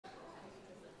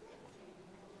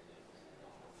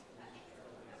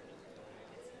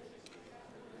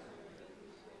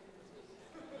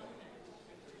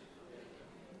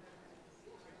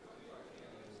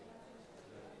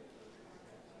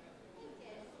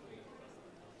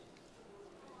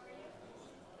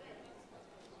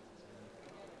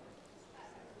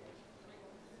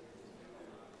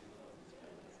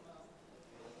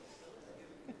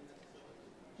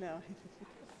No.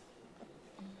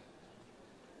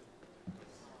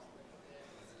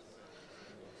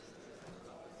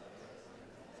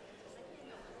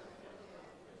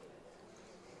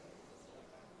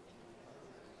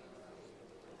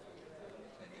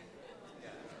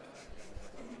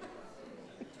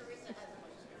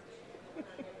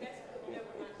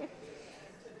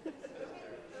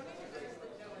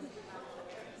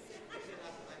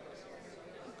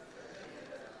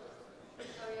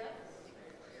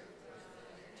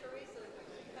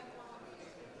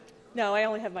 No, I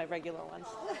only have my regular ones.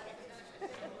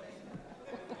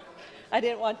 I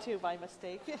didn't want to by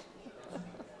mistake.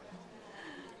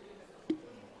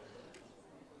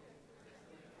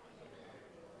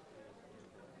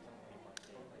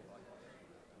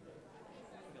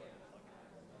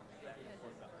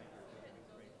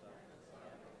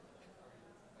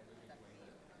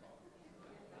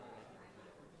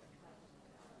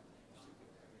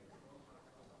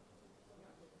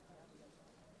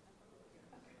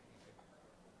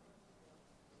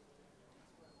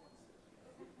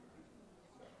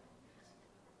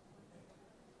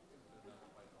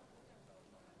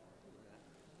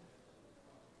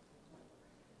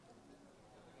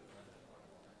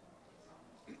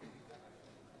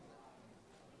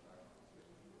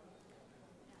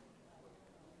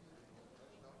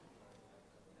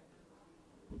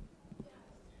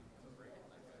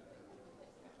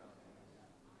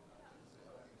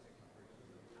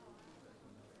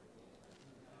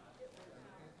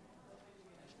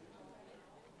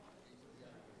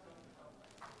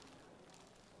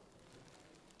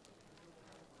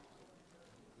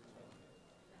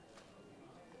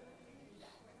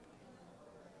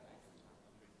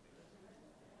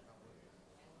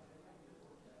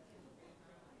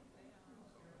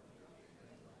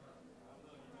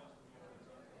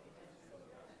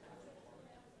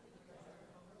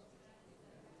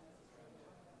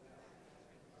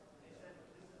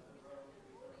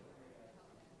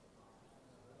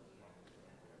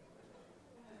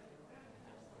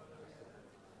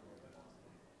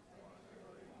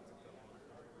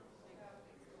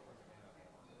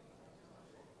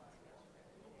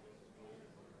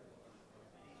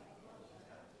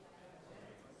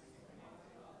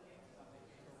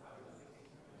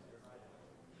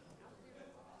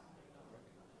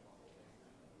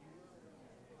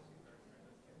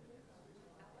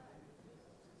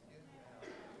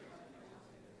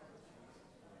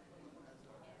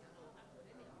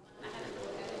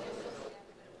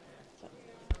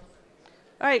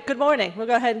 All right, good morning. We'll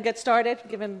go ahead and get started,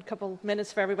 giving a couple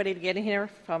minutes for everybody to get in here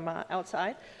from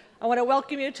outside. I want to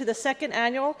welcome you to the second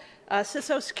annual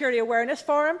CISO Security Awareness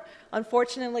Forum.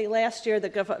 Unfortunately, last year the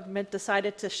government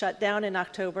decided to shut down in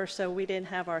October, so we didn't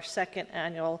have our second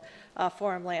annual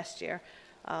forum last year.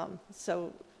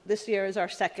 So this year is our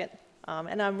second,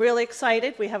 and I'm really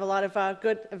excited. We have a lot of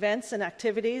good events and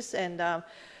activities and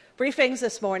briefings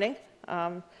this morning.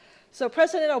 So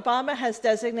President Obama has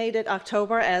designated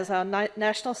October as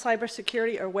National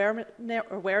Cybersecurity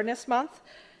Awareness Month,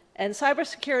 and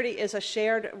cybersecurity is a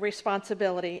shared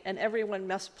responsibility, and everyone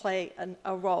must play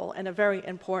a role, and a very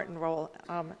important role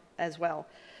as well.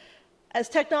 As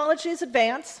technologies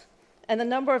advance and the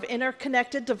number of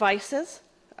interconnected devices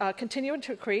continue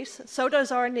to increase, so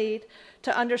does our need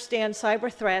to understand cyber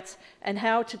threats and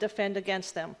how to defend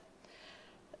against them.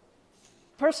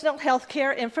 Personal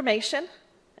healthcare information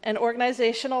and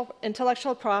organizational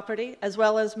intellectual property, as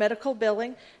well as medical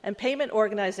billing and payment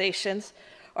organizations,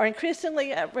 are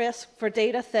increasingly at risk for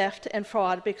data theft and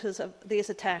fraud because of these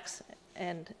attacks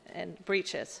and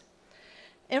breaches.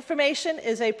 Information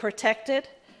is a protected,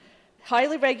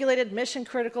 highly regulated,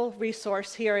 mission-critical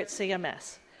resource here at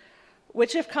CMS,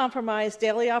 which, if compromised,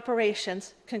 daily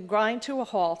operations can grind to a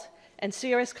halt and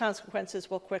serious consequences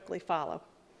will quickly follow.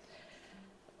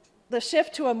 The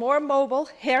shift to a more mobile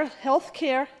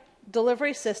healthcare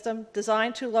delivery system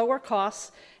designed to lower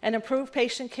costs and improve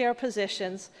patient care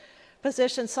positions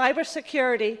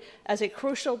cybersecurity as a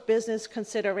crucial business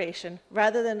consideration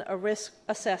rather than a risk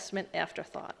assessment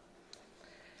afterthought.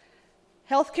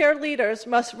 Healthcare leaders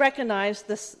must recognize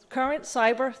the current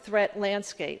cyber threat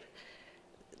landscape.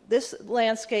 This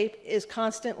landscape is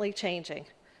constantly changing.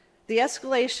 The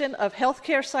escalation of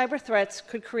healthcare cyber threats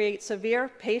could create severe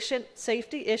patient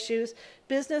safety issues,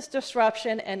 business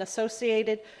disruption, and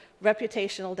associated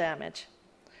reputational damage.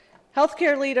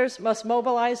 Healthcare leaders must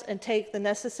mobilize and take the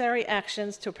necessary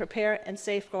actions to prepare and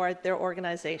safeguard their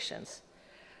organizations.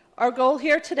 Our goal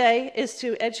here today is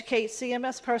to educate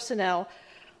CMS personnel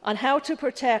on how to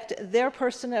protect their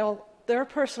personal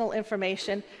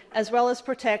information, as well as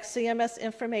protect CMS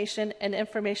information and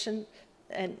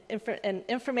and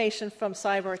information from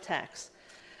cyber attacks.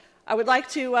 I would like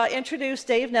to introduce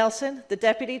Dave Nelson, the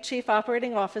Deputy Chief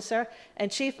Operating Officer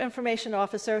and Chief Information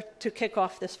Officer, to kick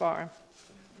off this forum.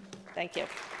 Thank you.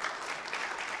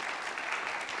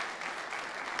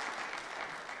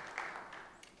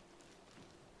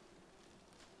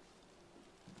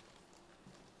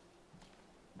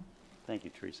 Thank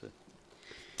you, Teresa.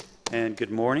 And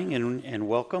good morning and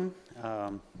welcome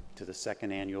to the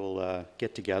second annual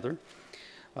get-together.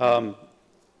 I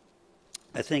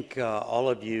think all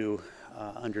of you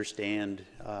understand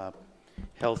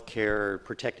healthcare,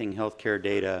 protecting healthcare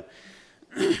data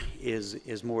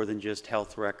is more than just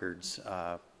health records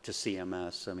to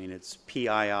CMS. I mean, it's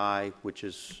PII, which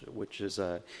is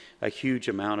a huge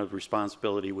amount of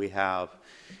responsibility we have.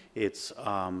 It's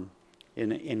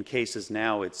in cases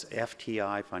now, it's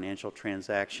FTI, financial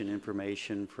transaction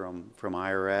information from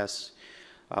IRS,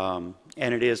 and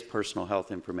it is personal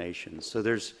health information. So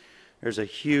there's a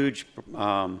huge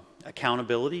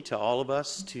accountability to all of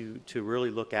us to really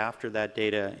look after that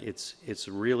data. It's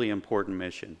a really important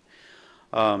mission.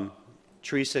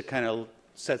 Teresa kind of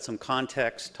set some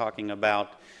context talking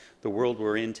about the world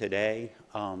we're in today.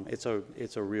 It's a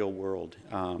real world.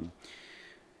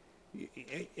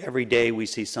 Every day we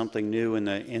see something new in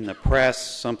the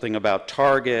press, something about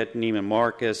Target, Neiman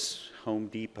Marcus, Home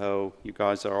Depot. You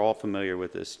guys are all familiar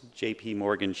with this. JP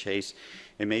Morgan Chase,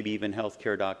 and maybe even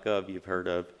healthcare.gov you've heard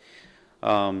of.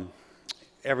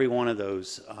 Every one of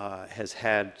those has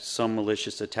had some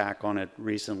malicious attack on it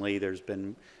recently. There's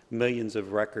been millions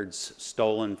of records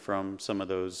stolen from some of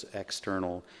those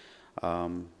external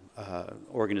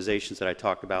organizations that I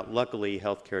talked about. Luckily,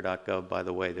 healthcare.gov, by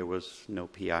the way, there was no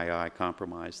PII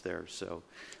compromise there, so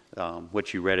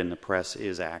what you read in the press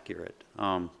is accurate.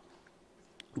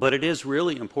 But it is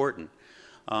really important.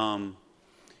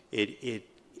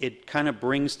 It kind of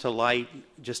brings to light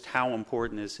just how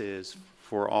important this is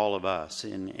for all of us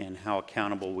and how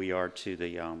accountable we are to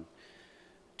the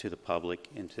public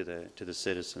and to the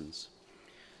citizens.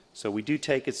 So we do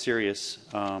take it serious,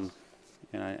 and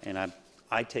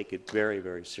I take it very,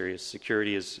 very serious.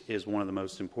 Security is one of the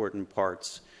most important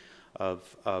parts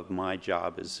of my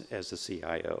job as the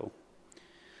CIO.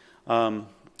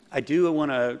 I do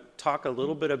want to talk a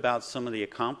little bit about some of the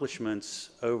accomplishments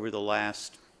over the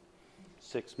last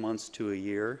 6 months to a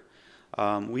year.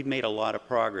 We've made a lot of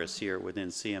progress here within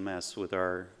CMS with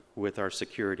our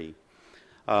security.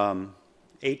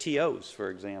 ATOs, for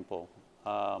example.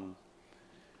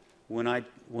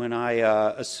 When I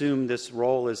assumed this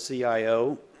role as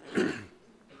CIO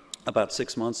about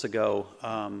 6 months ago,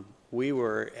 we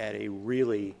were at a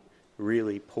really,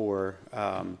 really poor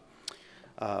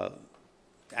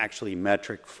actually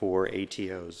metric for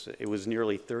ATOs. It was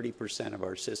nearly 30% of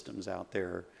our systems out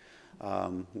there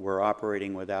were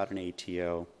operating without an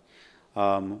ATO.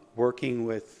 Working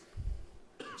with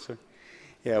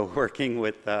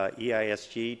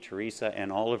EISG, Teresa,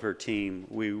 and all of her team,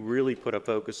 we really put a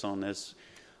focus on this.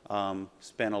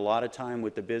 Spent a lot of time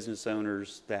with the business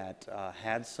owners that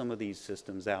had some of these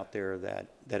systems out there that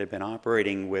had been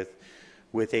operating with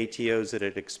ATOs that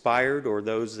had expired, or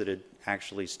those that had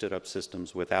actually stood up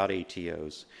systems without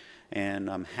ATOs. And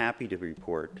I'm happy to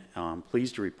report,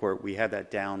 pleased to report, we have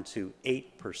that down to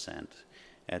 8%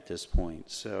 at this point.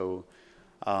 So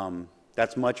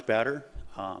that's much better.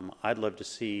 I'd love to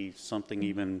see something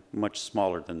even much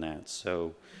smaller than that.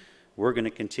 So we're going to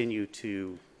continue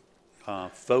to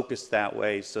focus that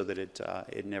way so that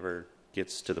it never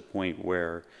gets to the point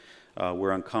where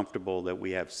we're uncomfortable that we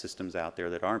have systems out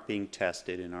there that aren't being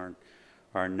tested and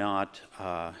are not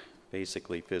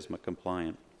basically FISMA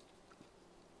compliant.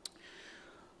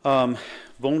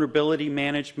 Vulnerability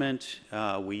management,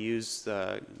 we use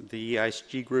the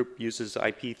EISG group uses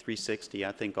IP360.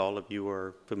 I think all of you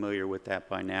are familiar with that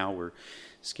by now. We're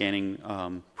scanning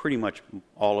pretty much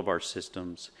all of our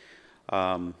systems.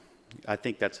 I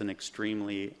think that's an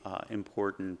extremely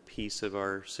important piece of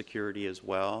our security as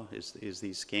well, is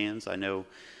these scans. I know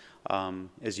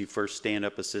as you first stand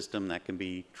up a system, that can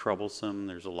be troublesome.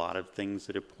 There's a lot of things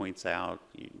that it points out.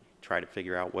 You try to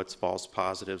figure out what's false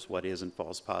positives, what isn't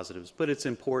false positives, but it's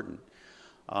important.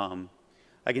 I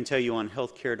can tell you on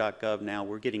healthcare.gov now,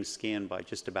 we're getting scanned by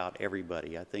just about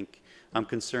everybody. I'm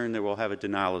concerned that we'll have a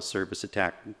denial of service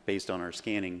attack based on our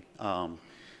scanning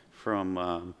from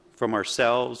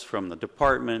ourselves, from the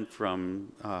department,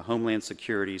 from Homeland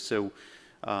Security. So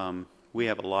we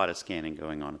have a lot of scanning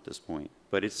going on at this point,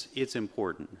 but it's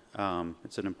important.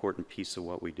 It's an important piece of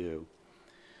what we do.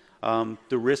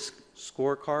 The risk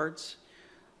scorecards,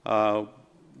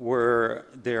 where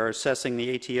they're assessing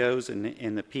the ATOs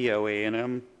and the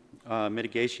POA&M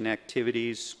mitigation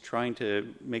activities, trying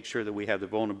to make sure that we have the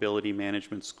vulnerability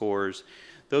management scores.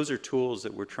 Those are tools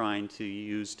that we're trying to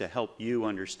use to help you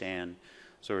understand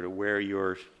sort of where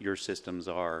your systems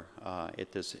are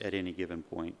at any given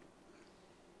point.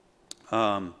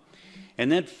 And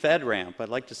then FedRAMP. I'd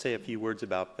like to say a few words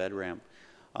about FedRAMP.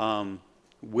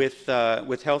 With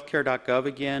healthcare.gov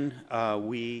again,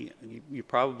 you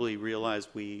probably realize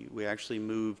we actually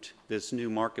moved this new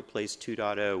Marketplace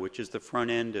 2.0, which is the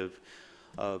front end of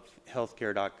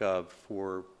healthcare.gov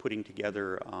for putting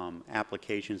together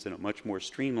applications in a much more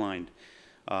streamlined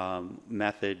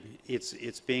method.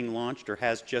 It's being launched, or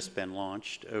has just been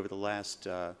launched, over the last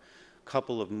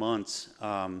couple of months,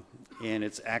 and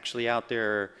it's actually out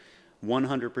there.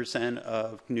 100%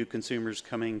 of new consumers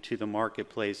coming to the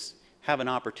marketplace have an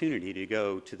opportunity to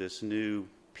go to this new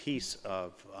piece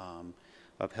of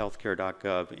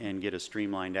healthcare.gov and get a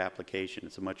streamlined application.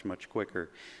 It's a much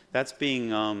quicker. That's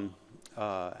being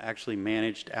actually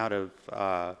managed out of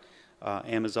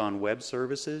Amazon Web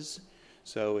Services.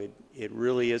 So it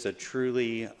really is a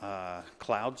truly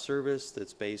cloud service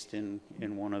that's based in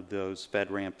one of those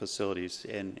FedRAMP facilities.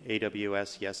 And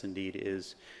AWS, yes, indeed,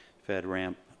 is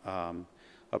FedRAMP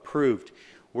approved.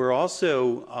 We're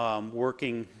also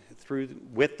working through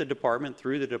the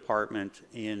department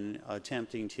in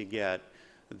attempting to get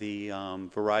the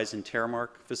Verizon Terramark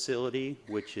facility,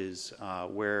 which is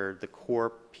where the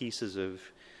core pieces of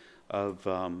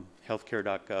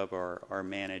healthcare.gov are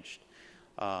managed.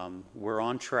 We're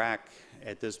on track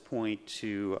at this point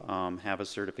to have a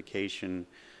certification,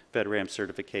 FedRAMP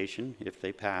certification, if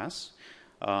they pass,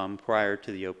 prior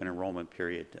to the open enrollment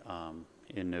period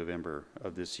in November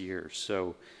of this year.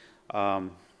 So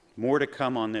more to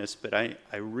come on this, but I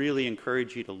really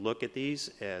encourage you to look at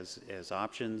these as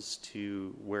options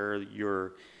to where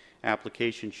your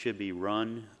application should be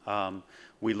run.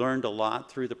 We learned a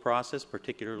lot through the process,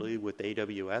 particularly with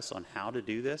AWS, on how to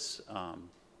do this.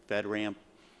 FedRAMP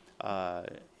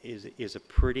is a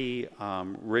pretty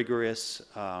rigorous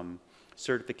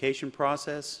certification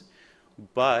process,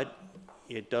 but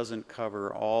it doesn't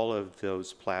cover all of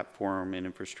those platform and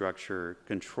infrastructure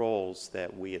controls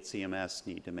that we at CMS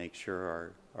need to make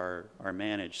sure are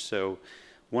managed. So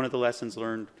one of the lessons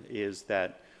learned is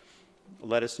that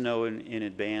let us know in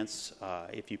advance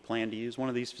if you plan to use one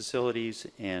of these facilities,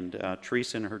 and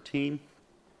Teresa and her team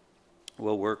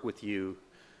will work with you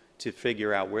to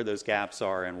figure out where those gaps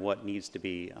are and what needs to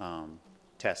be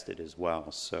tested as well.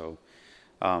 So,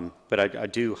 but I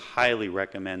do highly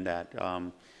recommend that.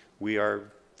 We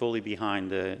are fully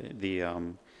behind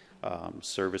the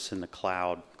service in the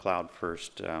cloud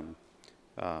first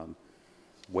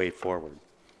way forward.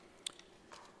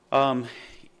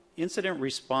 Incident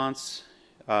response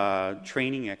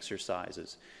training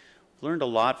exercises. Learned a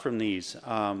lot from these.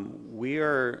 We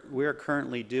are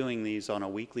currently doing these on a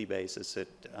weekly basis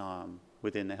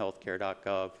within the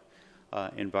healthcare.gov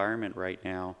environment right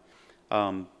now.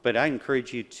 But I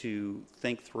encourage you to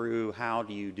think through, how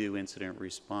do you do incident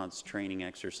response training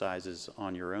exercises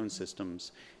on your own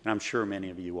systems? And I'm sure many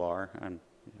of you are.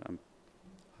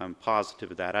 I'm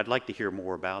positive of that. I'd like to hear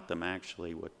more about them,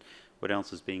 actually, what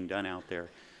else is being done out there.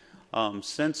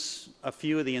 Since a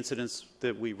few of the incidents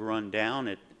that we've run down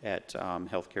at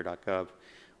healthcare.gov,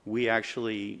 we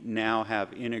actually now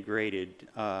have integrated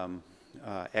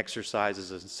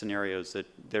exercises and scenarios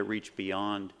that reach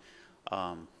beyond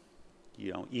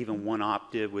even one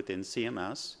Optiv within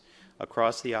CMS,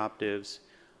 across the Optivs,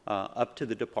 up to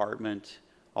the department,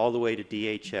 all the way to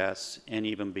DHS, and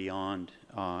even beyond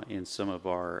in some of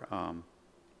our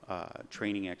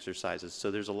training exercises.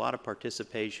 So there's a lot of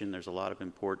participation, there's a lot of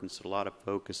importance, a lot of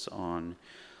focus on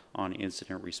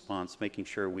incident response, making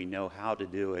sure we know how to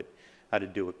do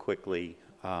it quickly,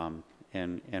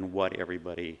 and what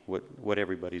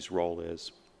everybody's role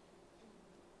is.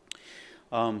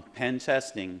 Pen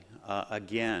testing,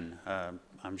 again,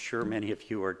 I'm sure many of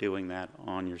you are doing that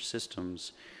on your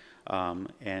systems,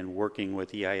 and working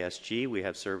with EISG. We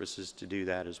have services to do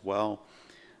that as well.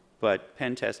 But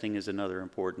pen testing is another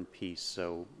important piece.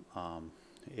 So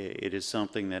it is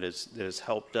something that has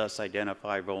helped us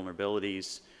identify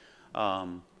vulnerabilities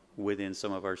within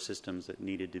some of our systems that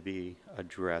needed to be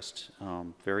addressed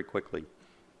very quickly.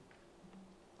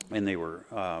 And they were,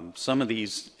 some of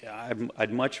these,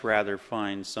 I'd much rather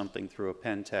find something through a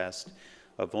pen test,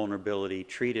 a vulnerability,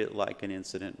 treat it like an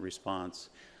incident response,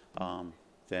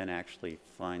 than actually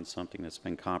find something that's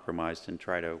been compromised and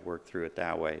try to work through it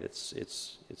that way. It's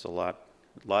a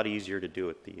lot easier to do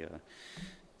it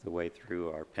the way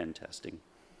through our pen testing.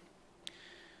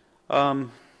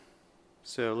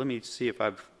 So let me see if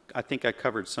I think I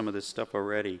covered some of this stuff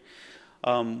already.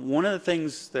 One of the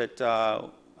things that,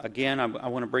 again, I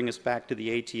want to bring us back to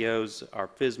the ATOs, our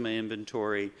FSMA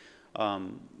inventory.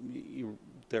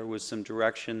 There was some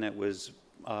direction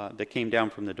that came down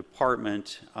from the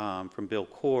department, from Bill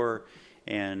Core,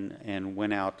 and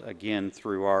went out again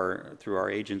through our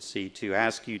agency to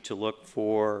ask you to look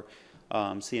for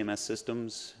CMS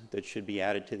systems that should be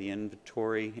added to the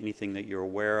inventory. Anything that you're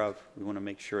aware of, we want to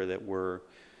make sure that we're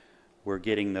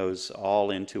getting those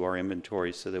all into our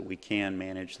inventory so that we can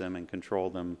manage them and control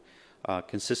them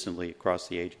consistently across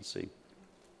the agency.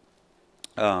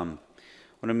 Want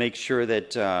to make sure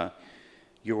that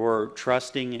you're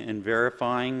trusting and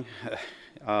verifying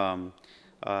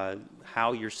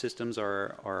how your systems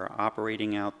are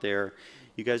operating out there.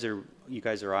 You guys are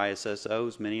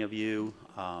ISSOs, many of you,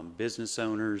 business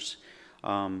owners.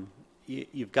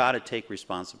 You've got to take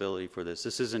responsibility for this.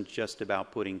 This isn't just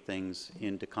about putting things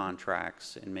into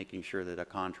contracts and making sure that a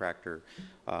contractor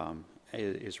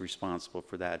is responsible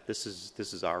for that. This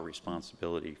is our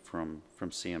responsibility from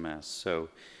CMS. So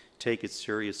take it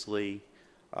seriously,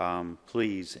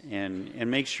 please, and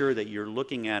make sure that you're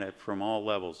looking at it from all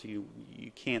levels. You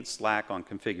can't slack on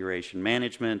configuration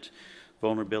management,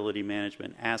 vulnerability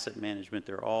management, asset management.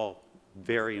 They're all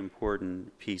very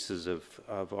important pieces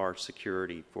of our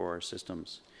security for our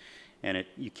systems. And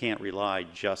you can't rely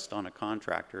just on a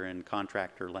contractor and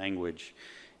contractor language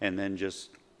and then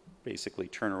just basically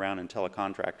turn around and tell a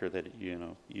contractor that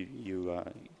you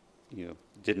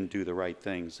didn't do the right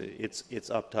things. It's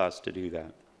up to us to do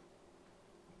that.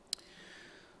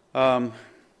 So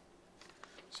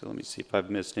let me see if I've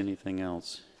missed anything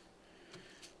else.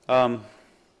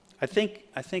 I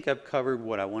think I've covered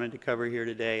what I wanted to cover here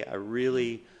today. I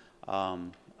really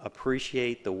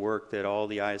appreciate the work that all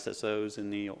the ISSOs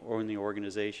in the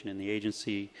organization and the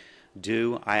agency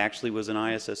do. I actually was an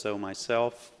ISSO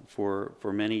myself for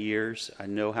many years. I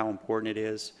know how important it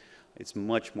is. It's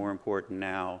much more important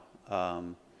now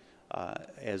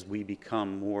as we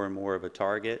become more and more of a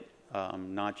target,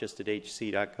 not just at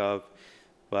hc.gov,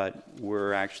 but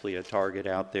we're actually a target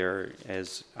out there,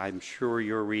 as I'm sure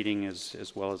you're reading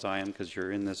as well as I am, because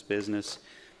you're in this business.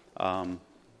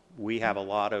 We have a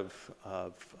lot of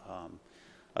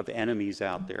enemies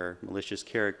out there, malicious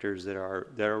characters that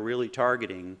are really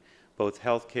targeting both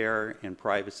healthcare and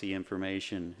privacy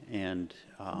information, and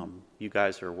you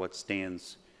guys are what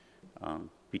stands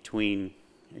between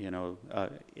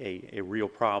a real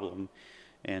problem,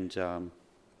 and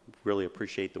really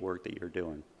appreciate the work that you're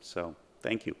doing. So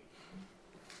thank you.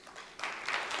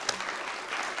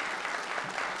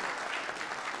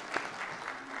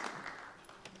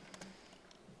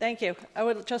 Thank you. I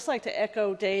would just like to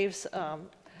echo Dave's,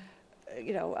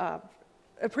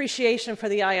 appreciation for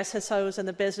the ISSOs and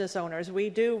the business owners. We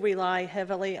do rely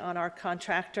heavily on our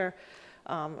contractor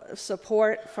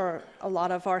support for a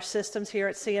lot of our systems here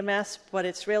at CMS, but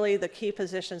it's really the key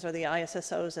positions are the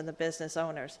ISSOs and the business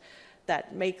owners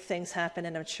that make things happen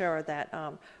and ensure that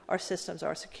our systems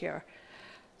are secure.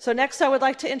 So next, I would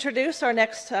like to introduce our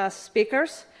next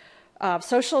speakers.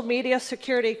 Social media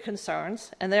security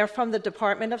concerns, and they're from the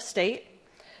Department of State.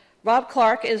 Rob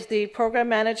Clark is the program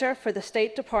manager for the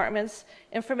State Department's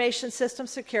Information System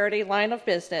Security line of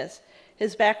business.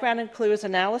 His background includes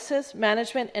analysis,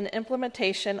 management, and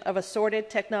implementation of assorted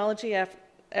technology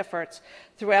efforts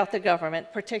throughout the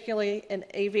government, particularly in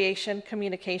aviation,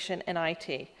 communication, and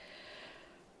IT.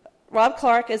 Rob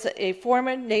Clark is a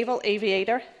former naval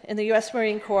aviator in the U.S.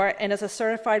 Marine Corps and is a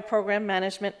certified program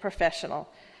management professional.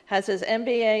 Has his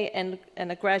MBA and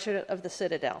a graduate of the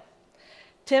Citadel.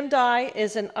 Tim Dye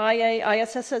is an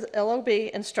ISS LOB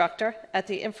instructor at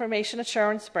the Information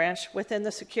Assurance Branch within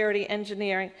the Security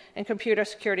Engineering and Computer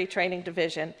Security Training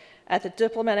Division at the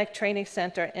Diplomatic Training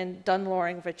Center in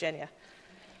Dunloring, Virginia.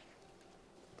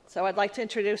 So I'd like to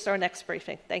introduce our next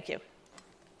briefing. Thank you.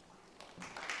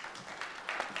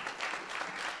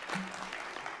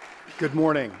 Good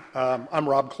morning. I'm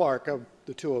Rob Clark, of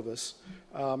the two of us.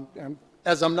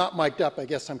 As I'm not mic'd up, I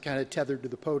guess I'm kind of tethered to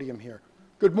the podium here.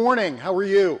 Good morning. How are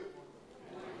you?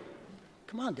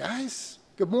 Come on, guys.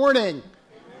 Good morning.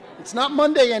 It's not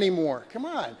Monday anymore. Come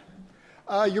on.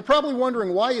 You're probably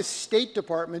wondering, why is State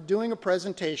Department doing a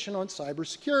presentation on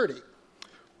cybersecurity?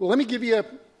 Well, let me give you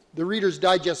the Reader's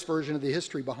Digest version of the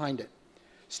history behind it.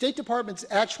 State Department's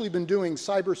actually been doing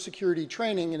cybersecurity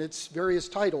training in its various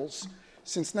titles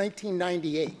since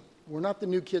 1998. We're not the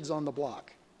new kids on the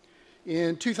block.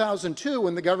 In 2002,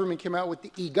 when the government came out with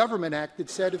the E-Government Act, it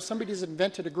said if somebody's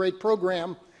invented a great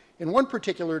program in one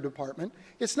particular department,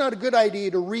 it's not a good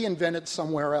idea to reinvent it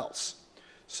somewhere else.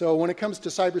 So when it comes to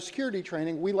cybersecurity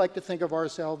training, we like to think of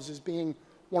ourselves as being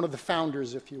one of the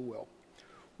founders, if you will.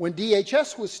 When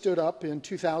DHS was stood up in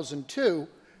 2002,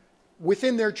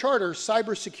 within their charter,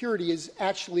 cybersecurity is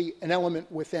actually an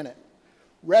element within it.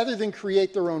 Rather than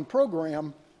create their own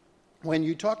program, when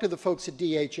you talk to the folks at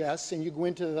DHS and you go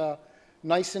into the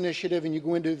NICE initiative and you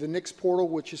go into the NICS portal,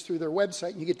 which is through their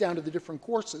website, and you get down to the different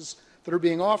courses that are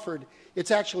being offered, it's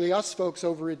actually us folks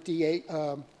over at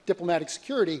Diplomatic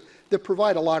Security that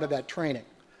provide a lot of that training.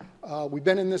 We've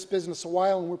been in this business a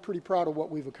while, and we're pretty proud of what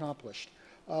we've accomplished.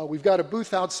 We've got a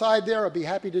booth outside there. I'd be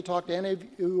happy to talk to any of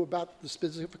you about the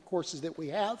specific courses that we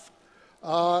have.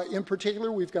 In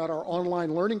particular, we've got our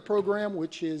online learning program,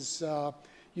 which is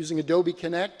using Adobe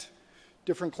Connect.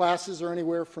 Different classes are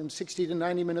anywhere from 60 to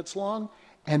 90 minutes long,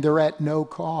 and they're at no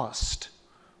cost.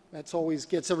 That's always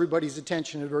gets everybody's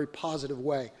attention in a very positive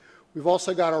way. We've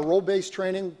also got our role-based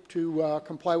training to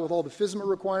comply with all the FSMA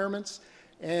requirements.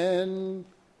 And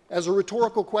as a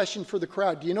rhetorical question for the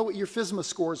crowd, do you know what your FSMA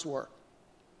scores were?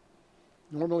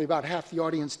 Normally about half the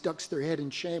audience ducks their head in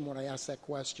shame when I ask that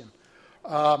question.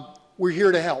 We're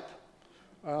here to help.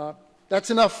 That's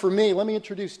enough for me. Let me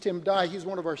introduce Tim Dye. He's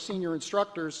one of our senior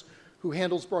instructors who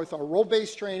handles both our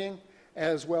role-based training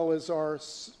as well as our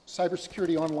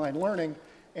cybersecurity online learning.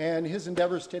 And his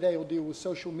endeavors today will deal with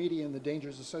social media and the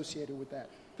dangers associated with that.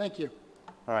 Thank you.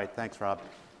 All right, thanks, Rob.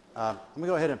 I'm going to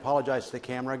go ahead and apologize to the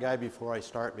camera guy before I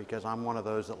start because I'm one of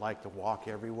those that like to walk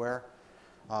everywhere.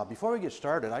 Before we get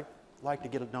started, I'd like to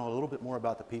get to know a little bit more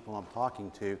about the people I'm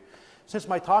talking to. Since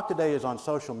my talk today is on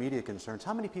social media concerns,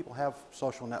 how many people have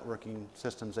social networking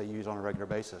systems they use on a regular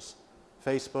basis?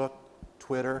 Facebook,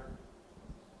 Twitter,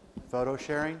 photo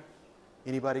sharing?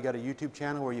 Anybody got a YouTube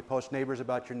channel where you post neighbors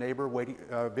about your neighbor,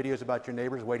 videos about your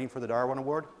neighbors waiting for the Darwin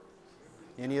Award?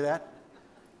 Any of that?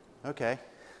 Okay.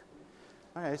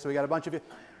 Okay, so we got a bunch of you.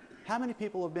 How many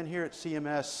people have been here at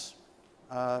CMS,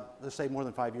 let's say more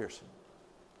than 5 years?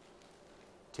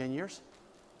 10 years?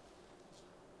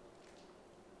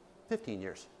 15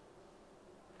 years?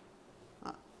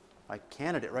 My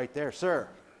candidate right there, sir.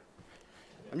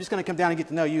 I'm just going to come down and get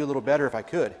to know you a little better if I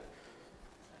could.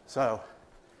 So,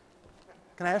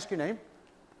 can I ask your name?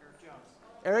 Eric Jones.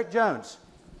 Eric Jones.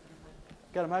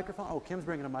 Got a microphone? Oh, Kim's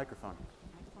bringing a microphone.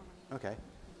 Okay.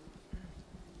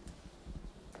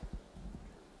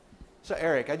 So,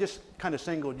 Eric, I just kind of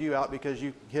singled you out because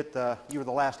you were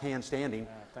the last hand standing.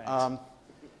 Thanks.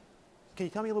 Can you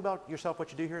tell me a little about yourself,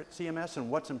 what you do here at CMS and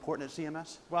what's important at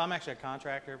CMS? Well, I'm actually a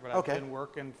contractor, but Okay. I've been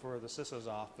working for the CISO's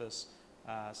office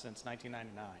since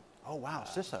 1999. Oh, wow,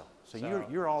 CISO. So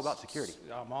you're all about security.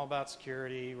 I'm all about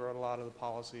security, wrote a lot of the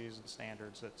policies and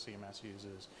standards that CMS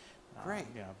uses. Great.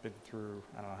 You know, been through,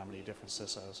 I don't know how many different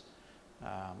CISOs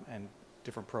and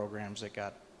different programs that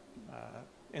got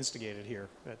instigated here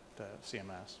at CMS.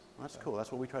 Well, that's cool.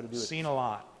 That's what we try to do. Seen a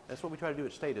lot. That's what we try to do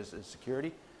at State is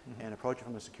security and approach it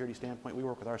from a security standpoint. We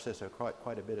work with our CISO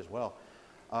quite a bit as well.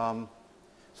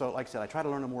 So like I said, I try to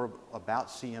learn more about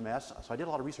CMS. So I did a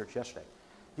lot of research yesterday.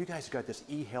 You guys got this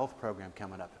e-health program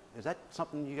coming up. Is that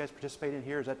something you guys participate in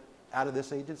here? Is that out of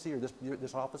this agency or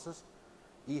this office's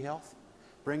e-health?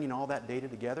 Bringing all that data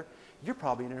together? You're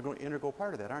probably an integral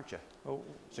part of that, aren't you? Oh,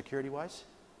 Security-wise?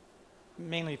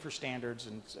 mainly for standards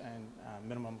and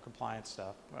minimum compliance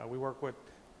stuff. We work with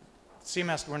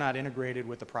CMS. We're not integrated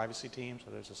with the privacy team,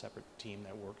 so there's a separate team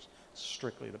that works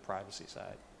strictly the privacy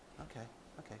side. Okay.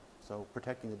 So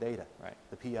protecting the data. Right.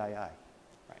 The PII. Right.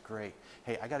 Great.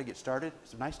 Hey, I got to get started.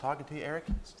 It's nice talking to you, Eric.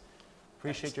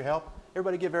 Appreciate Thanks. your help.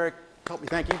 Everybody give Eric, help me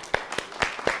thank you.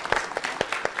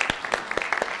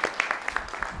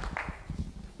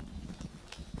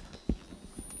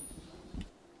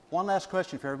 One last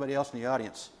question for everybody else in the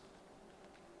audience.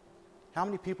 How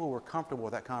many people were comfortable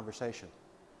with that conversation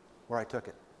where I took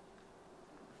it?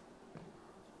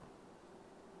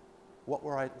 What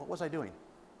was I doing?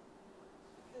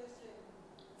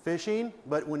 Fishing,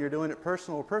 but when you're doing it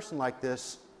person to person like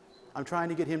this, I'm trying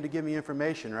to get him to give me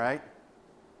information, right?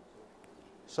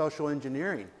 Social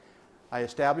engineering. I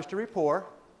established a rapport,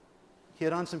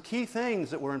 hit on some key things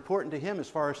that were important to him as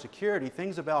far as security,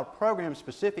 things about program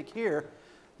specific here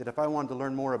that if I wanted to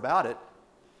learn more about it,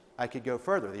 I could go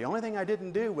further. The only thing I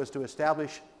didn't do was to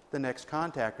establish the next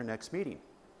contact or next meeting.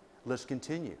 Let's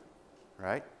continue,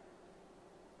 right?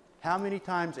 How many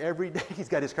times every day, he's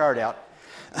got his card out.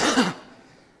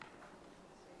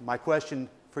 My question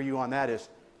for you on that is,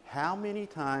 how many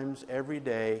times every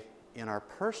day in our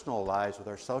personal lives with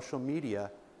our social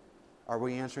media are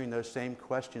we answering those same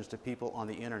questions to people on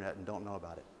the internet and don't know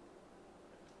about it?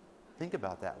 Think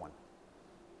about that one.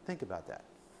 Think about that.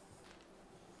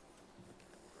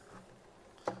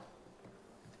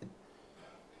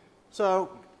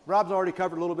 So, Rob's already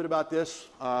covered a little bit about this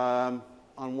on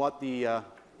what the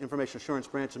Information Assurance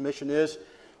Branch mission is,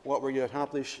 what we're going to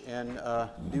accomplish and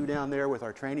do down there with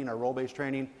our training, our role-based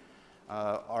training,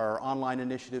 our online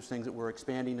initiatives, things that we're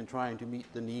expanding and trying to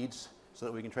meet the needs so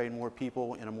that we can train more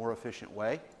people in a more efficient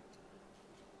way.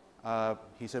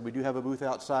 He said we do have a booth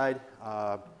outside.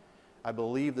 I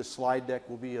believe the slide deck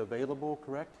will be available,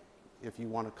 correct? If you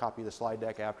want to copy the slide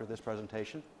deck after this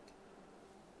presentation.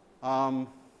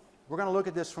 We're going to look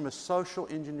at this from a social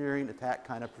engineering attack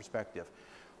kind of perspective.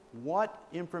 What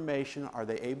information are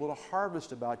they able to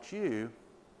harvest about you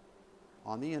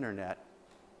on the internet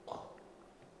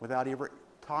without ever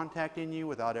contacting you,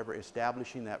 without ever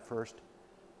establishing that first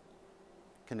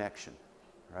connection,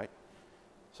 right?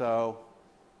 So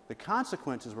the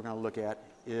consequences we're going to look at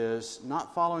is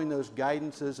not following those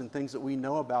guidances and things that we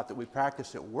know about that we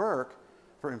practice at work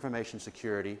for information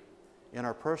security in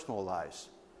our personal lives,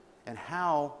 and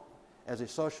how, as a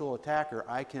social attacker,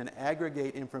 I can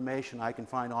aggregate information I can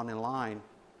find online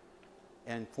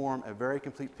and form a very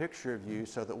complete picture of you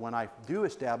so that when I do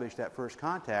establish that first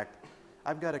contact,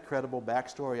 I've got a credible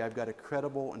backstory, I've got a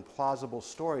credible and plausible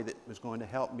story that is going to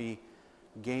help me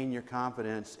gain your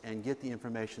confidence and get the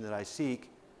information that I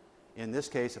seek. In this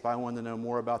case, if I wanted to know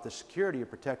more about the security of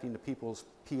protecting the people's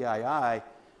PII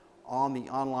on the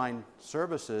online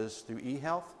services through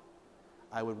eHealth,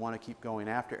 I would want to keep going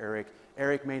after Eric.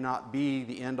 Eric may not be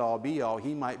the end-all be-all.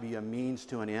 He might be a means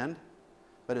to an end.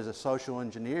 But as a social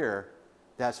engineer,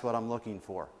 that's what I'm looking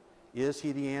for. Is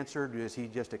he the answer, or is he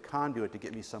just a conduit to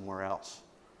get me somewhere else?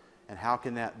 And how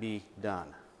can that be done?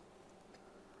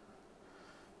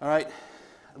 All right,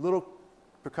 a little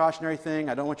precautionary thing.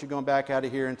 I don't want you going back out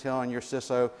of here and telling your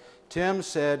CISO, Tim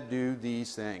said do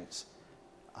these things.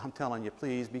 I'm telling you,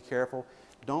 please be careful.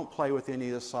 Don't play with any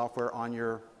of this software on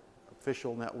your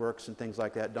official networks and things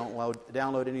like that. Don't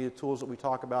download any of the tools that we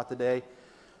talk about today.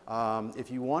 If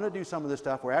you want to do some of this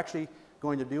stuff, we're actually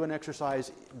going to do an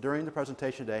exercise during the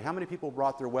presentation today. How many people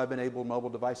brought their web-enabled mobile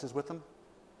devices with them?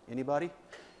 Anybody?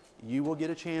 You will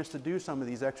get a chance to do some of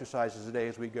these exercises today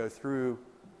as we go through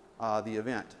the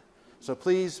event. So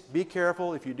please be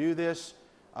careful if you do this.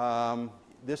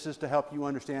 This is to help you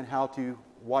understand how to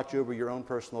watch over your own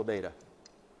personal data.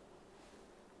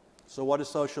 So what is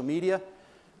social media?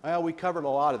 Well, we covered a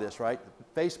lot of this, right?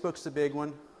 Facebook's the big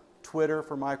one. Twitter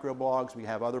for microblogs. We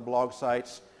have other blog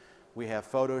sites. We have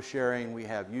photo sharing. We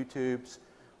have YouTubes.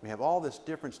 We have all this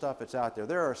different stuff that's out there.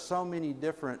 There are so many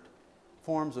different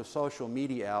forms of social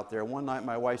media out there. One night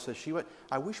my wife says,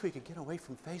 I wish we could get away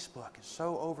from Facebook. It's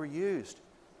so overused.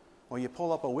 Well, you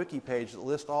pull up a wiki page that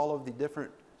lists all of the different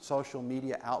social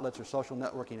media outlets or social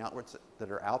networking outlets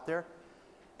that are out there.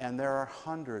 And there are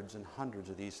hundreds and hundreds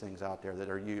of these things out there that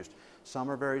are used. Some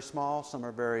are very small, some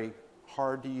are very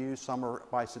hard to use, some are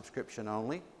by subscription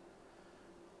only.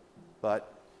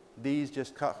 But these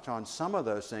just touch on some of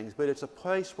those things. But it's a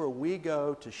place where we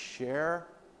go to share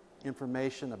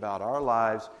information about our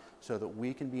lives so that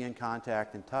we can be in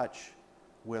contact and touch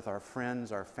with our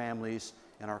friends, our families,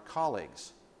 and our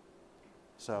colleagues.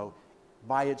 So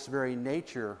by its very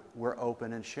nature, we're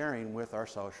open and sharing with our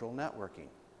social networking.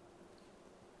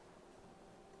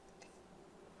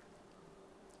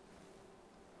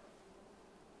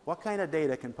 What kind of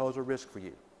data can pose a risk for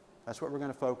you? That's what we're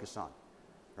going to focus on,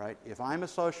 right? If I'm a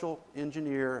social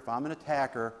engineer, if I'm an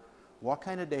attacker, what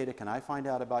kind of data can I find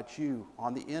out about you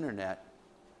on the internet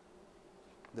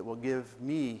that will give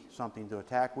me something to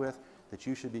attack with that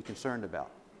you should be concerned about?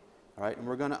 All right, and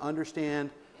we're going to understand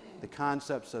the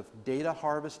concepts of data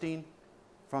harvesting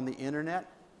from the internet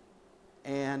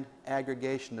and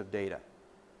aggregation of data.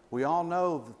 We all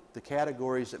know the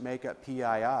categories that make up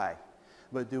PII.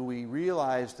 But do we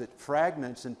realize that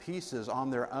fragments and pieces on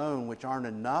their own, which aren't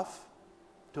enough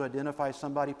to identify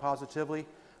somebody positively,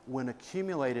 when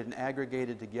accumulated and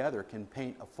aggregated together, can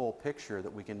paint a full picture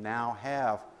that we can now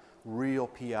have real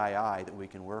PII that we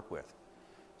can work with?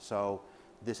 So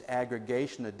this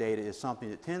aggregation of data is something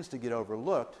that tends to get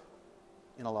overlooked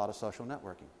in a lot of social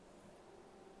networking.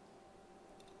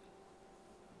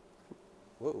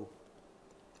 Whoa,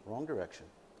 wrong direction.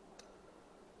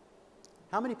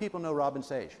 How many people know Robin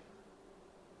Sage?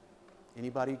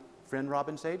 Anybody friend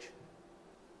Robin Sage?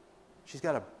 She's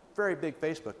got a very big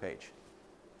Facebook page.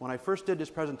 When I first did this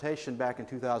presentation back in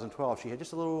 2012, she had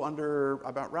just a little under,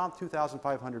 about around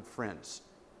 2,500 friends.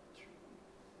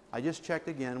 I just checked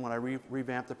again when I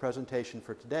revamped the presentation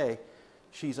for today.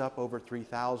 She's up over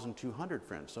 3,200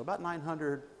 friends. So about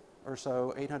 900 or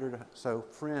so, 800 or so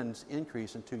friends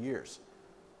increase in 2 years.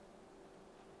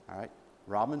 All right.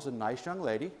 Robin's a nice young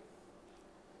lady.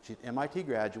 She's an MIT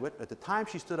graduate. At the time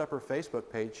she stood up her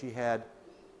Facebook page, she had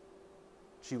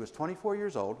She was 24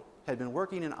 years old, had been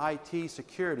working in IT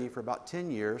security for about 10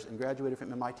 years, and graduated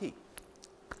from MIT.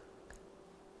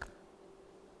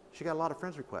 She got a lot of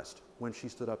friends requests when she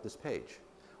stood up this page,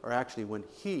 or actually when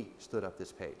he stood up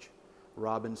this page.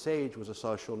 Robin Sage was a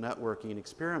social networking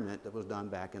experiment that was done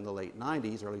back in the late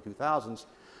 90s, early 2000s,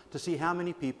 to see how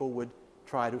many people would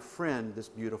try to friend this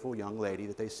beautiful young lady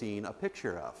that they seen a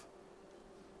picture of.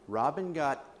 Robin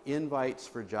got invites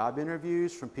for job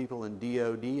interviews from people in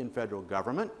DOD and federal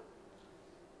government.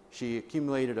 She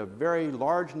accumulated a very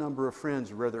large number of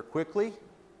friends rather quickly,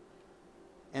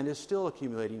 and is still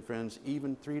accumulating friends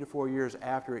even 3 to 4 years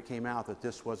after it came out that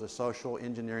this was a social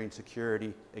engineering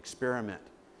security experiment.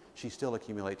 She still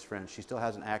accumulates friends. She still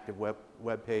has an active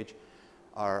web page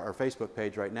or Facebook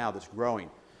page right now that's growing.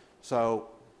 So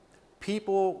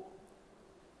people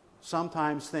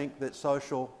sometimes think that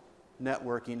social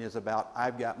networking is about,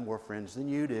 I've got more friends than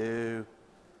you do.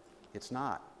 It's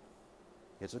not.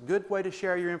 It's a good way to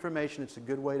share your information. It's a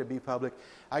good way to be public.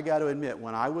 I got to admit,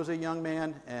 when I was a young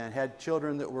man and had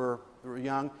children that were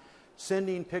young,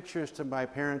 sending pictures to my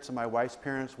parents and my wife's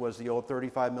parents was the old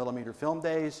 35 millimeter film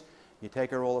days. You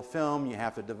take a roll of film, you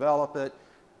have to develop it,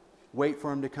 wait for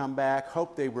them to come back,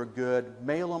 hope they were good,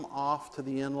 mail them off to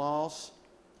the in-laws,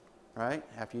 right,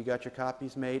 after you got your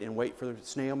copies made, and wait for the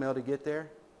snail mail to get there.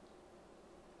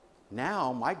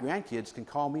 Now, my grandkids can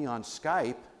call me on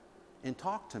Skype and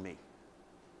talk to me.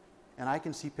 And I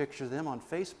can see pictures of them on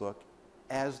Facebook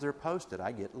as they're posted.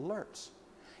 I get alerts.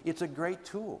 It's a great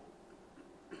tool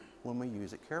when we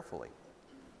use it carefully.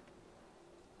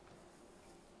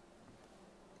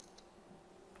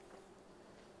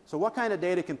 So what kind of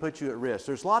data can put you at risk?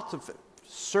 There's lots of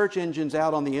search engines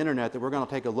out on the internet that we're going to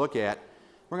take a look at.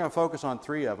 We're going to focus on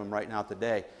 3 of them right now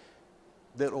today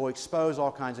that will expose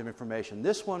all kinds of information.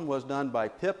 This one was done by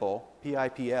Pipl,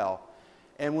 P-I-P-L.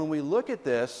 And when we look at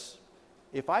this,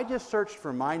 if I just searched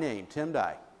for my name, Tim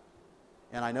Dye,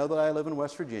 and I know that I live in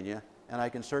West Virginia, and I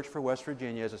can search for West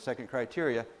Virginia as a second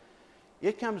criteria,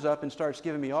 it comes up and starts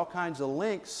giving me all kinds of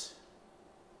links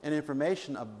and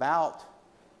information about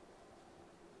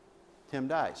Tim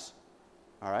Dyes.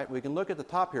 All right, we can look at the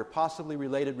top here, possibly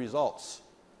related results.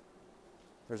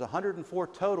 There's 104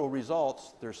 total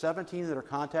results. There's 17 that are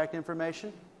contact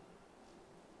information.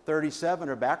 37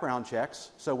 are background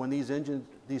checks. So when these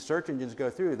search engines go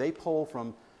through, they pull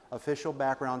from official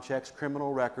background checks,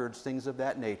 criminal records, things of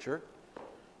that nature.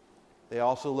 They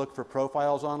also look for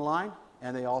profiles online,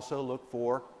 and they also look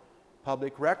for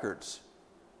public records.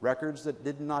 Records that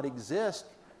did not exist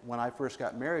when I first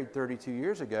got married 32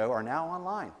 years ago are now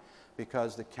online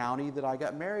because the county that I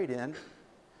got married in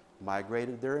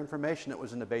migrated their information that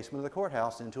was in the basement of the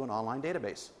courthouse into an online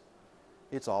database.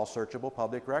 It's all searchable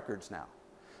public records now,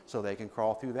 so they can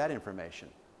crawl through that information.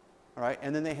 All right,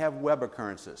 and then they have web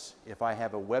occurrences. If I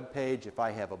have a web page, if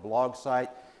I have a blog site,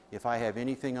 if I have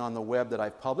anything on the web that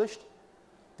I've published,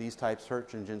 these type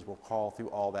search engines will crawl through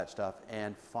all that stuff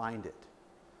and find it.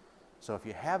 So if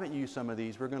you haven't used some of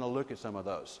these, we're going to look at some of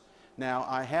those. Now,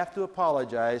 I have to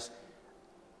apologize.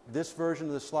 This version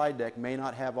of the slide deck may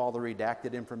not have all the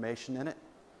redacted information in it,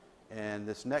 and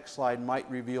this next slide might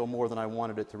reveal more than I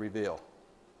wanted it to reveal.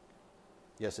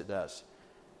 Yes, it does.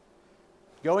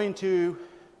 Going to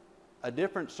a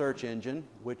different search engine,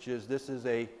 which is, this is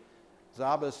a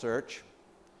Zaba search.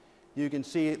 You can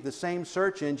see the same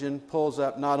search engine pulls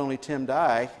up not only Tim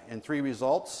Dye and 3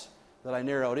 results that I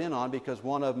narrowed in on because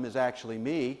one of them is actually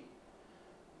me,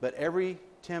 but every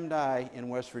Tim Dye in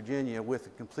West Virginia with a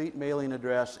complete mailing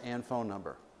address and phone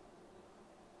number.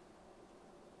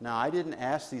 Now, I didn't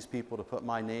ask these people to put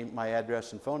my name, my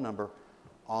address, and phone number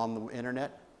on the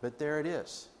internet, but there it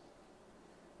is.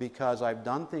 Because I've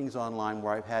done things online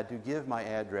where I've had to give my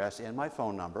address and my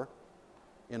phone number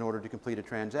in order to complete a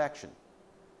transaction.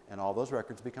 And all those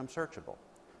records become searchable.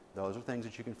 Those are things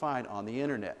that you can find on the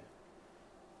internet.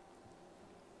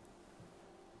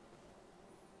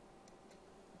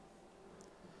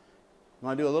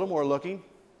 Want to do a little more looking?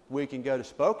 We can go to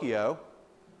Spokeo,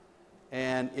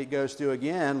 and it goes through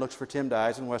again, looks for Tim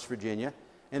Dyes in West Virginia,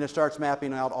 and it starts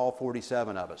mapping out all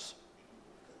 47 of us.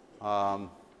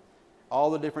 All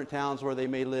the different towns where they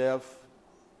may live,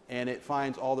 and it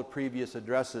finds all the previous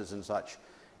addresses and such.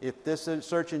 If this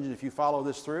search engine, if you follow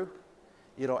this through,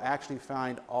 it'll actually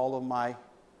find all of my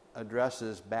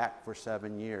addresses back for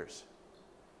 7 years.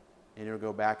 And it'll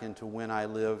go back into when I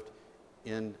lived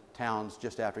in towns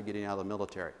just after getting out of the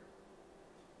military.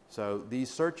 So these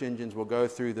search engines will go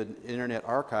through the Internet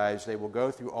Archives. They will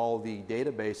go through all the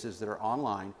databases that are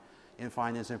online and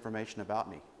find this information about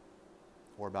me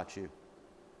or about you.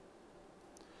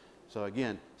 So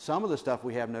again, some of the stuff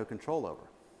we have no control over.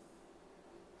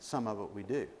 some of it we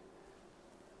do.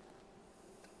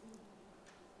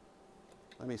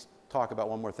 Let me talk about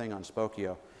one more thing on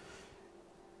Spokeo.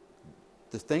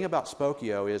 The thing about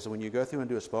Spokeo is when you go through and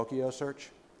do a Spokeo search,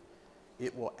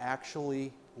 it will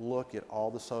actually look at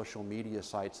all the social media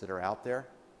sites that are out there.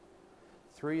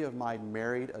 3 of my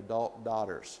married adult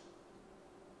daughters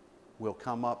will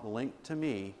come up linked to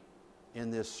me in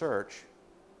this search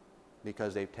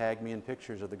because they've tagged me in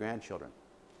pictures of the grandchildren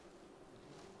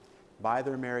by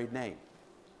their married name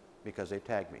because they've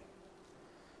tagged me.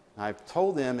 I've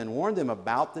told them and warned them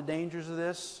about the dangers of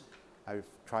this. I've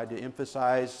tried to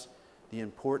emphasize the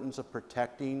importance of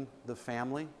protecting the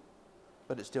family,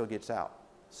 but it still gets out.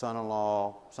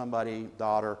 Son-in-law, somebody,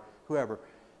 daughter, whoever,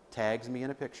 tags me in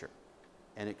a picture,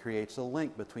 and it creates a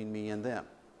link between me and them.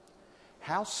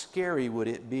 How scary would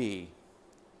it be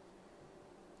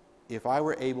if I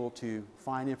were able to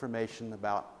find information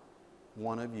about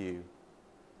one of you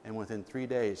and within 3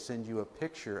 days send you a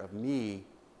picture of me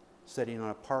sitting on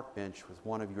a park bench with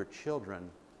one of your children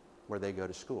where they go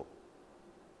to school?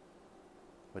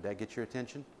 Would that get your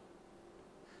attention?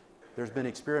 There's been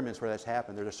experiments where that's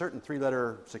happened. There's a certain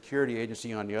 3-letter security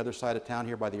agency on the other side of town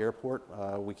here by the airport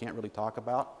we can't really talk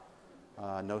about.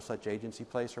 No such agency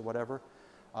place or whatever.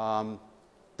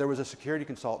 There was a security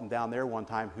consultant down there one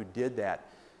time who did that.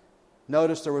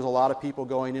 Notice there was a lot of people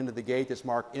going into the gate that's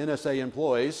marked NSA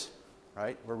employees,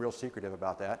 right? We're real secretive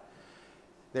about that.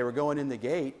 They were going in the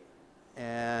gate,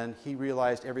 and he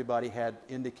realized everybody had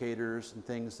indicators and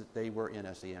things that they were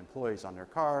NSA employees on their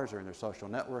cars or in their social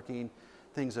networking,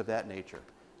 things of that nature.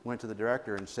 Went to the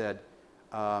director and said,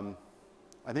 I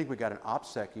think we got an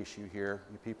OPSEC issue here.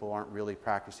 You people aren't really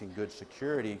practicing good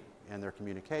security in their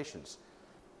communications.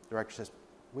 The director says,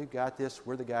 we've got this.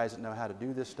 We're the guys that know how to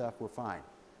do this stuff. We're fine.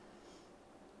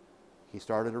 He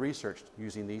started a research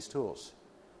using these tools.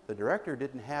 The director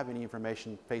didn't have any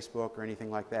information, Facebook or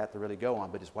anything like that to really go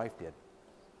on, but his wife did.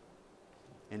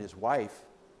 And his wife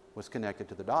was connected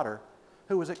to the daughter,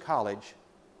 who was at college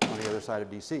on the other side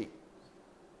of D.C.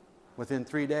 Within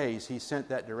 3 days, he sent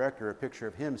that director a picture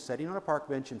of him sitting on a park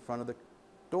bench in front of the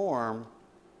dorm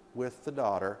with the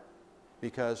daughter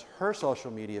because her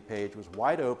social media page was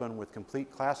wide open with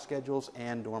complete class schedules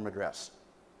and dorm address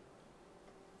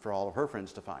for all of her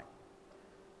friends to find.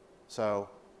 So,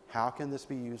 how can this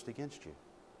be used against you?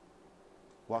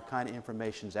 What kind of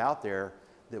information's out there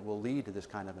that will lead to this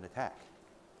kind of an attack?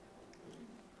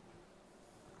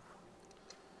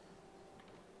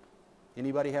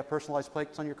 Anybody have personalized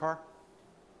plates on your car?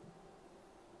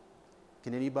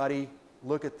 Can anybody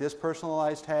look at this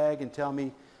personalized tag and tell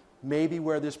me maybe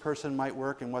where this person might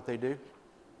work and what they do?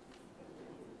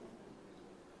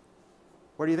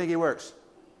 Where do you think he works?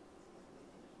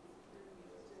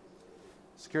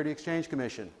 Security Exchange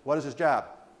Commission. What is his job?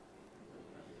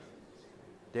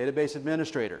 Database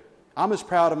administrator. I'm as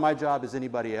proud of my job as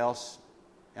anybody else,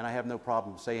 and I have no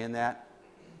problem saying that.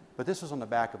 But this was on the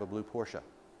back of a blue Porsche.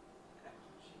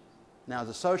 Now, as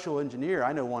a social engineer,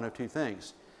 I know one of two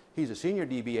things. He's a senior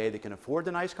DBA that can afford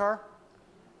the nice car,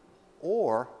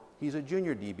 or he's a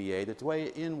junior DBA that's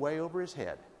way over his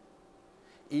head.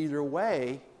 Either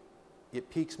way, it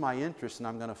piques my interest and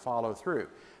I'm going to follow through.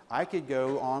 I could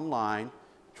go online,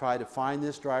 try to find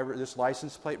this driver, this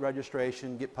license plate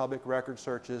registration, get public record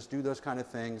searches, do those kind of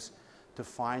things to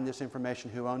find this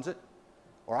information, who owns it.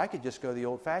 Or I could just go the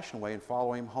old-fashioned way and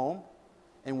follow him home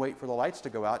and wait for the lights to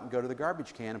go out and go to the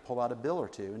garbage can and pull out a bill or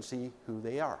two and see who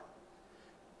they are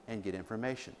and get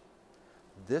information.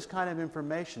 This kind of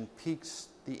information piques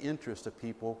the interest of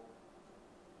people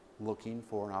looking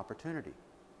for an opportunity.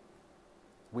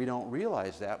 We don't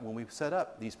realize that when we set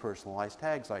up these personalized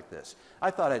tags like this.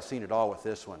 I thought I'd seen it all with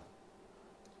this one.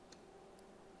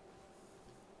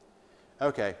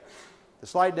 Okay, the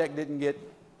slide deck didn't get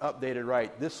updated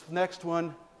right. This next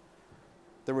one,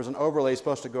 there was an overlay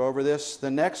supposed to go over this.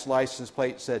 The next license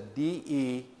plate said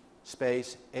DE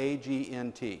space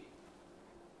AGNT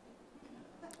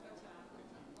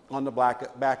on the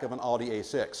back of an Audi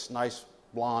A6. Nice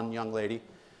blonde young lady,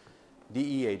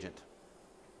 DE agent.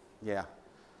 Yeah.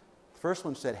 The first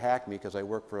one said hack me because I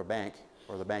work for a bank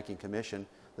or the banking commission.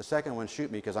 The second one,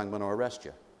 shoot me because I'm going to arrest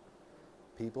you.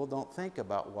 People don't think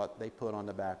about what they put on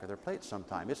the back of their plates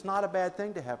sometimes. It's not a bad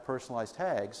thing to have personalized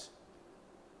tags,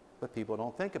 but people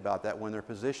don't think about that when their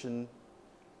position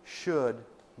should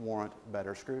warrant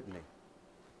better scrutiny.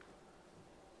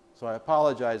 So I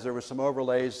apologize. There were some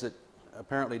overlays that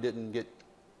apparently didn't get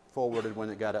forwarded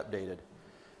when it got updated.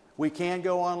 We can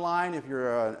go online if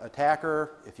you're an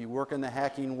attacker, if you work in the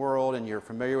hacking world and you're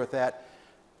familiar with that.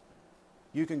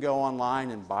 You can go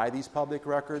online and buy these public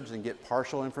records and get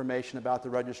partial information about the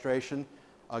registration.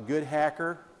 A good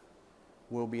hacker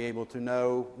We'll be able to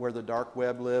know where the dark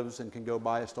web lives and can go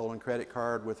buy a stolen credit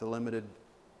card with a limited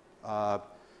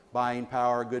buying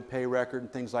power, good pay record,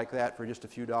 and things like that for just a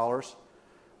few dollars.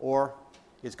 Or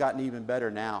it's gotten even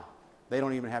better now. They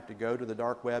don't even have to go to the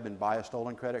dark web and buy a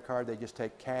stolen credit card. They just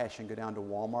take cash and go down to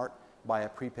Walmart, buy a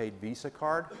prepaid Visa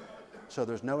card. So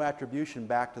there's no attribution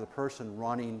back to the person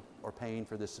running or paying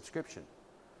for this subscription.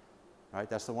 Right?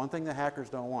 That's the one thing the hackers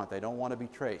don't want. They don't want to be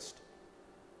traced.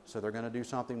 So they're going to do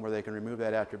something where they can remove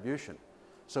that attribution.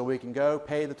 So we can go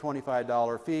pay the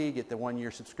 $25 fee, get the 1-year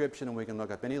subscription, and we can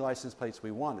look up any license plates we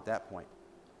want at that point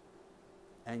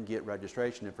and get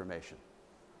registration information.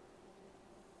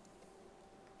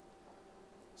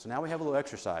 So now we have a little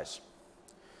exercise.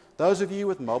 Those of you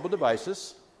with mobile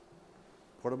devices,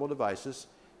 portable devices,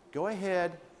 go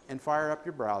ahead and fire up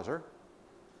your browser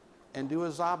and do a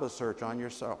Zaba search on your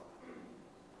cell.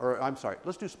 Or I'm sorry,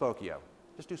 let's do Spokeo.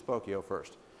 Just do Spokeo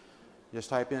first. Just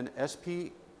type in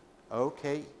S-P-O-K-E-O,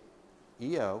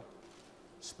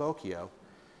 Spokeo.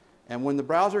 And when the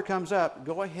browser comes up,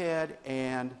 go ahead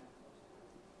and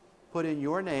put in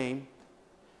your name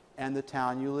and the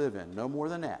town you live in. No more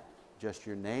than that. Just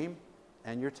your name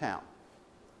and your town.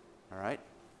 All right?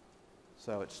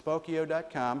 So it's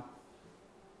Spokeo.com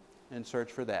and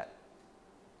search for that.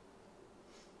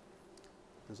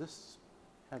 Does this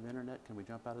have internet? Can we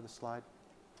jump out of the slide?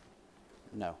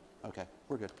 No. Okay,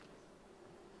 we're good.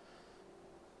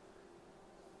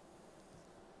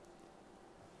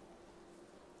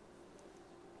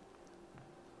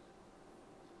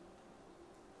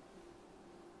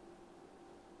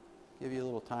 Give you a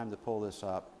little time to pull this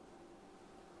up.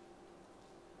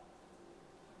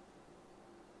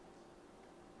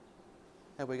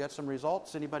 Have we got some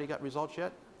results? Anybody got results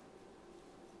yet?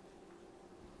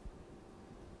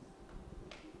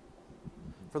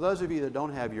 For those of you that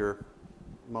don't have your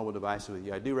mobile device with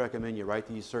you, I do recommend you write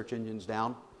these search engines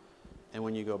down, and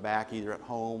when you go back either at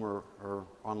home or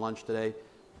on lunch today,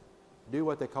 do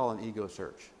what they call an ego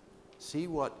search. See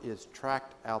what is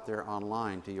tracked out there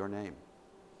online to your name.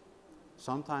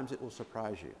 Sometimes it will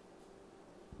surprise you.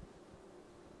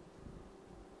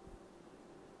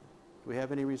 Do we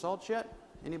have any results yet?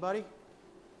 Anybody?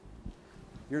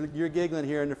 You're giggling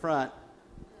here in the front.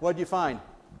 What did you find?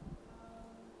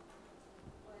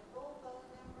 My full phone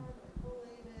number, my full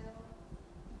email,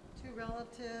 2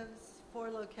 relatives,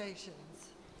 4 locations.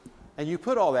 And you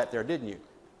put all that there, didn't you?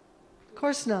 Of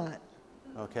course not.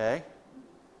 Okay.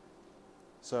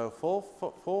 So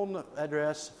full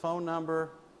address, phone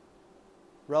number,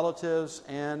 relatives,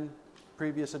 and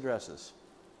previous addresses.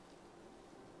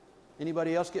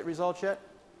 Anybody else get results yet?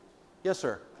 Yes,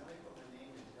 sir. I think put my name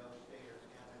in Dell Stater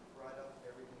and I brought up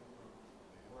everything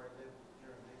from where I lived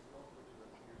during high school, which was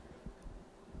a few years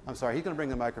ago. I'm sorry, he's going to bring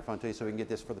the microphone to you so we can get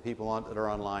this for the people that are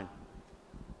online.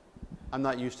 I'm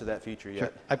not used to that feature yet.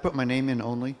 Sure. I put my name in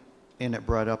only, and it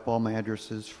brought up all my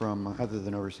addresses from, other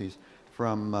than overseas,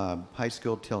 from high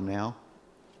school till now.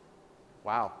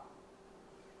 Wow.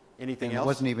 Anything And else? it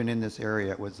wasn't even in this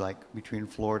area. It was like between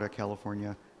Florida,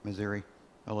 California, Missouri,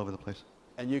 all over the place.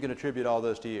 And you can attribute all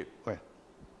those to you. Oh, yeah.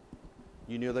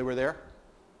 You knew they were there?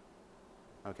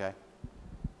 Okay.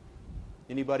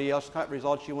 Anybody else got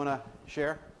results you want to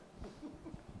share?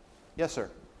 Yes, sir.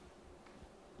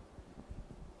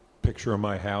 Picture of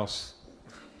my house.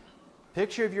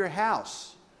 Picture of your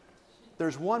house.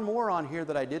 There's one more on here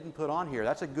that I didn't put on here.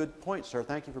 That's a good point, sir.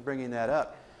 Thank you for bringing that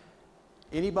up.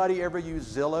 Anybody ever use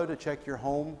Zillow to check your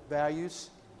home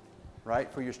values,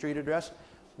 right, for your street address?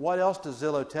 What else does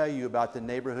Zillow tell you about the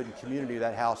neighborhood and community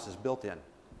that house is built in?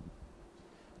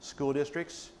 School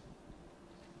districts,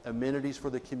 amenities for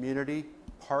the community,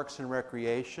 parks and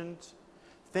recreations,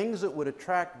 things that would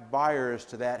attract buyers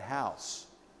to that house.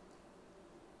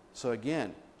 So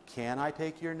again, can I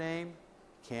take your name?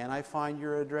 Can I find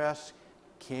your address?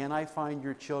 Can I find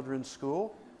your children's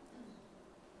school?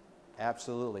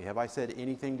 Absolutely. Have I said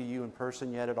anything to you in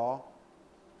person yet at all?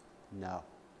 No.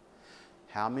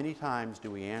 How many times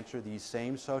do we answer these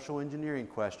same social engineering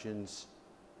questions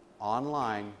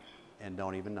online and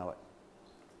don't even know it?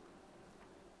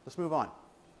 Let's move on.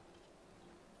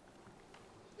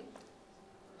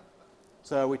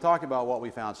 So we talked about what we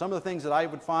found. Some of the things that I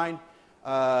would find,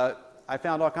 I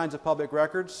found all kinds of public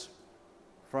records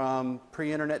from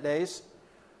pre-internet days.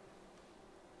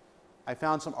 I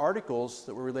found some articles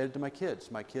that were related to my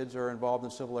kids. My kids are involved in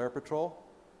Civil Air Patrol.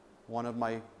 One of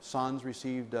my sons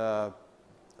received a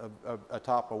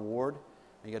top award.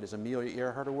 He got his Amelia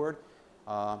Earhart Award.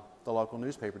 The local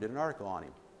newspaper did an article on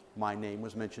him. My name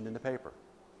was mentioned in the paper.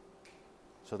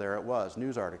 So there it was,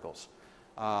 news articles.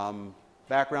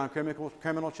 Background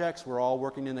criminal checks, we're all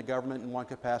working in the government in one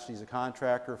capacity as a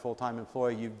contractor, full-time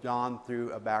employee. You've gone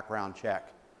through a background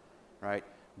check, right?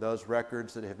 Those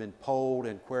records that have been polled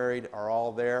and queried are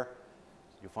all there.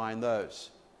 You'll find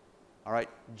those. All right,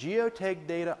 geotag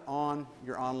data on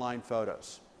your online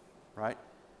photos, right?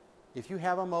 If you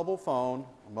have a mobile phone,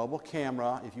 a mobile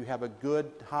camera, if you have a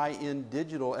good high-end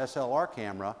digital SLR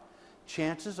camera,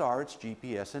 chances are it's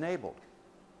GPS enabled.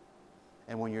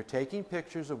 And when you're taking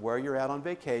pictures of where you're at on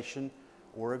vacation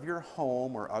or of your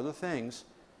home or other things,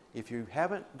 if you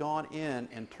haven't gone in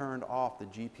and turned off the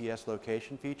GPS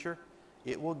location feature,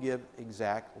 it will give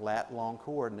exact lat-long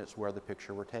coordinates where the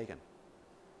picture were taken,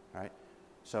 right?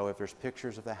 So if there's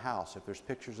pictures of the house, if there's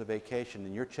pictures of vacation,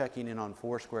 and you're checking in on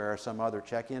Foursquare or some other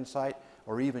check-in site,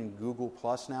 or even Google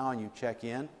Plus now, and you check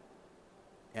in,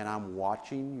 and I'm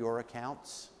watching your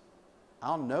accounts,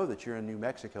 I'll know that you're in New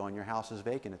Mexico and your house is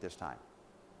vacant at this time.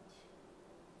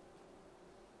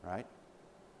 Right?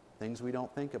 Things we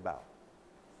don't think about.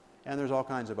 And there's all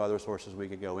kinds of other sources we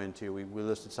could go into. We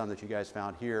listed some that you guys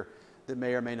found here that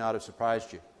may or may not have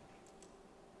surprised you.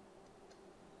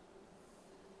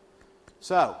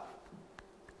 So,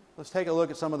 let's take a look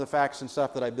at some of the facts and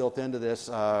stuff that I built into this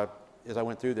as I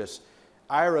went through this.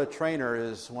 Ira Trainer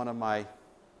is one of my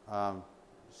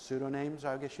pseudonames,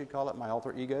 I guess you'd call it, my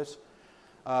alter egos.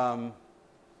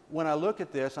 When I look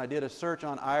at this, I did a search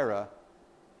on Ira.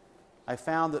 I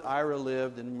found that Ira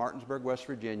lived in Martinsburg, West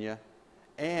Virginia,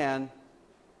 and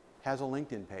has a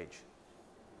LinkedIn page.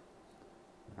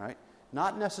 Right?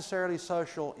 Not necessarily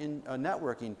social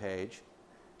networking page.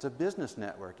 It's a business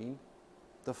networking.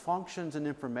 The functions and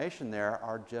information there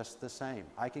are just the same.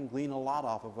 I can glean a lot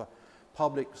off of a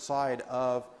public side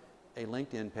of a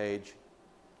LinkedIn page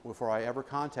before I ever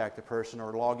contact the person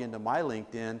or log into my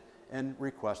LinkedIn and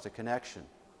request a connection.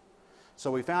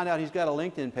 So we found out he's got a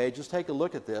LinkedIn page. Let's take a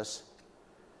look at this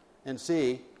and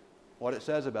see what it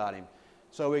says about him.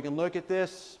 So we can look at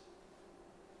this.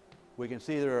 We can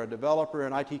see they're a developer,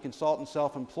 an IT consultant,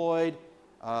 self-employed,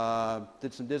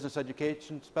 did some business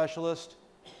education specialist,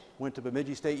 went to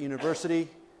Bemidji State University.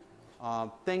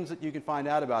 Things that you can find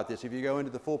out about this. If you go into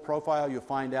the full profile, you'll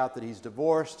find out that he's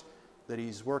divorced, that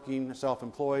he's working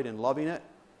self-employed and loving it.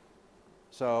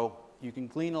 So you can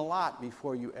glean a lot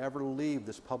before you ever leave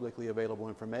this publicly available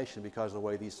information because of the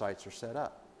way these sites are set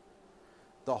up.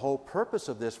 The whole purpose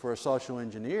of this for a social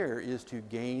engineer is to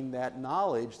gain that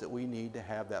knowledge that we need to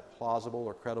have that plausible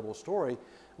or credible story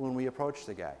when we approach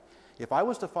the guy. If I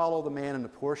was to follow the man in the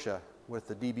Porsche with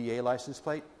the DBA license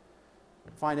plate,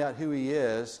 find out who he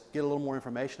is, get a little more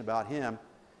information about him,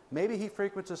 maybe he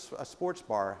frequents a sports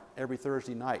bar every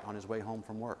Thursday night on his way home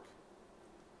from work.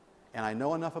 And I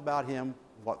know enough about him,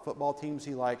 what football teams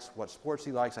he likes, what sports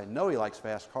he likes. I know he likes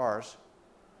fast cars.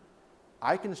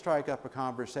 I can strike up a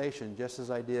conversation just as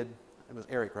I did, it was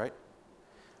Eric, right?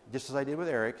 Just as I did with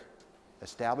Eric,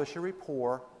 establish a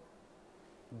rapport,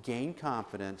 gain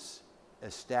confidence,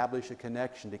 establish a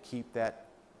connection to keep that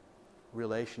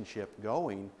relationship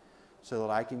going so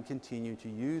that I can continue to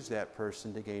use that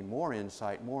person to gain more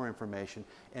insight, more information,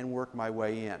 and work my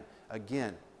way in.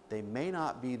 Again, they may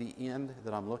not be the end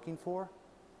that I'm looking for.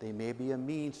 They may be a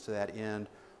means to that end,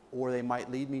 or they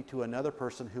might lead me to another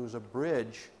person who's a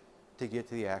bridge to get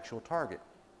to the actual target.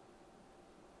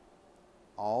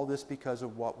 All this because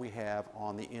of what we have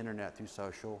on the internet through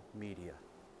social media.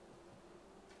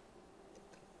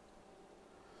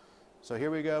 So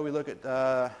here we go. We look at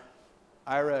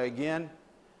Ira again.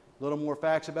 A little more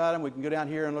facts about him. We can go down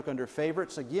here and look under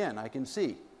favorites. Again, I can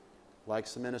see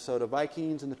likes the Minnesota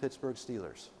Vikings and the Pittsburgh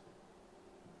Steelers.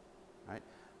 Right?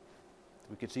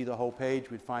 We could see the whole page.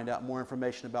 We'd find out more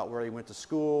information about where he went to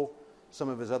school, some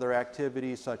of his other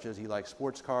activities, such as he likes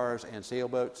sports cars and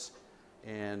sailboats,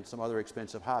 and some other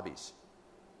expensive hobbies.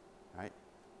 Right?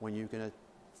 When you can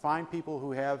find people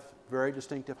who have very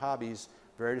distinctive hobbies,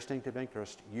 very distinctive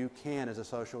interests, you can, as a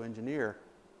social engineer,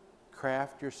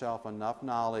 craft yourself enough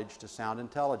knowledge to sound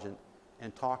intelligent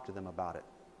and talk to them about it.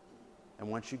 And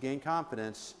once you gain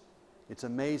confidence, it's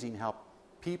amazing how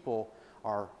people,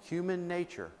 our human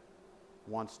nature,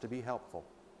 wants to be helpful.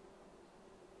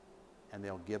 And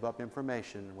they'll give up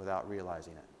information without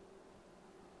realizing it.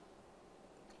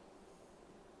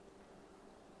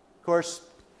 Of course,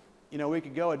 we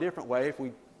could go a different way. If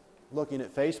we looking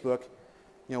at Facebook,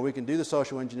 we can do the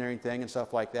social engineering thing and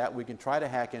stuff like that. We can try to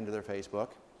hack into their Facebook.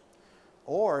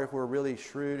 Or if we're really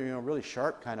shrewd, really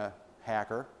sharp kind of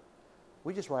hacker,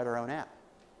 we just write our own app.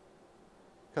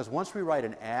 Because once we write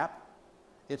an app,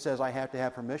 it says I have to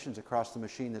have permissions across the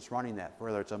machine that's running that,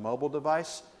 whether it's a mobile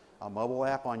device, a mobile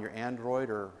app on your Android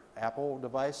or Apple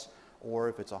device, or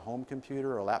if it's a home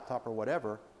computer or a laptop or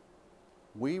whatever,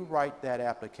 we write that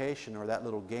application or that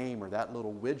little game or that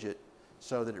little widget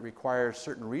so that it requires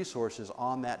certain resources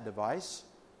on that device,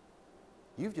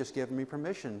 you've just given me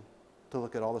permission to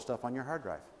look at all the stuff on your hard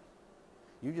drive.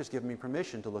 You've just given me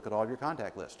permission to look at all of your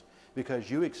contact list because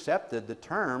you accepted the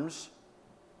terms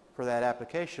for that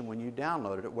application when you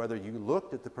downloaded it, whether you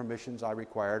looked at the permissions I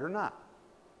required or not.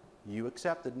 You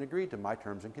accepted and agreed to my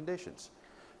terms and conditions.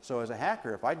 So as a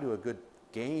hacker, if I do a good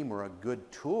game or a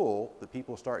good tool that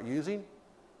people start using,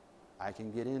 I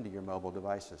can get into your mobile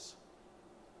devices.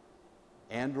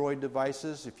 Android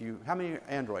devices, how many are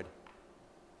Android?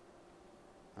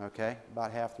 Okay,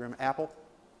 about half the room. Apple?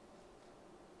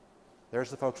 There's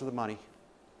the folks with the money.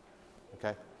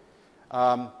 Okay.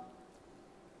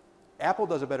 Apple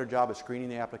does a better job of screening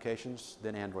the applications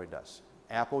than Android does.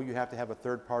 Apple, you have to have a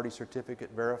third-party certificate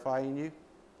verifying you,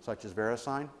 such as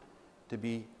VeriSign, to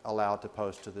be allowed to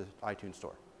post to the iTunes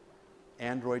Store.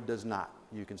 Android does not.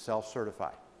 You can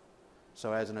self-certify.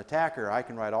 So as an attacker, I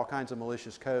can write all kinds of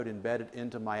malicious code embedded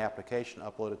into my application,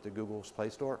 upload it to Google's Play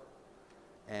Store,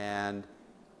 and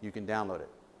you can download it.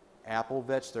 Apple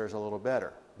vets theirs a little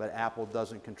better, but Apple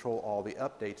doesn't control all the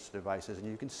updates to devices, and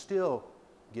you can still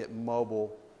get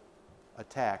mobile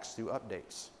attacks through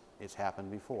updates. It's happened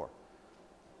before.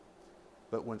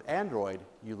 But with Android,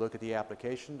 you look at the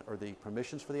application or the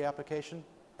permissions for the application,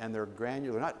 and they're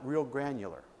granular. They're not real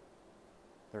granular.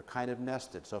 They're kind of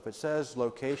nested. So if it says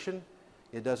location,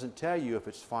 it doesn't tell you if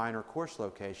it's fine or coarse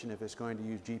location, if it's going to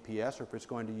use GPS or if it's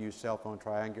going to use cell phone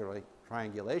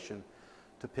triangulation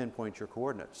to pinpoint your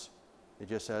coordinates. It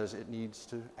just says it needs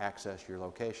to access your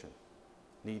location,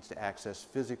 needs to access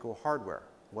physical hardware.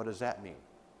 What does that mean?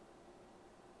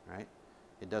 Right?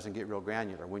 It doesn't get real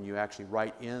granular. When you actually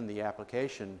write in the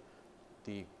application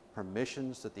the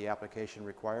permissions that the application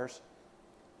requires,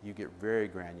 you get very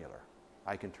granular.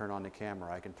 I can turn on the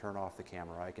camera, I can turn off the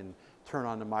camera, I can turn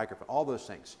on the microphone, all those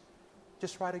things.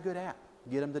 Just write a good app.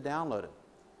 Get them to download it.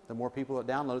 The more people that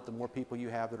download it, the more people you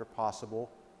have that are possible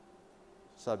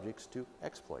subjects to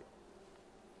exploit.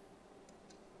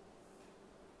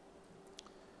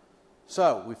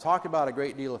 So we've talked about a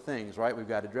great deal of things, right? We've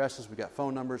got addresses, we've got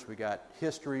phone numbers, we've got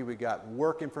history, we've got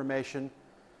work information.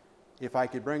 If I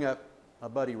could bring up my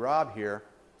buddy Rob here,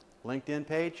 LinkedIn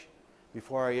page,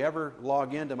 before I ever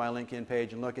log into my LinkedIn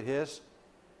page and look at his,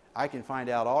 I can find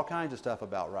out all kinds of stuff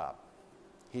about Rob.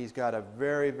 He's got a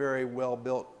very, very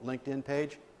well-built LinkedIn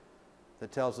page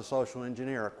that tells the social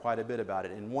engineer quite a bit about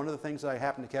it. And one of the things that I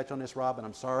happened to catch on this, Rob, and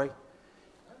I'm sorry,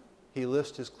 he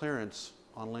lists his clearance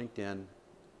on LinkedIn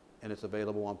and it's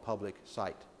available on public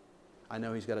site. I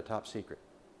know he's got a top secret.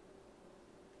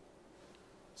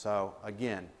 So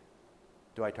again,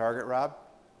 do I target Rob?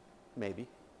 Maybe.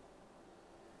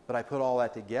 But I put all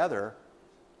that together,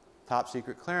 top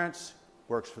secret clearance,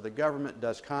 works for the government,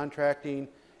 does contracting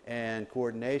and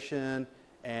coordination,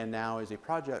 and now is a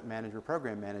project manager,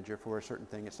 program manager for a certain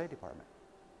thing at State Department.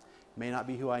 May not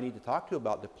be who I need to talk to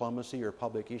about diplomacy or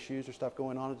public issues or stuff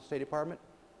going on at the State Department,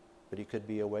 but he could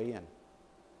be a way in.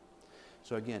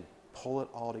 So again, pull it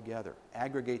all together,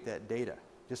 aggregate that data.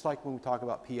 Just like when we talk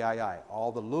about PII,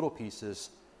 all the little pieces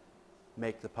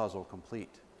make the puzzle complete.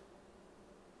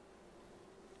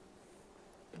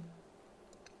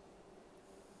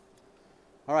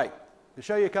 All right, to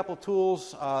show you a couple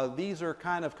tools, these are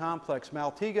kind of complex.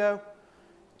 Maltego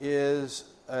is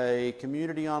a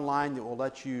community online that will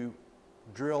let you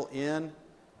drill in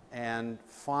and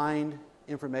find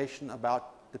information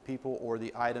about the people or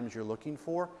the items you're looking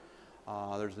for.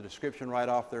 There's a description right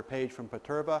off their page from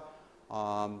Paterva.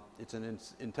 It's an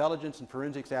intelligence and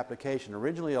forensics application.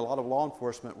 Originally, a lot of law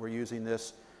enforcement were using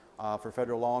this for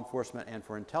federal law enforcement and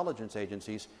for intelligence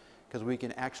agencies because we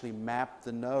can actually map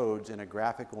the nodes in a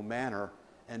graphical manner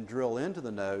and drill into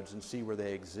the nodes and see where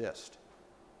they exist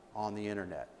on the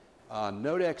internet.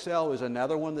 NodeXL is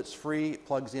another one that's free. It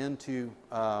plugs into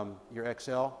your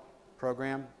Excel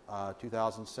program,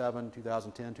 2007,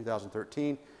 2010,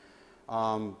 2013.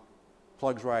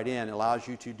 Plugs right in. It allows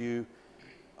you to do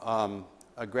a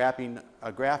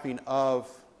graphing of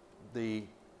the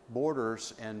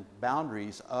borders and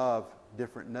boundaries of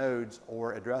different nodes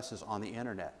or addresses on the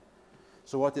internet.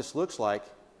 So what this looks like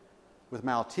with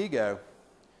Maltego,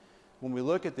 when we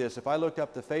look at this, if I looked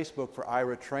up the Facebook for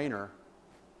Ira Trainer,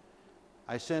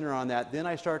 I center on that, then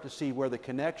I start to see where the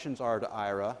connections are to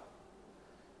Ira.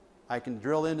 I can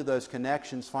drill into those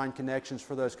connections, find connections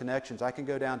for those connections. I can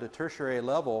go down to tertiary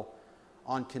level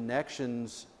on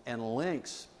connections and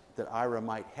links that Ira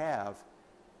might have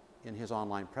in his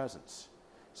online presence.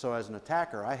 So as an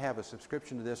attacker, I have a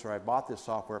subscription to this, or I bought this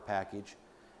software package,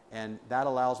 and that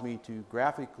allows me to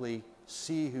graphically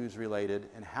see who's related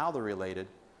and how they're related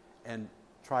and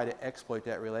try to exploit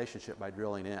that relationship by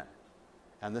drilling in.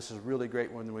 And this is really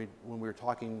great when we're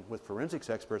talking with forensics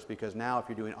experts, because now if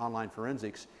you're doing online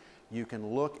forensics, you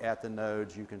can look at the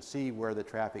nodes, you can see where the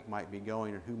traffic might be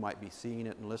going and who might be seeing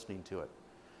it and listening to it.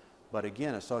 But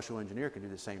again, a social engineer can do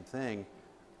the same thing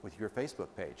with your Facebook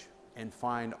page and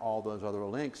find all those other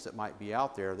links that might be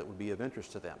out there that would be of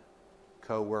interest to them.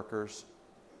 Co-workers,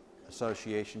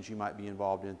 associations you might be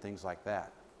involved in, things like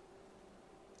that.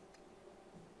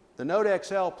 The Node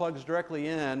XL plugs directly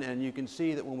in, and you can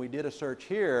see that when we did a search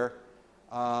here,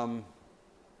 I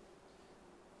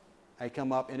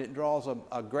come up and it draws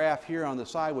a graph here on the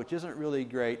side, which isn't really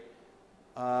great.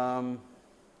 I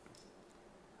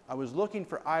was looking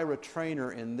for Ira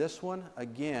Trainer in this one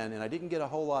again, and I didn't get a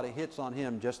whole lot of hits on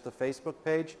him, just the Facebook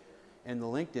page and the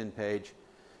LinkedIn page.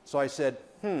 So I said,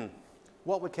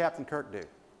 what would Captain Kirk do?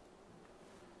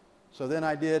 So then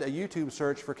I did a YouTube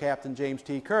search for Captain James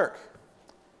T. Kirk.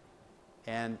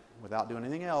 And without doing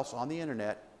anything else on the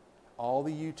internet, all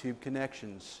the YouTube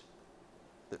connections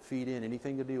that feed in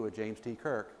anything to do with James T.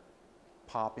 Kirk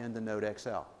pop into Node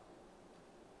XL.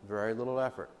 Very little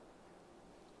effort.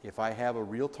 If I have a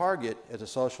real target as a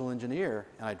social engineer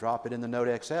and I drop it in the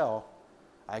Node XL,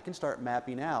 I can start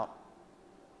mapping out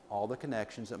all the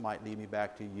connections that might lead me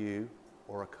back to you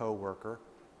or a coworker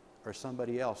or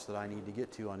somebody else that I need to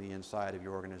get to on the inside of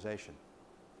your organization.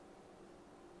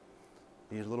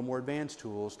 These little more advanced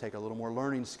tools take a little more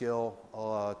learning skill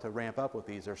to ramp up with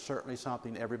these. They're certainly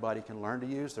something everybody can learn to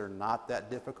use. They're not that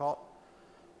difficult.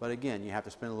 But again, you have to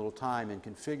spend a little time in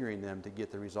configuring them to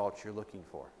get the results you're looking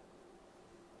for.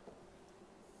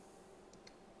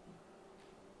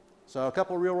 So a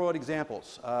couple real world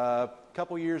examples. A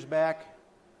couple years back,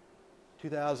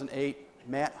 2008,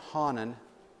 Matt Honan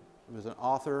was an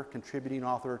author, contributing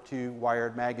author to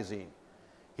Wired magazine.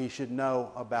 He should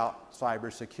know about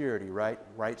cybersecurity, right?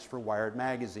 Writes for Wired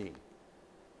magazine.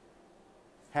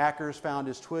 Hackers found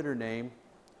his Twitter name,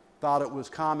 thought it was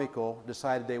comical,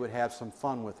 decided they would have some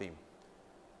fun with him.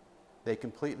 They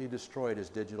completely destroyed his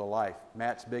digital life.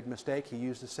 Matt's big mistake, he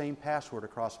used the same password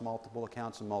across multiple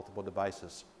accounts and multiple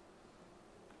devices.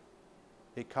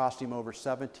 It cost him over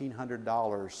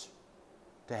 $1,700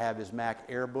 to have his Mac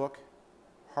Airbook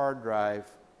hard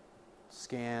drive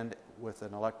scanned with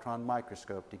an electron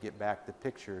microscope to get back the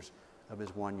pictures of his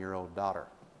 1-year-old daughter,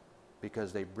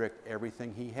 because they bricked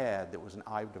everything he had that was an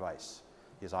iDevice.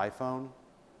 His iPhone,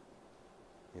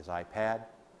 his iPad,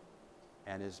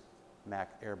 and his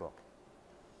Mac Airbook.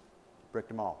 Bricked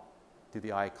them all through the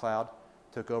iCloud.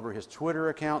 Took over his Twitter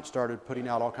account, started putting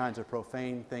out all kinds of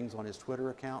profane things on his Twitter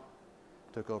account.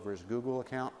 Took over his Google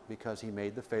account because he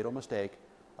made the fatal mistake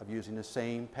of using the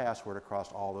same password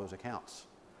across all those accounts.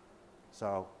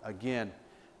 So again,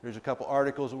 there's a couple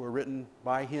articles that were written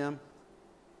by him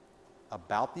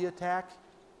about the attack,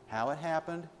 how it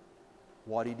happened,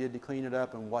 what he did to clean it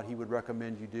up, and what he would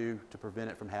recommend you do to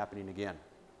prevent it from happening again.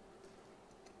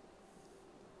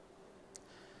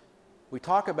 We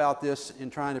talk about this in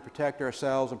trying to protect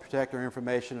ourselves and protect our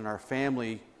information and our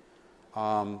family.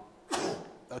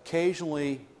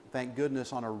 Occasionally, thank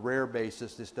goodness, on a rare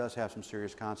basis, this does have some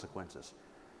serious consequences.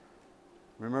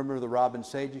 Remember the Robin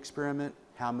Sage experiment?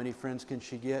 How many friends can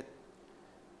she get?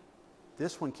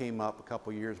 This one came up a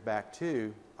couple years back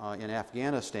too. In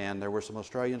Afghanistan, there were some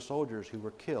Australian soldiers who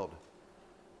were killed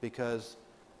because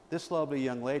this lovely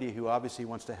young lady, who obviously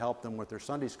wants to help them with their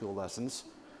Sunday school lessons,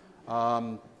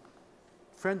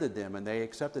 friended them, and they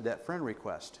accepted that friend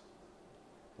request.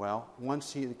 Well,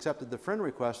 once he accepted the friend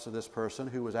request of this person,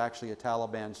 who was actually a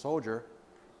Taliban soldier,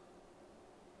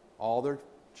 all their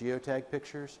geotag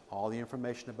pictures, all the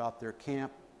information about their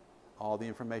camp, all the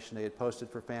information they had posted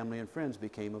for family and friends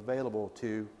became available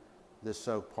to this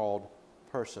so-called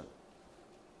person.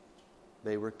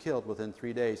 They were killed within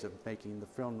 3 days of making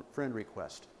the friend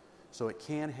request. So it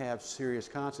can have serious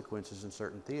consequences in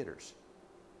certain theaters.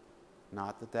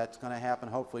 Not that that's going to happen,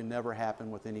 hopefully never happen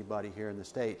with anybody here in the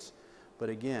States. But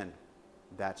again,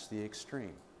 that's the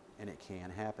extreme, and it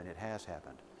can happen. It has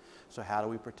happened. So how do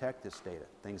we protect this data?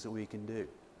 Things that we can do.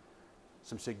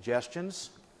 Some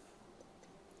suggestions.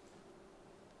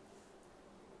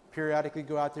 Periodically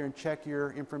go out there and check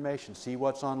your information. See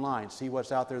what's online. See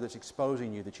what's out there that's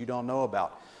exposing you that you don't know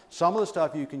about. Some of the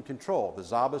stuff you can control. The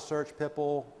Zaba search,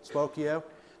 Pipple, Spokio,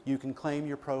 you can claim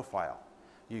your profile.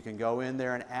 You can go in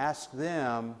there and ask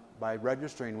them, by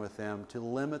registering with them, to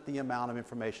limit the amount of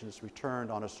information that's returned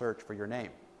on a search for your name.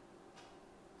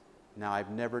 Now, I've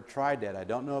never tried that. I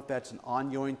don't know if that's an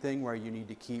ongoing thing where you need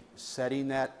to keep setting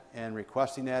that and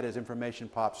requesting that as information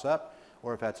pops up,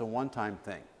 or if that's a one-time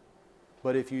thing.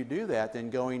 But if you do that, then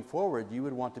going forward, you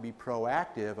would want to be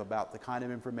proactive about the kind of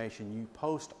information you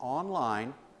post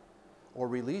online or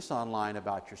release online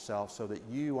about yourself so that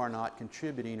you are not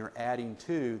contributing or adding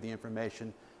to the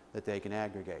information that they can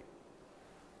aggregate.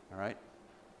 All right?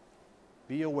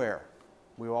 Be aware.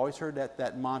 We've always heard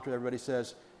that mantra everybody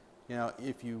says, you know,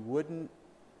 if you wouldn't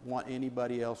want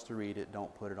anybody else to read it,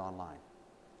 don't put it online.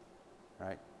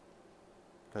 Right?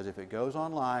 Because if it goes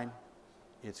online,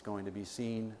 it's going to be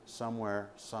seen somewhere,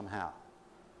 somehow.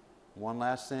 One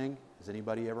last thing, has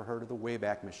anybody ever heard of the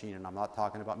Wayback Machine? And I'm not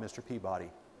talking about Mr. Peabody.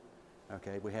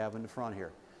 Okay, we have in the front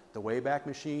here. The Wayback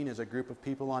Machine is a group of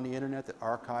people on the internet that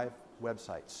archive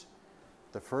websites.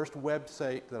 The first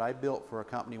website that I built for a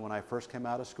company when I first came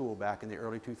out of school back in the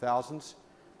early 2000s,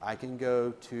 I can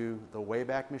go to the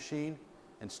Wayback Machine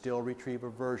and still retrieve a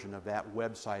version of that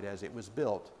website as it was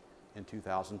built in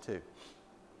 2002.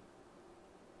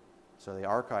 So they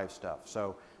archive stuff.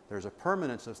 So there's a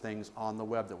permanence of things on the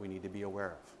web that we need to be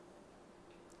aware of.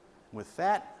 With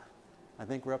that, I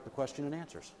think we're up to question and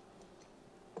answers.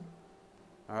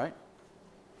 All right?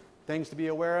 Things to be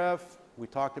aware of. We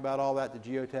talked about all that, the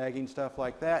geotagging, stuff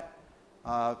like that.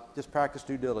 Just practice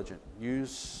due diligence.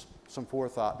 Use some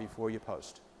forethought before you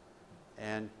post.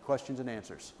 And questions and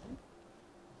answers.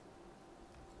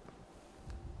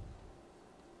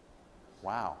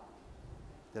 Wow.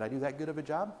 Did I do that good of a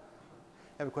job?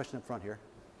 I have a question up front here.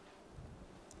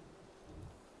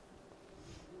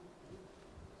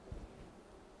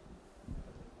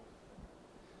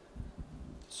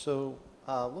 So,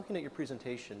 looking at your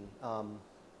presentation,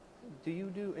 do you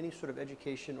do any sort of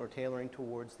education or tailoring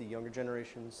towards the younger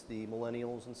generations, the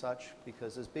millennials and such?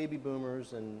 Because as baby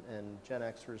boomers and Gen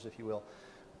Xers, if you will,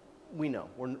 we know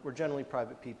we're generally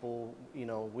private people. You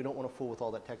know, we don't want to fool with all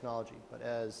that technology. But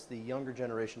as the younger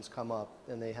generations come up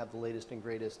and they have the latest and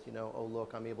greatest, you know, oh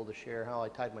look, I'm able to share how I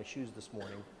tied my shoes this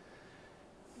morning.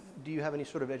 Do you have any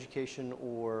sort of education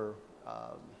or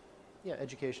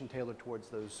education tailored towards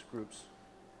those groups?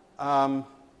 From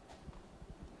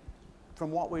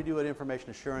what we do at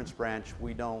Information Assurance Branch,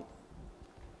 we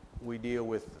deal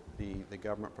with the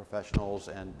government professionals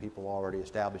and people already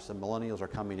established. The millennials are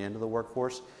coming into the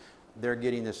workforce. They're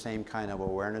getting the same kind of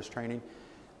awareness training.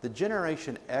 The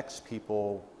Generation X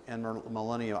people and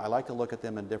millennial, I like to look at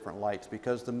them in different lights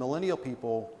because the millennial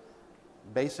people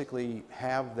basically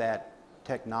have that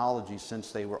technology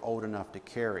since they were old enough to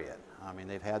carry it. I mean,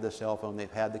 they've had the cell phone, they've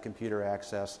had the computer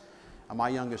access. My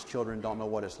youngest children don't know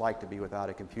what it's like to be without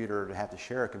a computer or to have to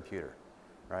share a computer,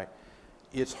 right?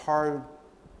 It's hard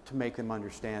to make them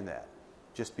understand that.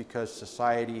 Just because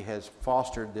society has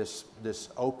fostered this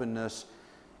openness,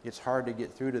 it's hard to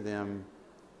get through to them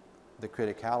the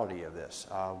criticality of this.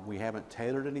 We haven't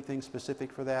tailored anything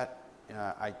specific for that.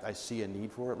 I see a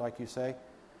need for it, like you say.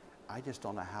 I just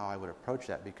don't know how I would approach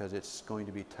that because it's going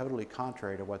to be totally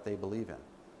contrary to what they believe in.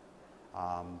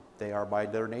 They are, by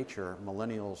their nature,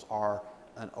 millennials are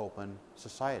an open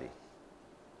society.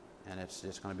 And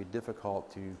it's going to be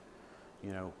difficult to,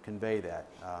 you know, convey that.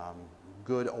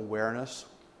 Good awareness.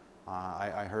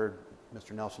 I heard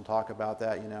Mr. Nelson talk about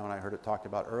that, you know, and I heard it talked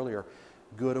about earlier.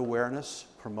 Good awareness,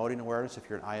 promoting awareness. If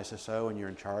you're an ISSO and you're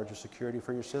in charge of security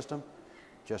for your system,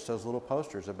 just those little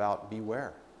posters about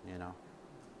beware, you know.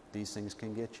 These things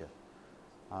can get you.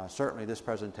 Certainly this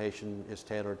presentation is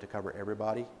tailored to cover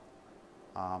everybody.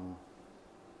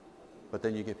 But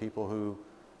then you get people who,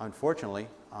 unfortunately,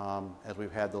 as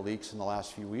we've had the leaks in the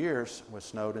last few years with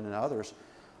Snowden and others,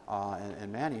 and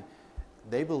Manning,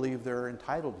 they believe they're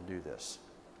entitled to do this.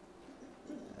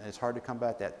 And it's hard to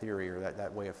combat that theory or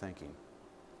that way of thinking.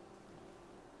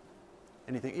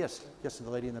 Anything? Yes, the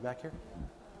lady in the back here.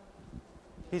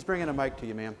 He's bringing a mic to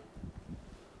you, ma'am.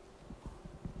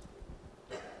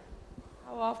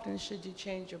 How often should you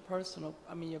change your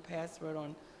your password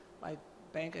on like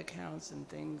bank accounts and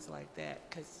things like that?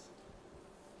 Because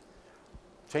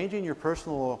changing your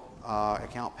personal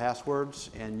account passwords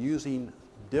and using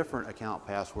different account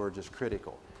passwords is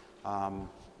critical.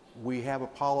 We have a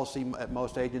policy at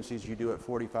most agencies, you do it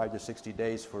 45 to 60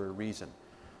 days for a reason.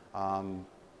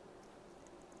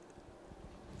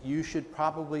 You should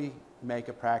probably make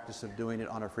a practice of doing it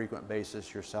on a frequent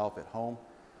basis yourself at home.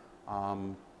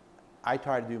 I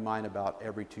try to do mine about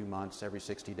every 2 months, every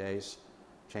 60 days,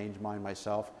 change mine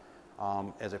myself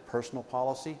as a personal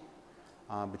policy.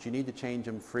 But you need to change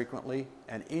them frequently.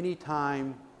 And any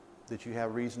time that you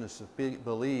have reason to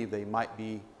believe they might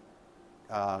be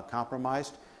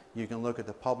compromised, you can look at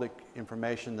the public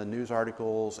information, the news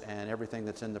articles, and everything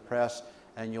that's in the press,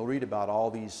 and you'll read about all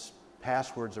these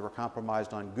passwords that were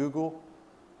compromised on Google.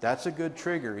 That's a good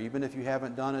trigger, even if you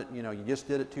haven't done it. You know, you just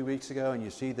did it 2 weeks ago, and you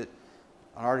see that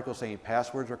an article saying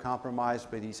passwords are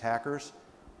compromised by these hackers,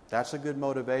 that's a good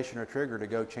motivation or trigger to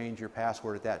go change your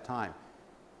password at that time.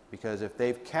 Because if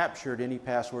they've captured any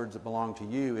passwords that belong to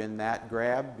you in that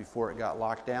grab before it got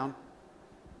locked down,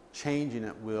 changing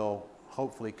it will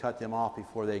hopefully cut them off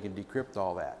before they can decrypt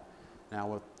all that.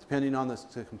 Now, depending on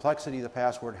the complexity of the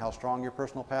password, how strong your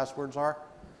personal passwords are,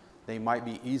 they might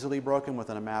be easily broken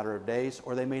within a matter of days,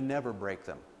 or they may never break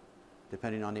them,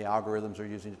 depending on the algorithms they're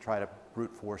using to try to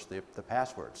brute force the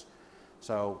passwords.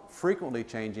 So frequently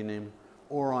changing them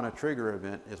or on a trigger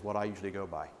event is what I usually go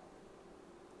by.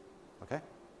 Okay?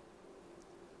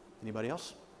 Anybody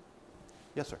else?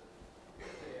 Yes, sir. A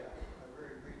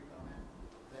very brief comment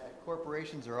that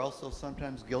corporations are also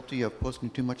sometimes guilty of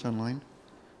posting too much online,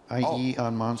 i.e.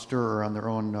 on Monster or on their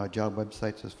own job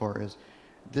websites, as far as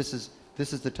this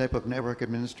is the type of network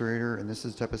administrator, and this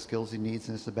is the type of skills he needs,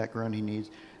 and this is the background he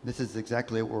needs. This is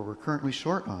exactly what we're currently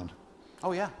short on.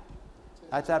 Oh, yeah.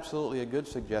 That's absolutely a good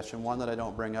suggestion, one that I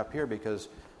don't bring up here because,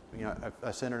 you know,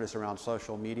 I centered this around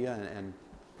social media and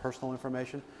personal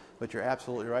information. But you're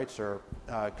absolutely right, sir.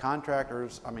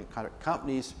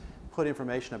 Companies put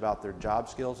information about their job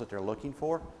skills that they're looking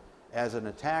for. As an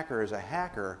attacker, as a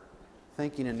hacker,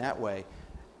 thinking in that way,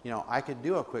 you know, I could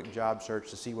do a quick job search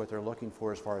to see what they're looking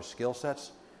for as far as skill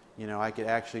sets. You know, I could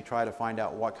actually try to find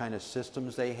out what kind of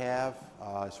systems they have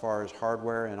as far as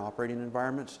hardware and operating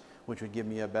environments, which would give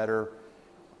me a better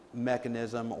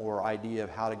mechanism or idea of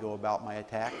how to go about my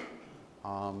attack.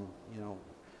 You know,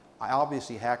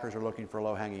 obviously hackers are looking for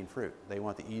low-hanging fruit. They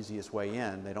want the easiest way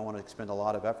in. They don't want to expend a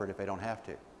lot of effort if they don't have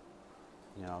to.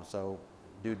 You know, so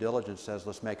due diligence says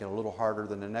let's make it a little harder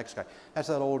than the next guy. That's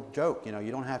that old joke, you know,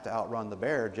 you don't have to outrun the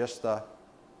bear, just the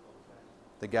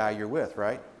guy you're with,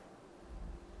 right?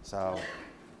 So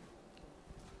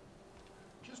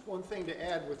Just one thing to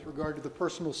add with regard to the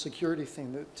personal security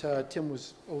thing that Tim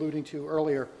was alluding to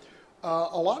earlier.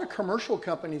 A lot of commercial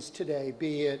companies today,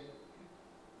 be it,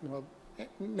 you know,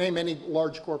 name any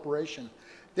large corporation,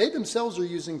 they themselves are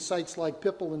using sites like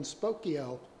Pipple and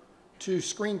Spokeo to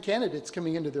screen candidates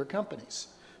coming into their companies.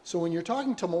 So when you're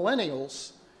talking to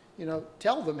millennials, you know,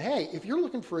 tell them, hey, if you're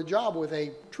looking for a job with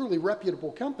a truly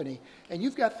reputable company and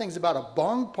you've got things about a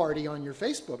bong party on your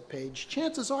Facebook page,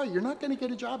 chances are you're not going to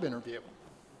get a job interview.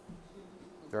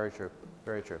 very true,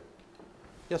 very true.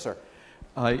 Yes, sir.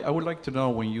 I would like to know,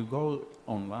 when you go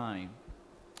online,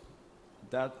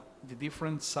 that the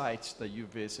different sites that you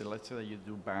visit, let's say that you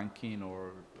do banking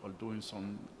or doing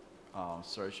some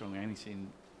search on anything,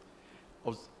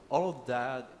 all of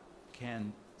that,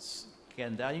 can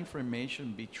that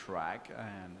information be tracked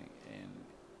and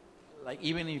like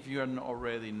even if you are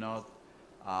already not,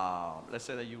 let's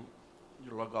say that you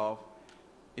log off,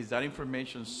 is that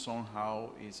information somehow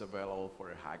is available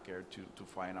for a hacker to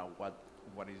find out what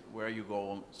is, where you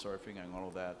go surfing and all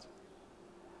of that?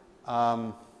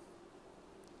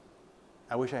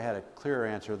 I wish I had a clearer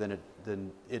answer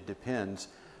than it depends.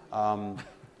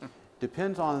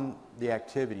 Depends on the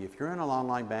activity. If you're in an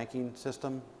online banking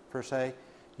system, per se,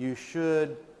 you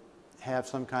should have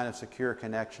some kind of secure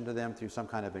connection to them through some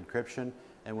kind of encryption.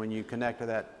 And when you connect to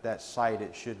that site,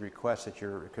 it should request that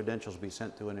your credentials be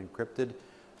sent through an encrypted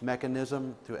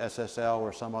mechanism, through SSL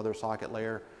or some other socket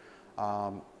layer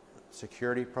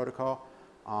security protocol.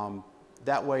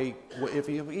 That way,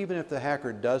 even if the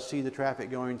hacker does see the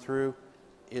traffic going through,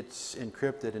 it's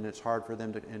encrypted and it's hard for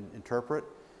them to interpret.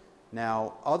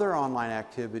 Now, other online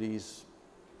activities,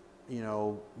 you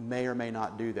know, may or may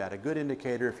not do that. A good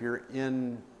indicator, if you're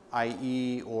in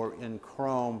IE or in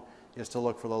Chrome, is to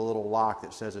look for the little lock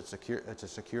that says it's a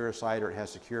secure site or it has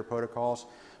secure protocols.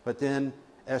 But then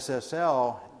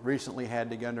SSL recently had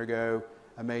to undergo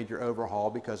a major overhaul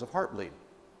because of Heartbleed,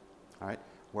 right?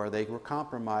 Where they were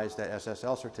compromised that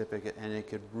SSL certificate and it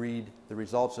could read the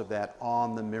results of that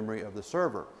on the memory of the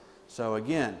server. So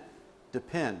again,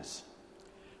 depends.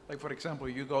 Like, for example,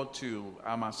 you go to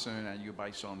Amazon and you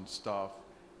buy some stuff,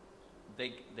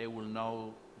 they will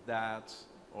know that,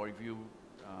 or if you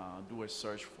do a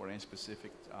search for any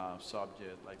specific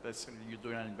subject, like let's say you're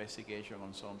doing an investigation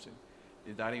on something,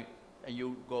 and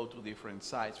you go to different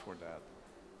sites for that.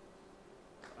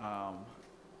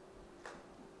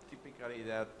 Typically,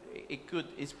 that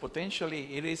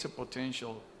it is a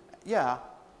potential. Yeah,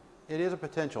 it is a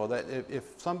potential that if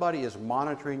somebody is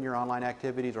monitoring your online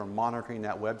activities or monitoring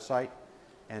that website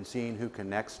and seeing who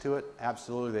connects to it,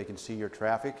 absolutely they can see your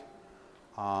traffic.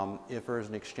 If there's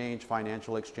an exchange,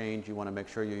 financial exchange, you want to make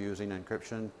sure you're using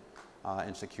encryption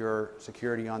and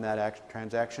security on that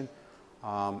transaction.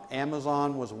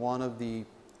 Amazon was one of the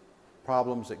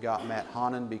problems that got Matt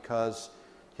Hannen because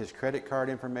his credit card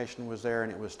information was there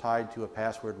and it was tied to a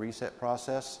password reset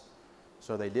process.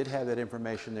 So they did have that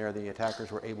information there. The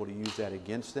attackers were able to use that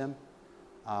against them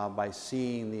by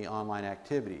seeing the online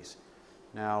activities.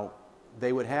 Now,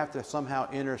 they would have to somehow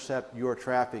intercept your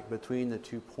traffic between the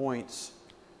 2 points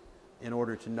in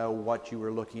order to know what you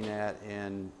were looking at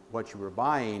and what you were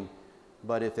buying.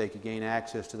 But if they could gain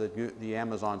access to the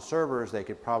Amazon servers, they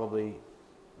could probably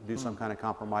do some kind of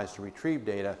compromise to retrieve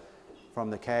data from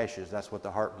the caches. That's what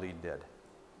the Heartbleed did.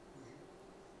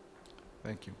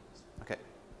 Thank you. Okay.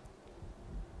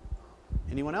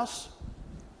 Anyone else?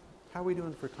 How are we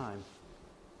doing for time?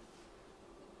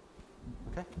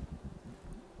 Okay.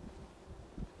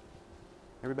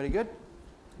 Everybody good?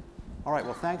 All right,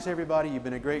 well, thanks, everybody. You've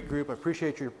been a great group. I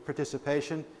appreciate your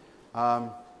participation.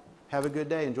 Have a good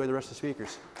day. Enjoy the rest of the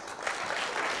speakers.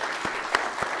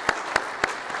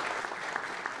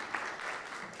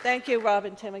 Thank you, Rob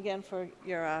and Tim, again for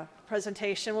your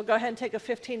presentation. We'll go ahead and take a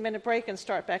 15-minute break and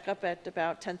start back up at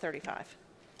about 10:35.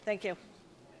 Thank you.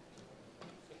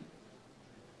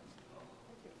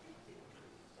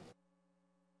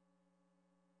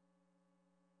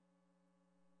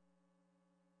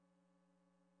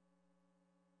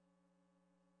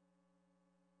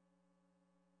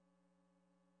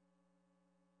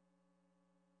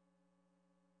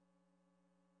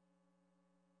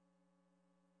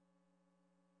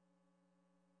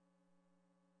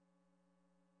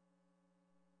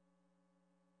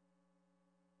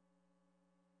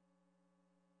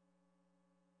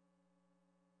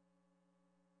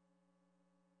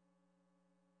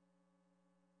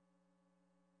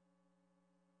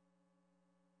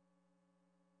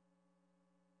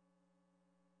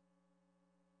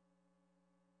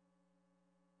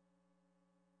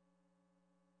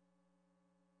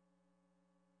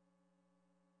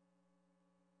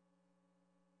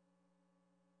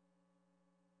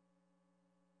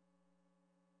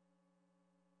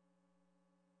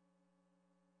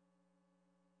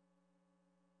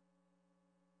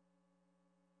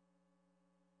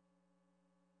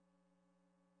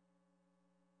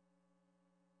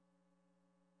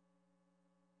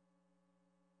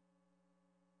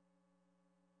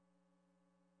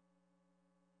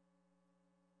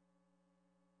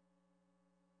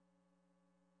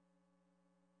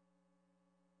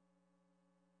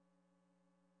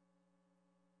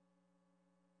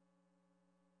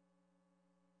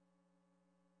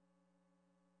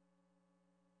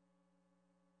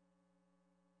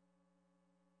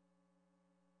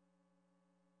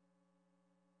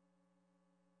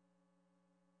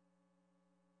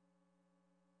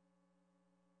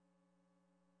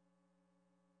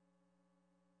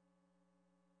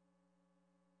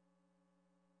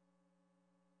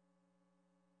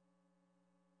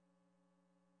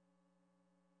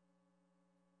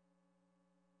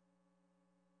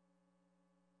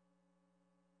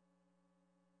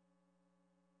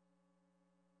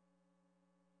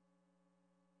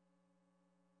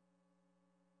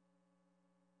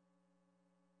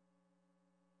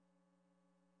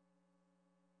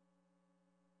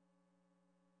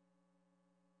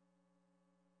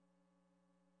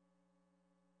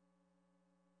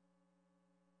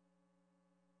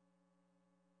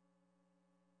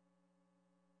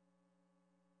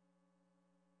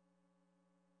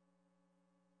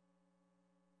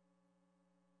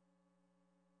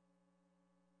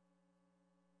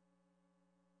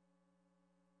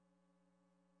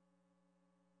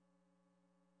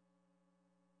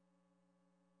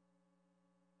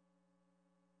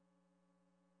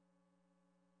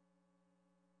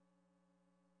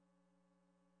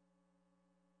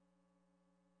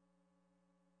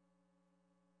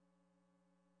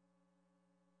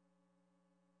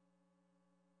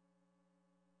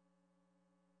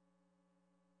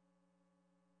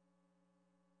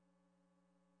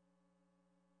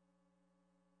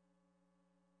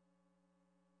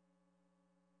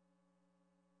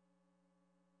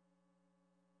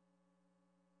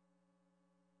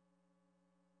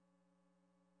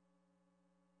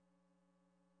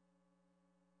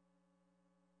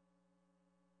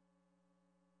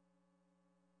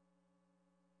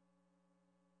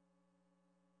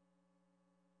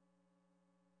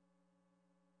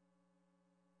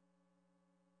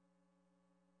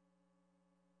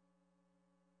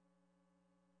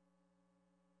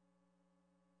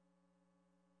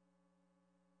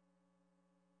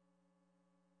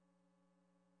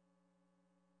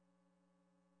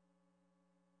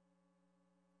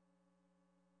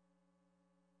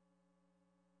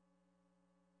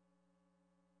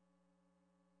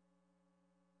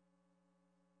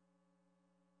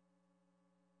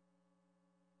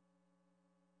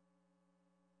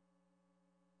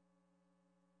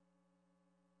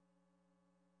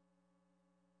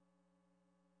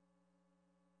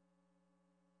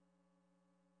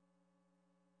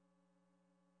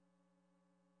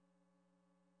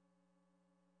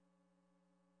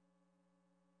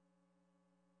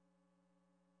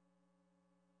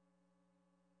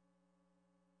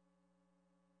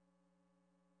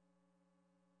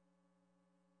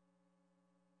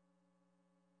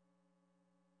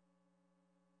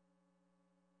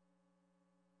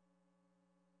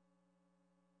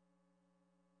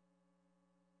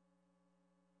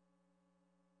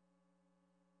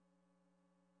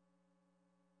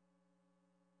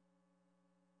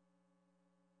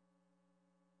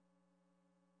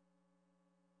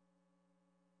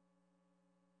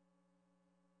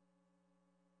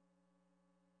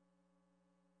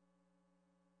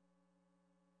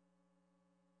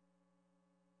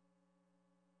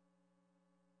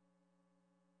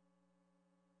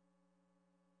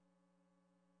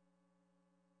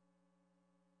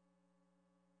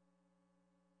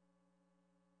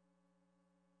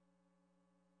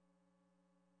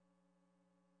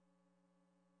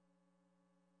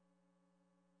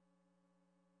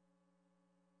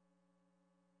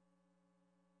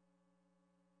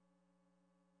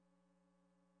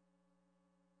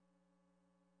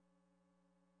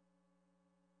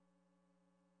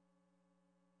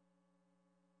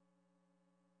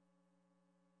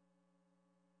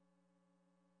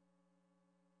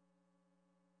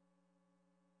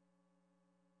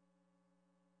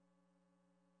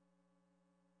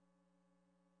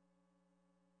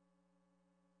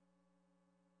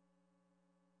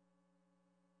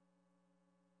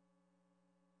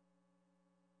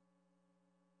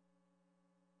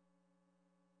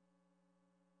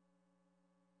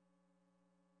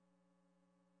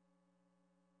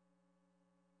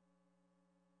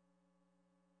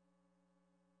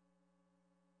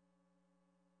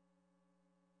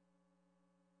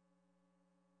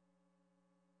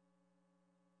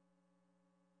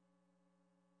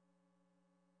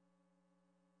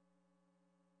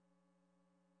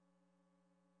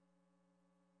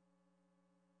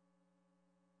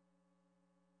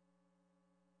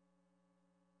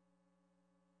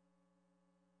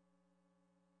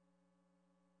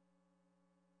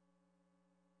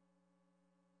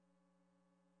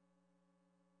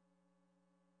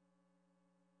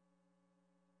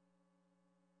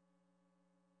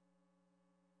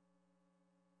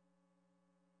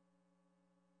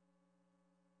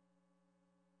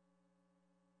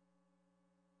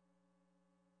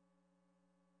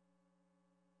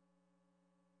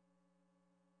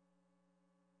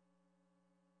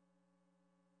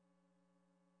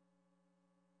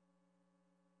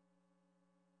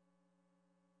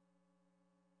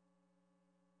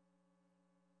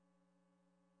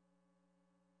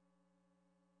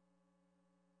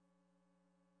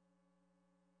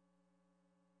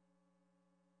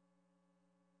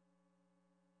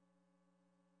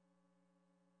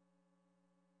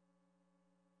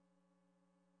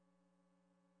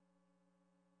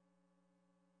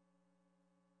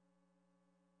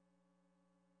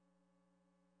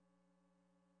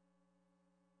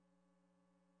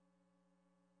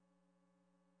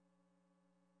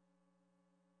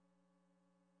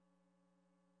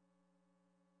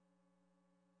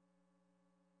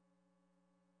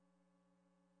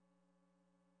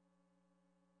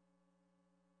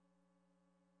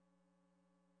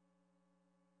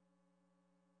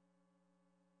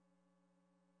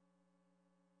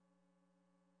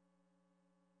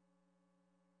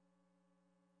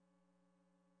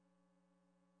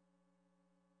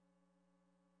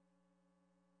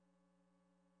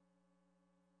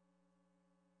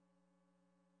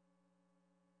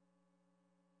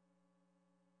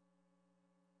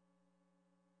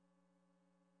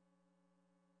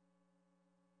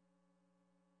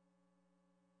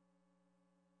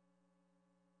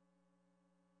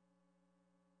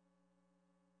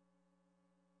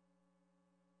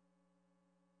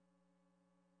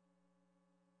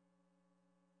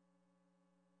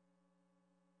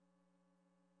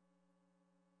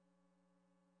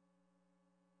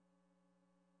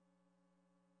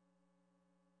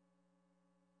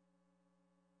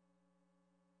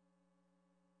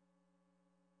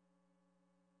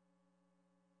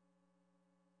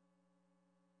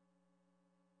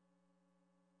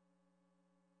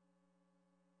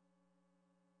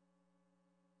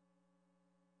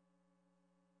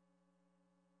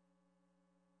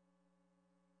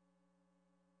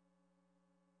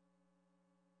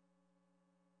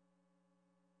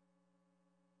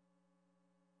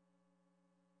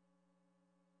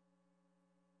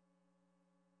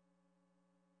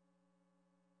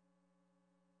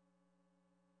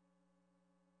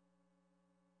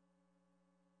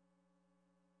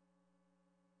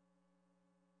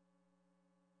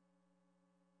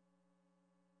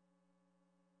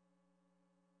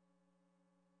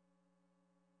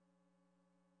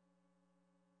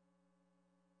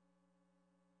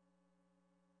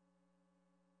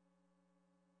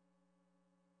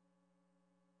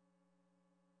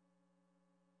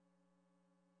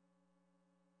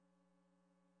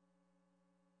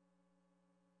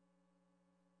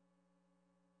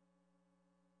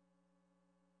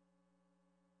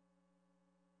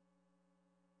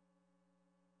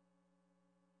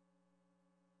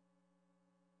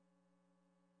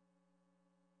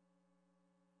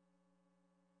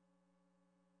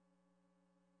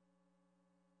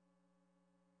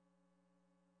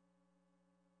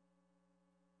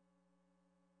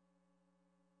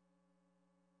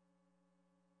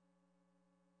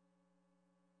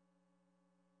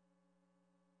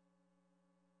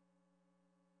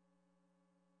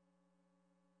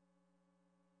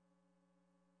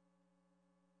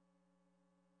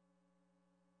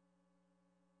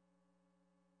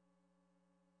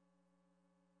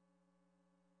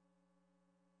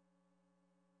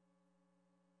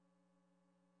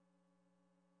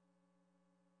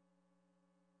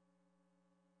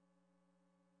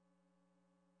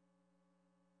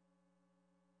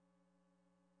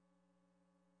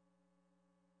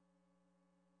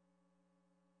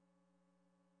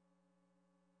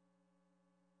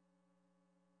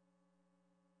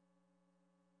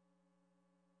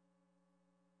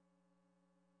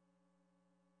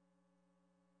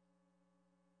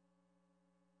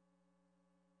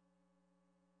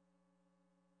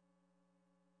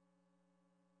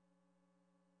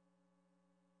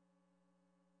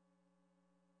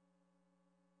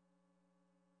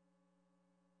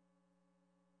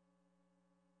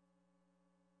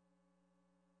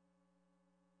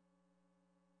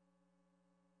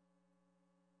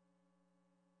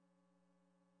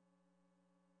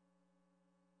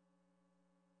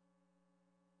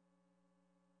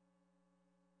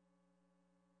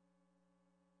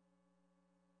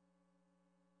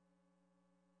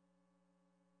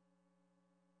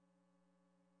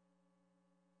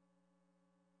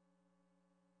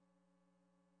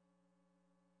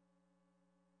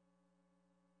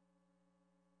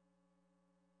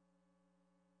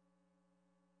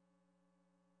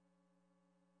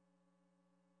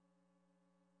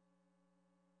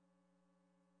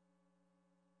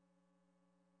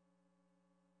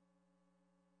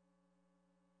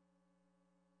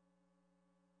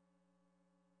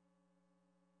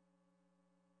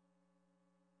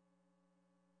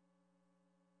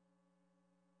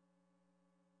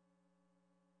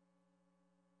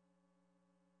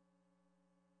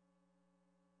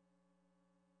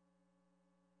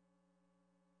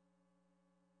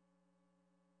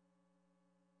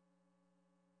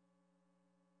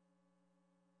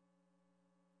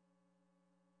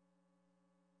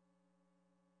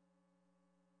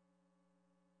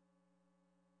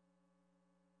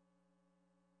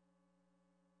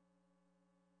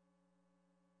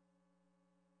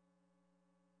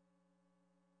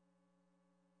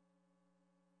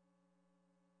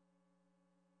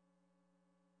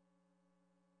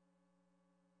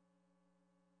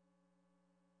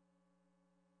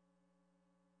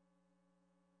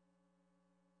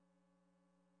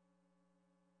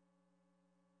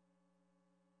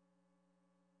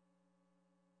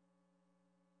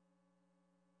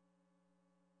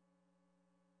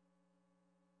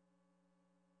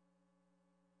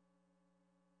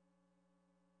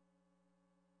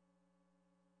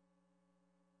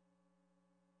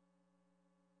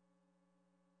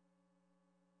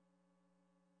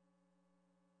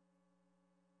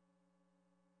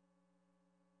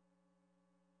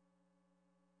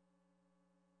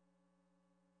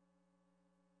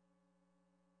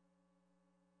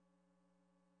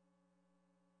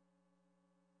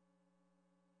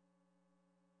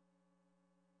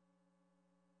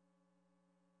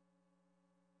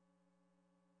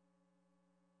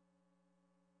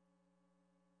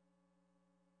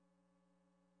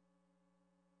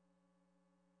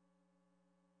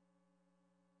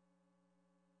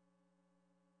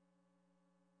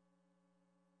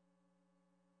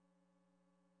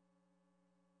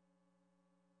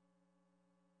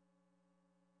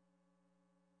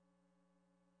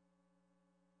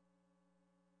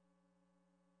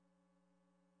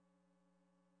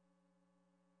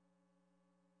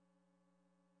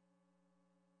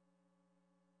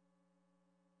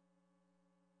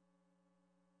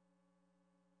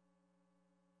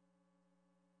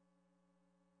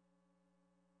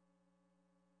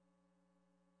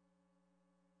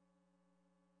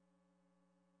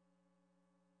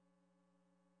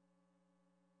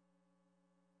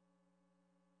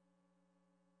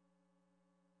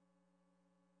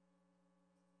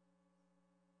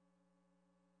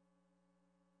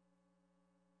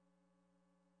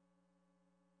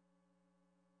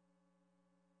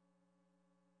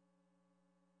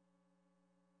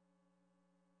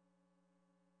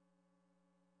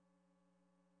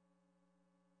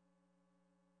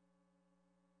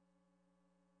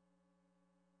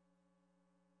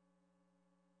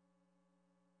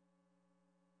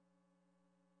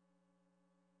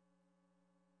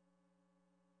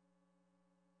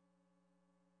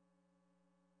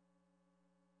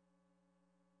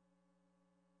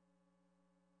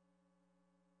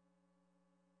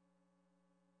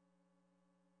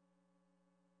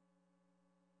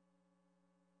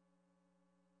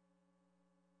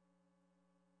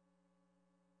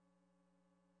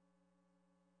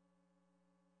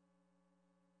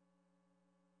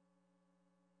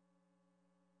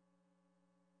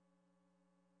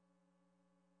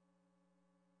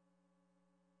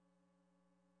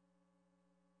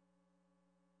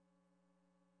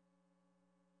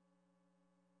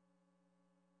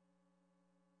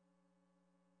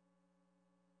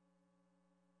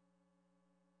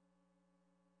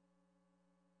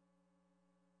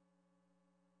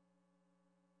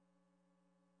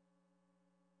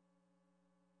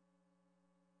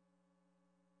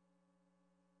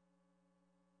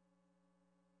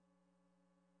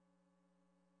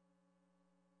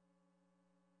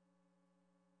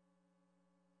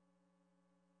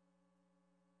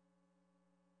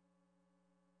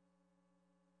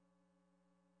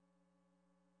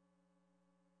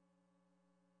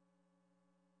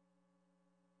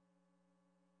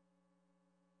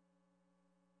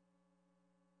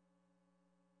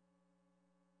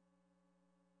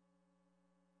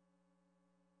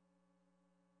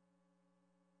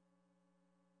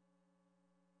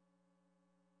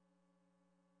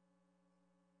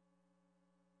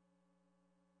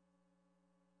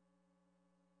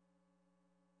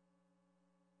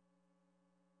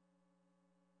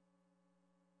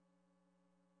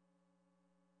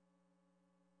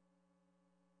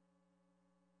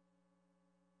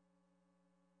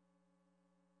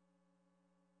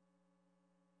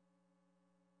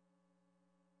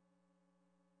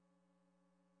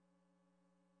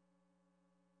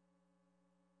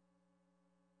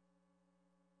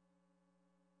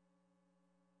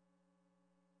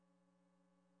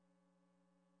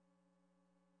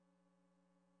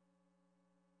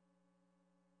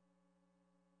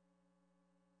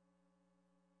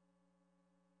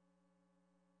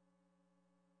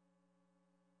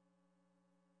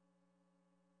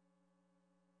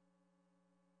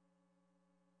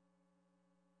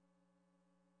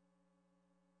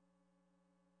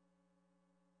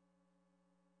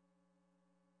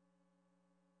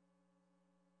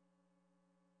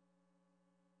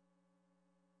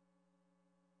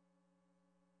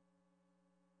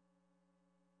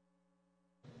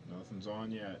 Nothing's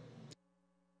on yet.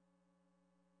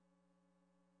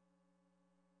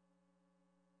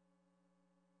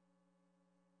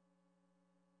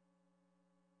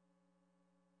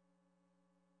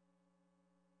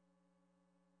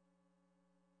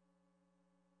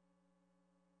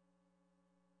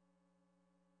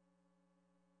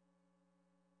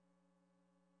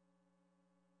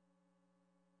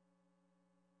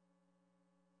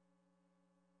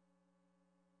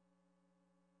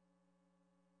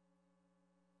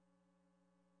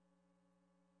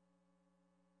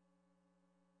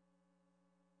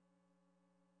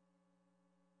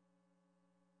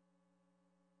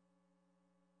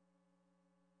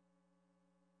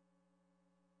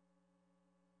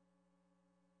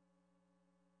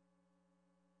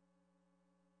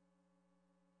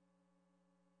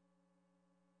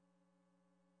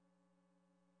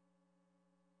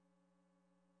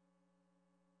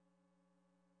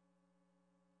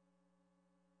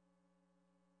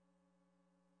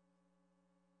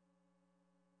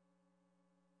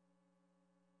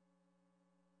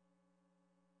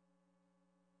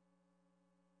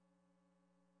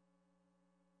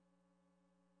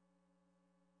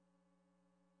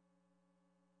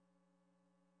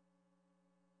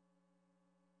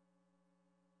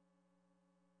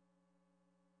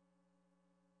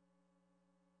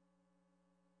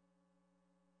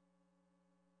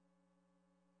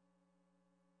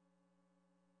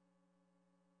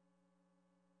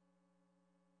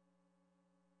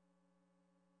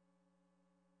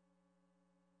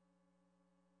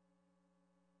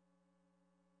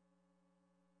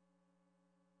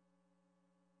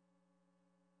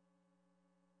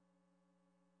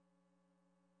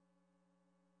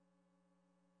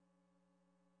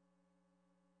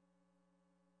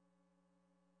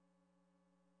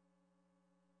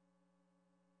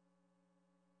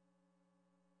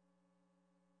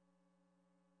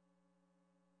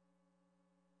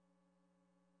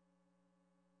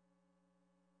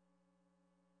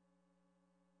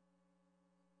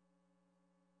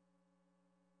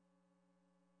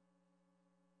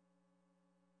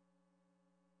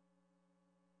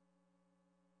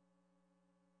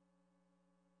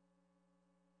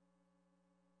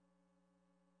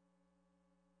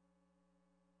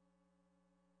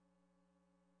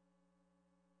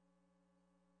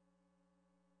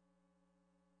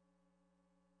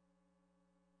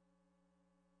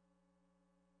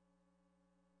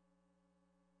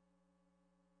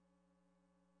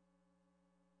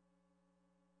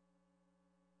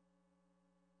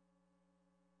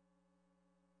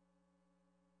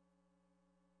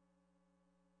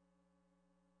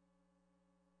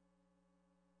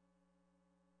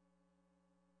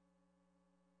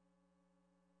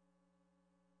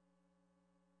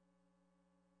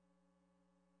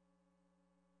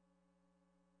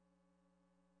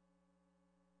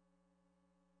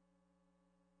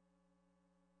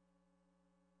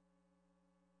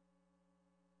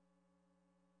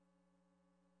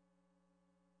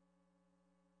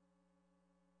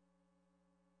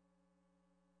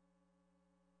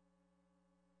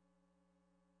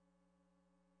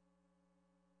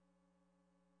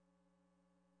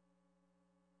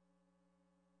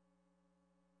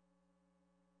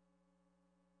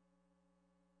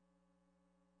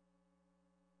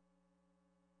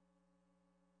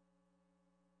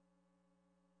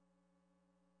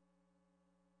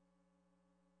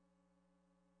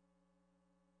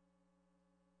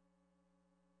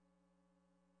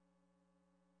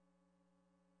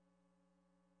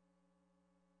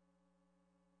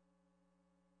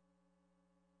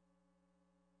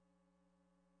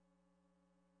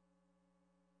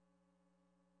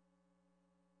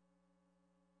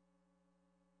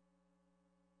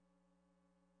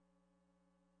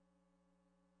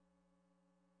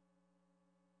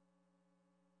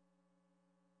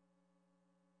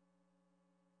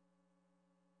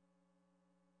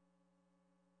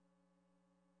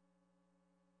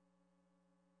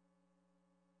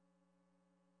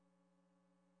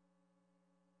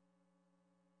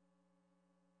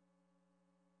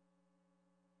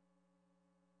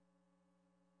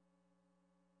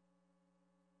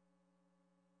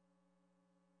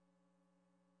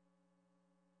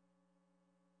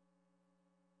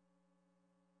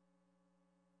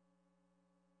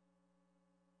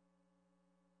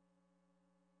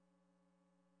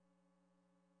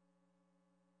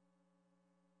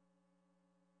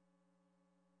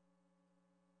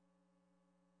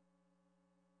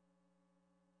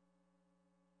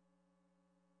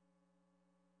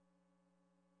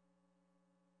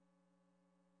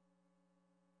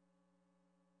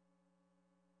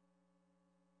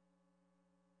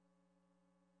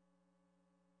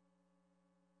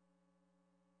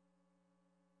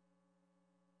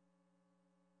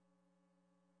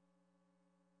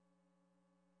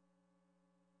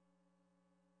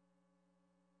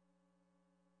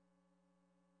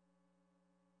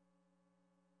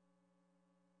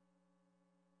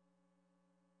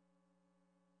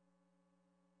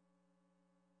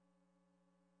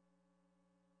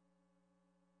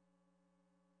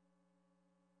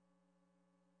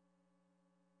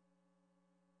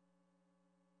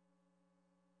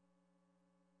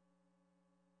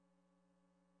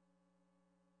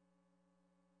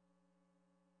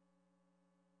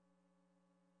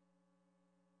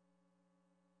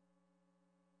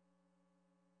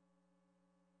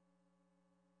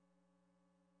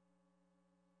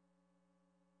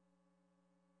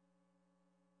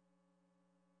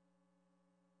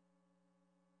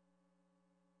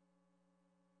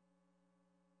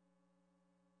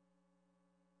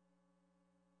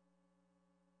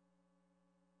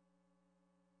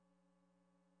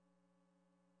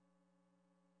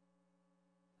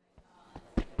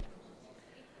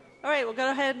 All right, we'll go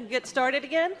ahead and get started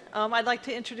again. I'd like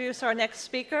to introduce our next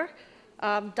speaker,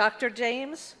 Dr.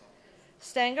 James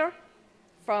Stanger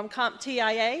from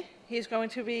CompTIA. He's going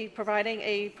to be providing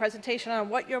a presentation on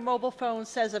what your mobile phone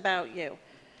says about you.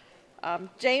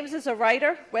 James is a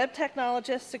writer, web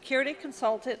technologist, security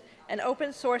consultant, and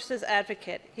open sources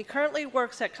advocate. He currently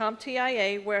works at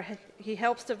CompTIA, where he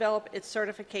helps develop its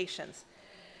certifications.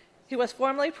 He was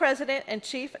formerly president and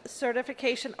chief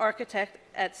certification architect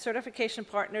at Certification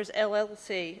Partners,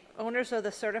 LLC, owners of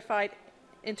the Certified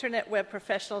Internet Web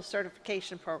Professional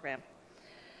Certification Program.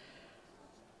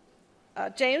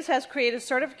 James has created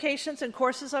certifications and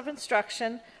courses of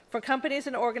instruction for companies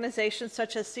and organizations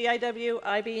such as CIW,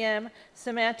 IBM,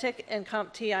 Symantec, and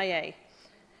CompTIA.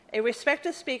 A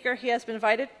respected speaker, he has been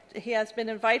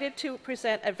invited to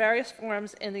present at various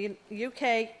forums in the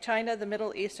UK, China, the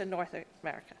Middle East, and North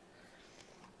America.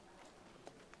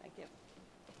 Thank you.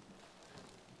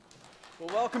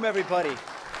 Well, welcome everybody.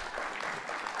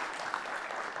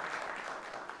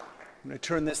 I'm going to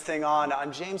turn this thing on.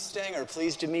 I'm James Stanger,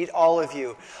 pleased to meet all of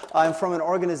you. I'm from an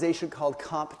organization called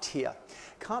CompTIA.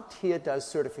 CompTIA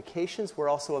does certifications. We're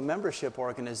also a membership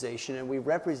organization, and we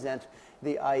represent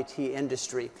the IT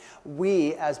industry.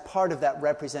 We, as part of that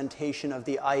representation of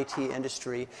the IT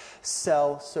industry,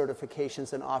 sell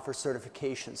certifications and offer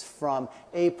certifications from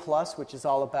A+, which is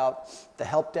all about the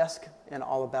help desk and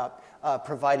all about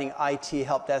providing IT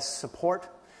help desk support,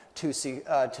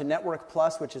 to Network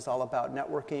Plus, which is all about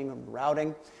networking and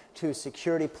routing, to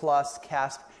Security Plus,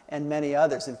 CASP, and many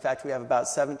others. In fact, we have about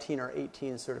 17 or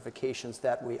 18 certifications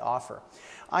that we offer.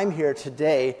 I'm here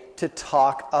today to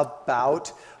talk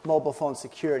about mobile phone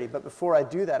security. But before I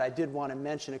do that, I did want to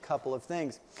mention a couple of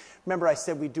things. Remember, I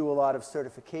said we do a lot of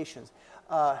certifications.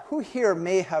 Who here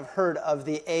may have heard of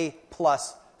the A+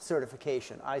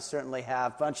 certification? I certainly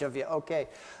have. A bunch of you. Okay.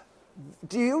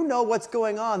 Do you know what's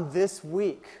going on this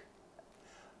week?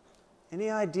 Any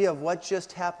idea of what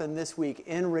just happened this week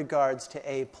in regards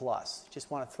to A+? Just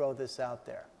want to throw this out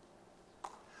there.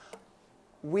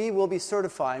 We will be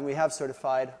certifying, we have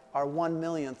certified our 1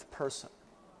 millionth person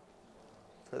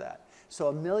for that. So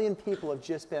 1 million people have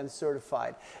just been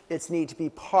certified. It's neat to be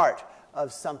part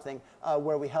of something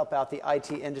where we help out the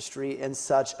IT industry in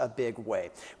such a big way.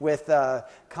 With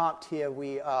CompTIA,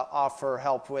 we offer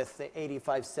help with the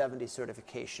 8570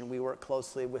 certification. We work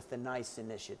closely with the NICE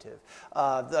initiative.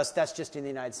 That's just in the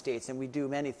United States, and we do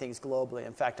many things globally.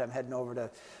 In fact, I'm heading over to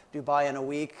Dubai in a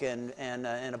week, and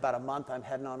in about a month, I'm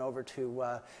heading on over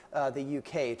to the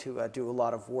UK to do a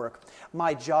lot of work.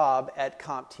 My job at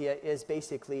CompTIA is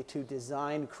basically to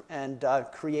design and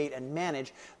create and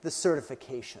manage the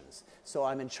certifications. So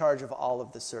I'm in charge of all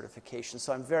of the certifications.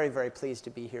 So I'm very, very pleased to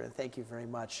be here, and thank you very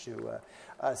much to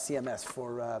CMS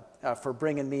for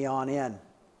bringing me on in.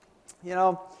 You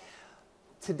know,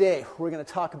 today we're going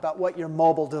to talk about what your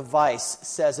mobile device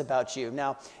says about you.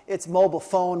 Now, it's mobile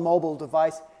phone, mobile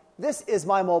device. This is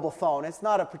my mobile phone. It's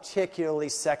not a particularly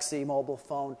sexy mobile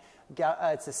phone.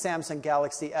 It's a Samsung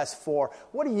Galaxy S4.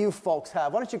 What do you folks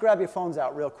have? Why don't you grab your phones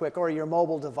out real quick, or your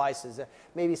mobile devices?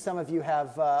 Maybe some of you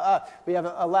have, we have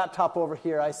a laptop over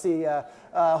here. I see,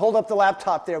 hold up the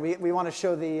laptop there. We want to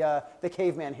show the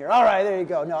caveman here. All right, there you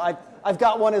go. No, I've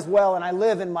got one as well, and I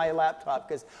live in my laptop,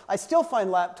 because I still find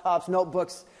laptops,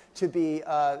 notebooks, to be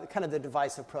kind of the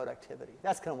device of productivity.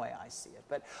 That's kind of the way I see it.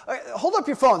 But hold up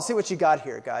your phone, see what you got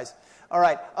here, guys. All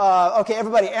right, okay,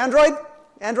 everybody, Android?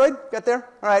 Android, get there?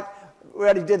 All right, we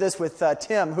already did this with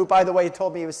Tim, who, by the way,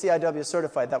 told me he was CIW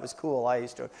certified. That was cool. I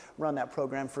used to run that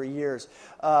program for years.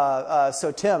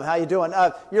 So, Tim, how you doing?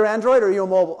 You're Android or are you a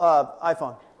mobile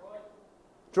iPhone?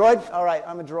 Droid. Droid? All right,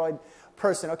 I'm a Droid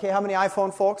person. Okay, how many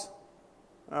iPhone folks?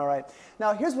 All right.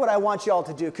 Now, here's what I want you all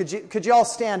to do. Could you all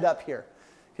stand up here?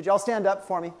 Could you all stand up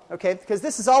for me? Okay, because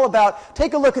this is all about,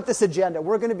 take a look at this agenda.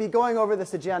 We're going to be going over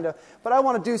this agenda, but I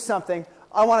want to do something.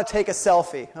 I want to take a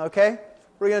selfie, okay?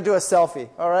 We're going to do a selfie,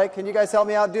 all right? Can you guys help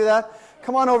me out do that?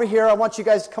 Come on over here. I want you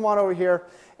guys to come on over here,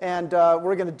 and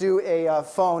we're going to do a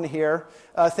phone here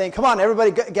thing. Come on, everybody,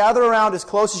 gather around as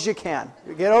close as you can.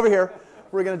 Get over here.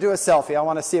 We're going to do a selfie. I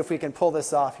want to see if we can pull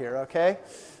this off here, okay?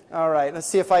 All right, let's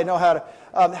see if I know how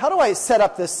to. How do I set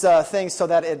up this thing so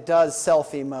that it does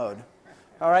selfie mode?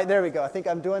 All right, there we go. I think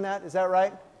I'm doing that. Is that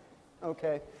right?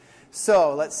 Okay.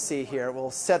 So let's see here. We'll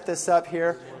set this up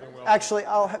here. Actually,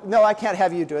 no, I can't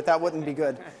have you do it. That wouldn't be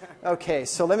good. Okay,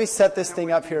 so let me set this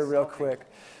thing up here real quick.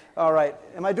 All right.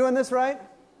 Am I doing this right?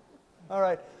 All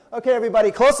right. Okay,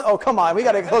 everybody, close. Oh, come on. We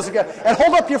got to get closer. And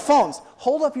hold up your phones.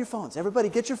 Hold up your phones. Everybody,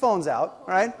 get your phones out.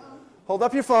 All right. Hold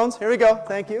up your phones. Here we go.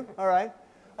 Thank you. All right.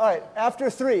 All right. After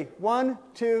 3. 1,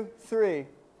 2, 3.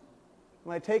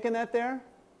 Am I taking that there?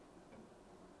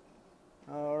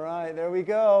 All right, there we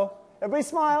go. Everybody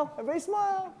smile. Everybody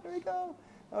smile. There we go.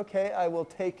 Okay, I will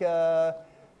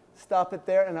stop it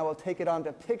there, and I will take it on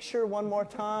to picture one more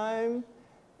time.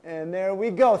 And there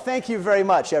we go. Thank you very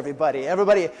much, everybody.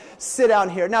 Everybody sit down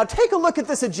here. Now take a look at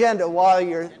this agenda while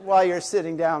you're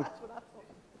sitting down.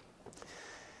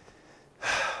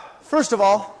 First of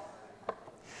all,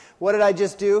 what did I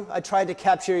just do? I tried to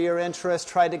capture your interest,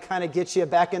 tried to kind of get you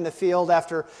back in the field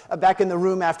back in the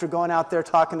room after going out there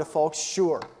talking to folks.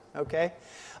 Sure, okay?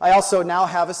 I also now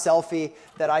have a selfie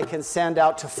that I can send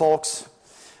out to folks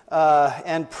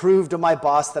and prove to my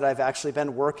boss that I've actually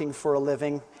been working for a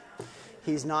living.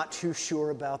 He's not too sure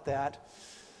about that.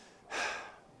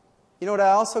 You know what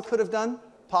I also could have done,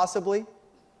 possibly?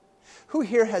 Who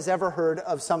here has ever heard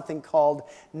of something called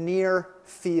near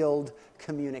field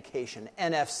communication,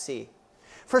 NFC?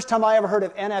 First time I ever heard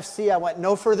of NFC, I went,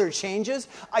 no further changes.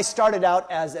 I started out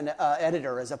as an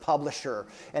editor, as a publisher,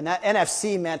 and that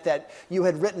NFC meant that you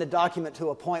had written a document to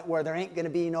a point where there ain't going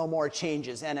to be no more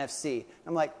changes, NFC.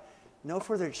 I'm like, no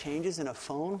further changes in a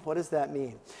phone? What does that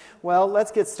mean? Well,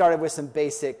 let's get started with some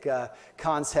basic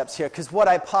concepts here, because what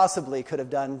I possibly could have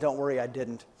done, don't worry, I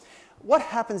didn't. What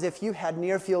happens if you had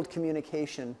near-field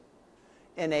communication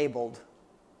enabled,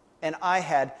 and I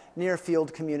had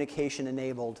near-field communication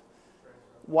enabled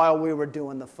while we were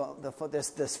doing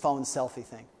this phone selfie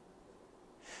thing?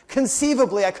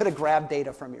 Conceivably, I could have grabbed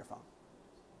data from your phone.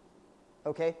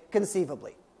 Okay?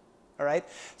 Conceivably. All right?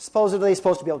 Supposedly, you're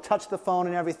supposed to be able to touch the phone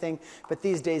and everything, but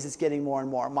these days it's getting more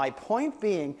and more. My point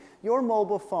being, your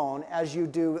mobile phone, as you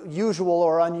do usual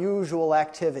or unusual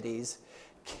activities,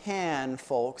 can,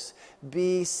 folks,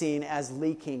 be seen as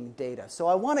leaking data. So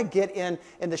I want to get in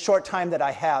the short time that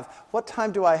I have. What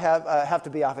time do I have to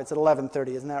be off? It's at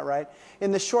 11:30, isn't that right?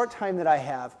 In the short time that I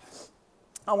have,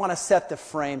 I want to set the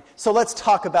frame. So let's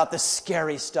talk about the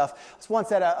scary stuff. I was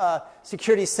once at a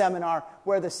security seminar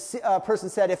where the person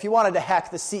said, if you wanted to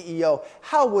hack the CEO,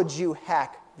 how would you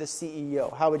hack the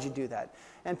CEO? How would you do that?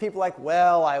 And people are like,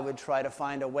 well, I would try to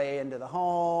find a way into the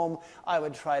home. I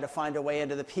would try to find a way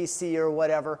into the PC or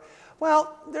whatever.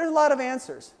 Well, there's a lot of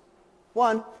answers.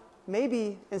 One,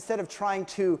 maybe instead of trying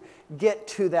to get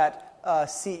to that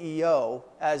CEO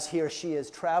as he or she is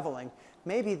traveling,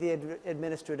 maybe the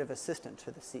administrative assistant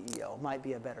to the CEO might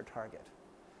be a better target.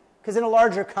 Because in a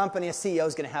larger company, a CEO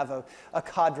is going to have a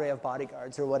cadre of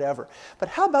bodyguards or whatever. But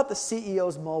how about the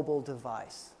CEO's mobile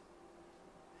device?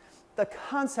 The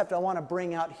concept I want to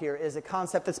bring out here is a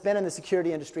concept that's been in the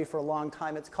security industry for a long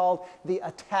time. It's called the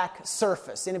attack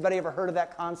surface. Anybody ever heard of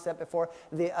that concept before?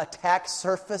 The attack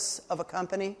surface of a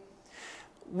company?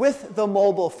 With the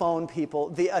mobile phone, people,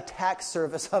 the attack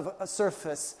surface of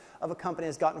a company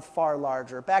has gotten far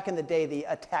larger. Back in the day, the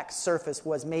attack surface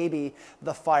was maybe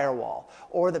the firewall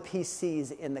or the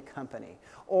PCs in the company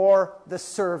or the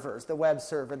servers, the web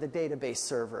server, the database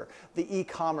server, the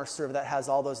e-commerce server that has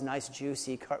all those nice,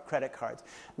 juicy credit cards.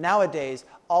 Nowadays,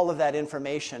 all of that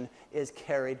information is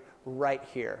carried right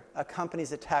here. A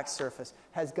company's attack surface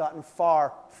has gotten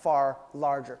far, far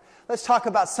larger. Let's talk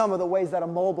about some of the ways that a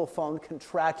mobile phone can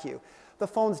track you. The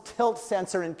phone's tilt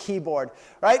sensor and keyboard,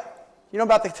 right? You know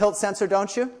about the tilt sensor,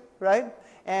 don't you? Right?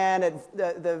 And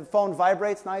the phone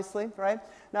vibrates nicely, right?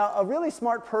 Now, a really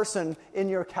smart person in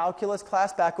your calculus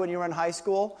class back when you were in high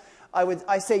school,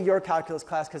 I say your calculus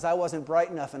class because I wasn't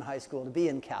bright enough in high school to be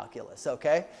in calculus,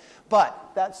 okay?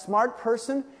 But that smart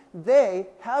person, they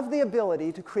have the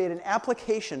ability to create an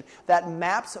application that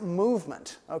maps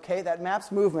movement, okay? That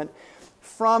maps movement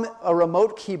from a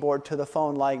remote keyboard to the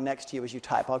phone lying next to you as you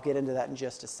type. I'll get into that in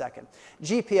just a second.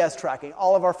 GPS tracking.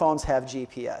 All of our phones have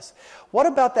GPS. What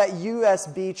about that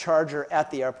USB charger at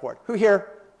the airport? Who here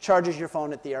charges your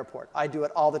phone at the airport? I do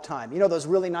it all the time. You know those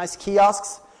really nice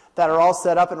kiosks that are all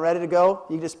set up and ready to go?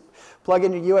 You just plug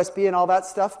in your USB and all that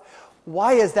stuff.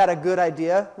 Why is that a good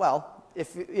idea? Well,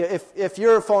 if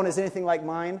your phone is anything like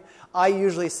mine, I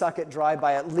usually suck it dry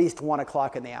by at least 1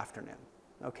 o'clock in the afternoon.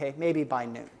 Okay? Maybe by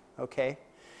noon. Okay?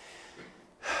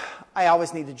 I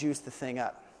always need to juice the thing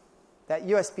up. That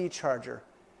USB charger,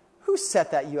 who set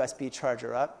that USB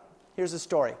charger up? Here's a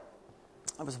story.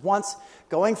 I was once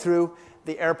going through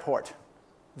the airport,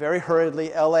 very hurriedly,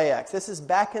 LAX. This is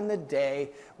back in the day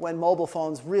when mobile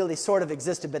phones really sort of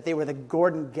existed, but they were the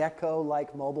Gordon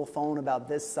Gekko-like mobile phone about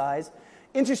this size.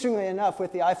 Interestingly enough,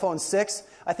 with the iPhone 6,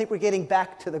 I think we're getting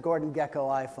back to the Gordon Gekko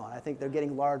iPhone. I think they're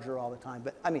getting larger all the time.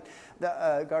 But I mean,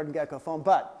 the Gordon Gekko phone.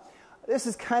 But this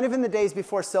is kind of in the days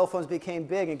before cell phones became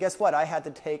big. And guess what? I had to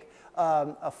take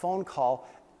a phone call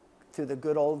through the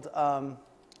good old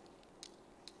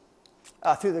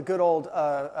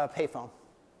payphone.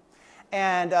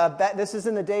 And this is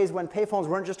in the days when payphones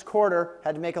weren't just a quarter,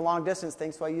 had to make a long distance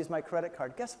thing, so I used my credit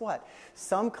card. Guess what?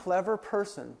 Some clever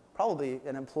person, probably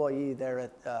an employee there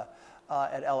at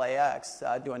LAX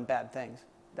doing bad things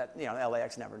that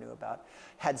LAX never knew about,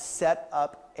 had set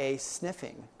up a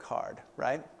sniffing card,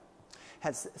 right?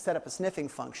 Had set up a sniffing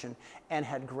function and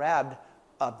had grabbed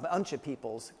a bunch of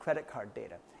people's credit card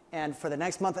data. And for the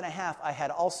next month and a half, I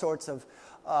had all sorts of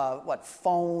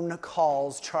phone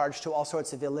calls charged to all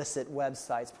sorts of illicit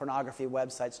websites, pornography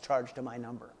websites charged to my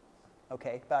number.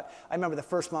 Okay, I remember the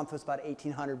first month was about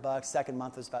 $1,800. Second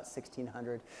month was about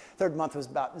 $1,600. Third month was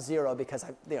about zero because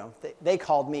they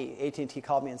called me. AT&T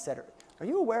called me and said, "Are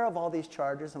you aware of all these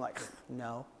charges?" I'm like,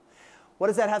 "No." What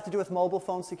does that have to do with mobile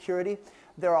phone security?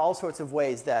 There are all sorts of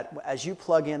ways that as you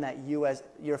plug in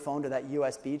your phone to that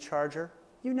USB charger,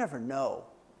 you never know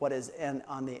what is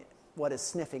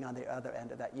sniffing on the other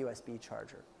end of that USB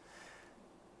charger.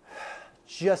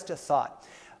 Just a thought.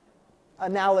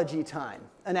 Analogy time.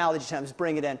 Analogy time. Just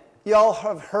bring it in. You all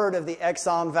have heard of the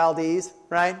Exxon Valdez,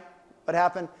 right? What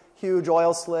happened? Huge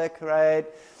oil slick, right?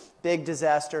 Big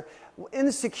disaster.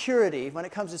 In security, when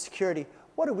it comes to security,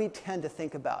 what do we tend to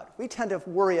think about? We tend to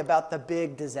worry about the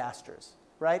big disasters,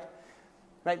 right?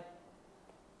 Right?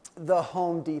 The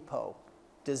Home Depot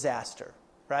disaster,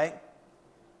 right?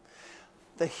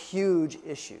 The huge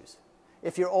issues.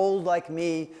 If you're old like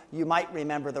me, you might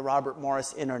remember the Robert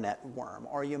Morris internet worm,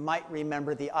 or you might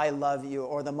remember the I Love You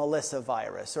or the Melissa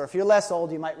virus. Or if you're less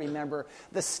old, you might remember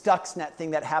the Stuxnet thing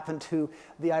that happened to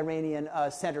the Iranian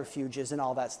centrifuges and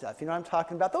all that stuff. You know what I'm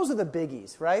talking about? Those are the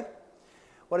biggies, right?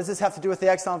 What does this have to do with the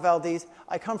Exxon Valdez?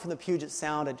 I come from the Puget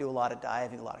Sound. I do a lot of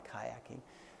diving, a lot of kayaking.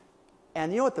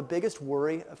 And you know what the biggest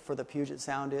worry for the Puget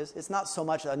Sound is? It's not so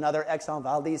much another Exxon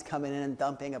Valdez coming in and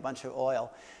dumping a bunch of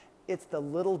oil. It's the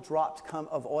little drops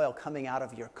of oil coming out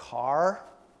of your car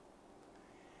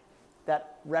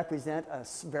that represent a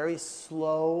very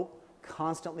slow,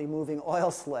 constantly moving oil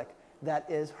slick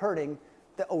that is hurting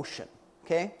the ocean.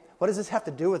 Okay? What does this have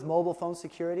to do with mobile phone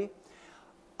security?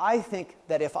 I think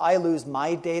that if I lose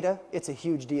my data, it's a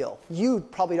huge deal. You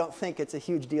probably don't think it's a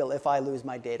huge deal if I lose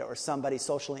my data or somebody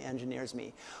socially engineers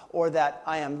me or that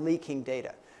I am leaking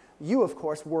data. You, of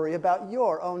course, worry about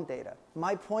your own data.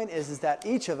 My point is that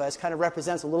each of us kind of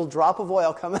represents a little drop of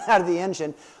oil coming out of the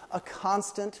engine, a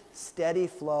constant, steady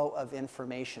flow of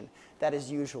information that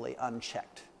is usually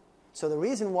unchecked. So the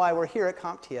reason why we're here at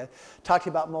CompTIA talking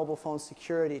about mobile phone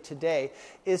security today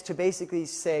is to basically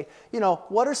say,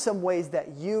 what are some ways that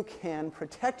you can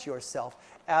protect yourself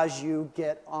as you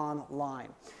get online?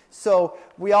 So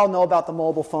we all know about the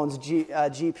mobile phone's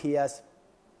GPS.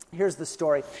 Here's the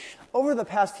story. Over the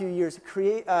past few years,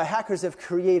 hackers have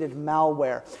created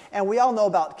malware. And we all know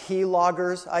about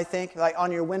keyloggers, I think. Like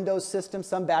on your Windows system,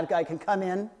 some bad guy can come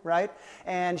in, right?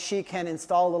 And she can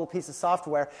install a little piece of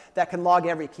software that can log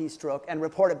every keystroke and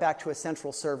report it back to a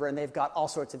central server, and they've got all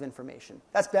sorts of information.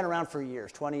 That's been around for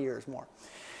years, 20 years more.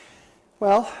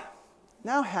 Well,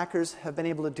 now hackers have been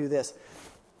able to do this.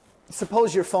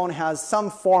 Suppose your phone has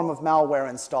some form of malware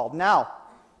installed. Now,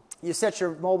 you set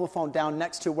your mobile phone down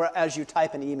next to where as you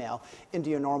type an email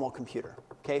into your normal computer.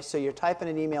 Okay, so you're typing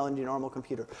an email into your normal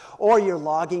computer. Or you're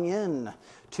logging in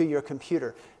to your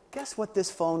computer. Guess what this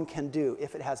phone can do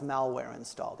if it has malware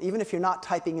installed? Even if you're not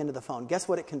typing into the phone, guess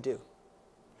what it can do?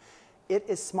 It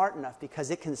is smart enough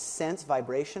because it can sense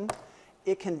vibration.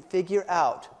 It can figure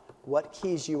out what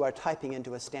keys you are typing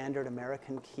into a standard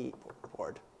American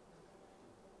keyboard.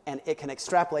 And it can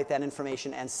extrapolate that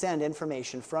information and send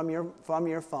information from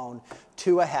your phone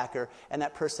to a hacker, and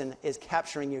that person is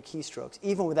capturing your keystrokes,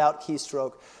 even without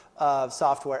keystroke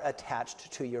software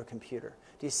attached to your computer.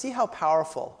 Do you see how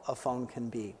powerful a phone can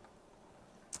be?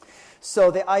 So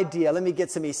the idea, let me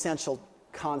get some essential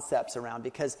concepts around,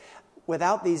 because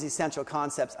without these essential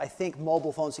concepts, I think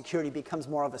mobile phone security becomes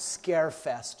more of a scare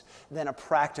fest than a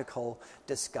practical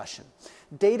discussion.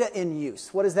 Data in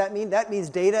use. What does that mean? That means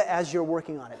data as you're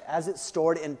working on it, as it's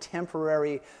stored in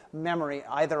temporary memory,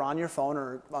 either on your phone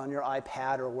or on your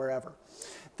iPad or wherever.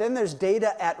 Then there's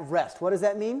data at rest. What does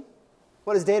that mean?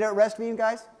 What does data at rest mean,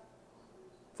 guys?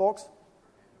 Folks?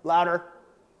 Louder.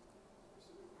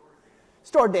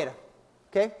 Stored data.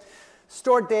 Okay?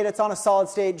 Stored data, it's on a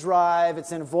solid-state drive,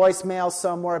 it's in voicemail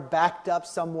somewhere, backed up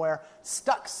somewhere,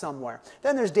 stuck somewhere.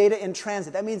 Then there's data in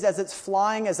transit. That means as it's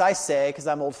flying, as I say, because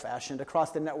I'm old-fashioned,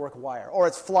 across the network wire, or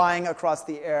it's flying across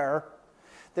the air,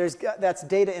 that's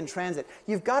data in transit.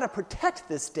 You've got to protect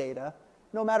this data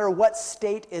no matter what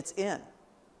state it's in.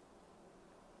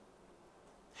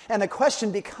 And the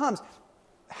question becomes,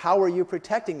 how are you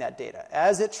protecting that data?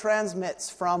 As it transmits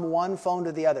from one phone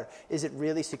to the other, is it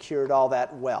really secured all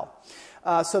that well?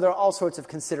 So there are all sorts of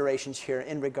considerations here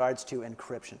in regards to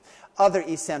encryption. Other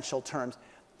essential terms.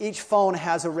 Each phone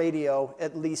has a radio,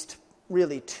 at least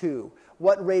really 2.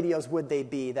 What radios would they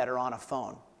be that are on a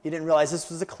phone? You didn't realize this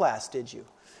was a class, did you?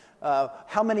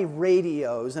 How many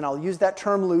radios, and I'll use that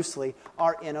term loosely,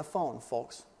 are in a phone,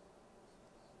 folks?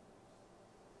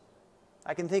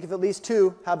 I can think of at least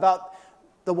 2. How about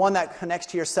the one that connects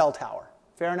to your cell tower?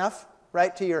 Fair enough?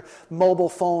 Right? To your mobile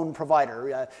phone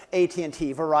provider,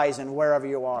 AT&T, Verizon, wherever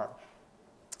you are.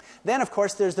 Then, of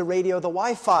course, there's the radio, the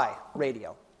Wi-Fi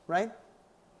radio, right?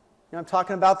 You know, I'm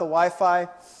talking about the Wi-Fi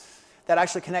that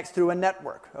actually connects through a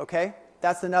network, okay?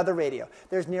 That's another radio.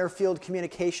 There's near-field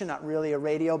communication, not really a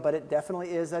radio, but it definitely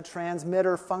is a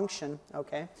transmitter function,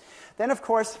 okay? Then, of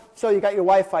course, so you got your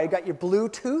Wi-Fi, you got your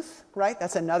Bluetooth, right?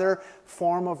 That's another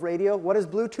form of radio. What is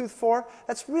Bluetooth for?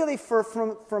 That's really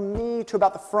from me to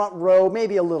about the front row,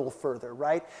 maybe a little further,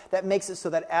 right? That makes it so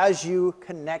that as you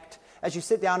connect, as you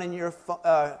sit down in your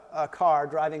car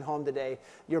driving home today,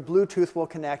 your Bluetooth will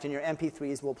connect and your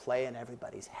MP3s will play and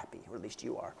everybody's happy, or at least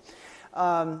you are.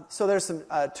 So there's some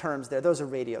terms there. Those are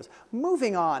radios.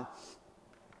 Moving on,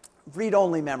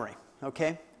 read-only memory,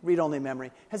 okay? Read-only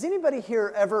memory. Has anybody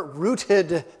here ever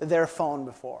rooted their phone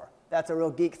before? That's a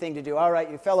real geek thing to do. All right,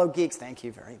 you fellow geeks, thank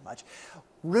you very much.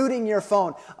 Rooting your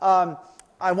phone.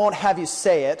 I won't have you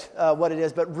say it, what it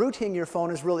is, but rooting your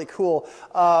phone is really cool.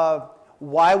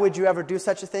 Why would you ever do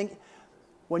such a thing?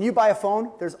 When you buy a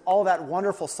phone, there's all that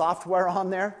wonderful software on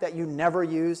there that you never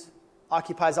use.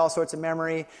 Occupies all sorts of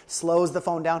memory, slows the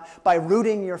phone down. By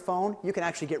rooting your phone, you can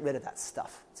actually get rid of that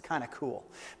stuff. It's kind of cool.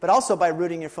 But also by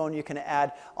rooting your phone, you can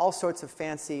add all sorts of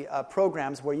fancy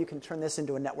programs where you can turn this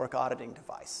into a network auditing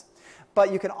device.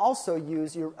 But you can also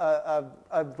use your,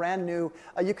 a brand new,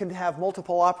 you can have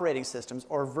multiple operating systems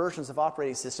or versions of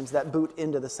operating systems that boot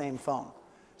into the same phone.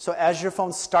 So as your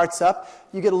phone starts up,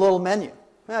 you get a little menu.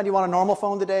 Do you want a normal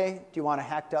phone today? Do you want a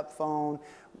hacked up phone?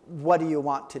 What do you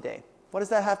want today? What does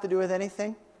that have to do with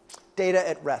anything? Data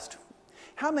at rest.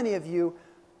 How many of you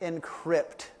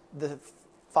encrypt the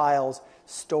files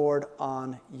stored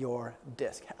on your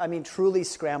disk? I mean, truly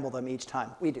scramble them each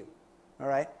time. We do. All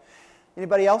right?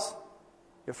 Anybody else?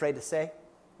 You're afraid to say?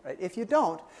 Right? If you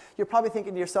don't, you're probably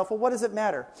thinking to yourself, well, what does it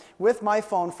matter? With my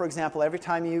phone, for example, every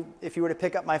time if you were to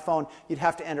pick up my phone, you'd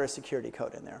have to enter a security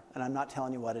code in there. And I'm not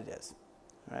telling you what it is.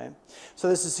 All right? So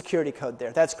there's a security code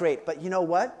there. That's great. But you know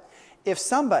what? If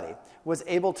somebody was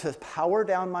able to power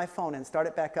down my phone and start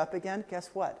it back up again,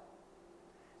 guess what?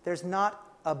 There's not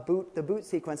a boot, the boot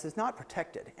sequence is not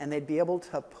protected, and they'd be able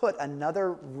to put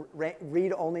another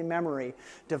read-only memory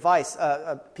device,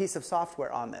 a piece of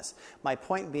software on this. My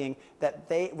point being that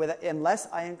unless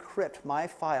I encrypt my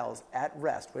files at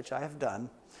rest, which I have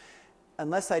done,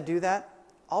 unless I do that,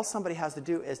 all somebody has to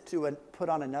do is to put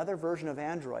on another version of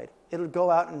Android. It'll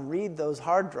go out and read those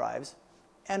hard drives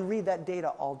and read that data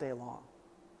all day long.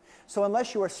 So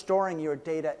unless you are storing your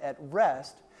data at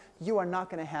rest, you are not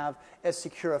going to have as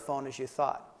secure a phone as you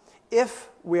thought. If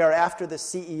we are after the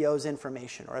CEO's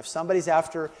information, or if somebody's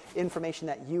after information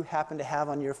that you happen to have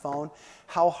on your phone,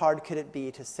 how hard could it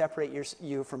be to separate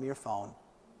you from your phone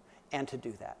and to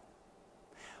do that?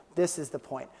 This is the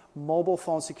point. Mobile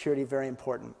phone security, very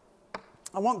important.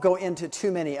 I won't go into too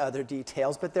many other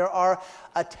details, but there are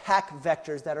attack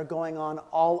vectors that are going on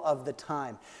all of the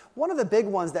time. One of the big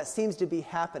ones that seems to be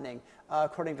happening,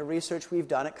 according to research we've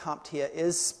done at CompTIA,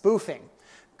 is spoofing.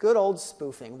 Good old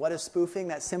spoofing. What is spoofing?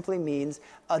 That simply means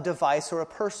a device or a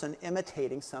person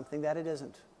imitating something that it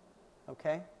isn't.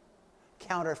 Okay?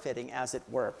 Counterfeiting, as it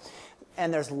were.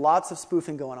 And there's lots of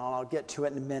spoofing going on. I'll get to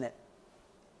it in a minute.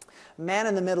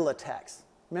 Man-in-the-middle attacks.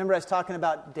 Remember I was talking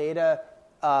about data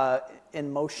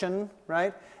in motion,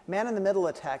 right? Man-in-the-middle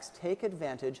attacks take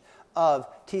advantage of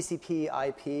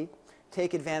TCP/IP,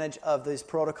 take advantage of these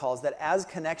protocols that as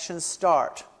connections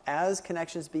start, as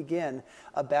connections begin,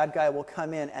 a bad guy will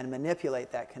come in and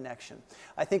manipulate that connection.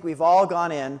 I think we've all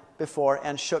gone in before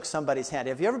and shook somebody's hand.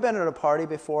 Have you ever been at a party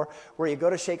before where you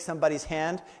go to shake somebody's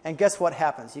hand, and guess what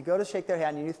happens? You go to shake their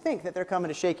hand, and you think that they're coming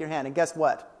to shake your hand, and guess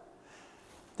what?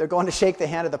 They're going to shake the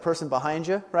hand of the person behind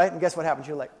you, right? And guess what happens?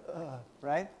 You're like, ugh,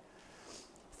 right?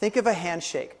 Think of a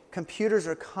handshake. Computers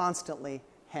are constantly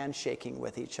handshaking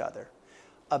with each other.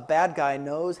 A bad guy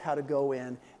knows how to go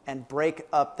in and break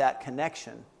up that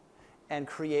connection and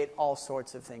create all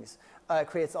sorts of things,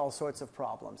 creates all sorts of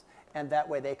problems. And that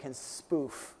way they can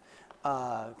spoof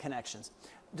connections.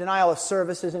 Denial of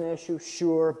service is an issue,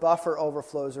 sure. Buffer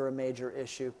overflows are a major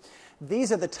issue.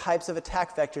 These are the types of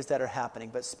attack vectors that are happening,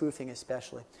 but spoofing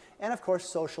especially. And of course,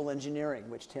 social engineering,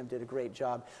 which Tim did a great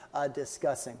job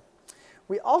discussing.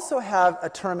 We also have a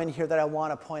term in here that I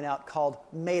want to point out called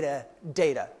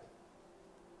metadata.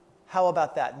 How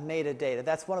about that, metadata?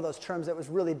 That's one of those terms that was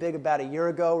really big about a year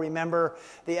ago. Remember,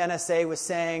 the NSA was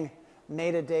saying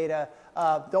metadata.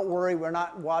 Don't worry, we're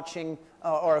not watching,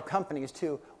 or companies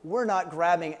too, we're not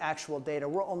grabbing actual data.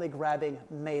 We're only grabbing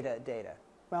metadata.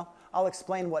 Well, I'll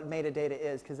explain what metadata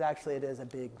is, because actually it is a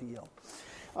big deal.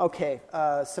 Okay,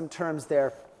 some terms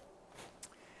there.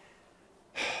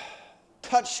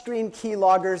 Touchscreen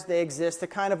keyloggers, they exist. They're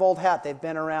kind of old hat. They've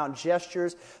been around.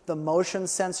 Gestures, the motion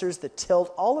sensors, the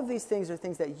tilt, all of these things are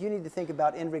things that you need to think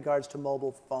about in regards to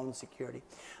mobile phone security.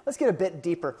 Let's get a bit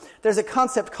deeper. There's a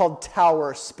concept called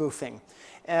tower spoofing.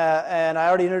 And I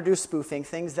already introduced spoofing,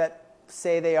 things that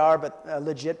say they are but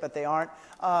legit, but they aren't.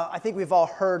 I think we've all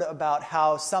heard about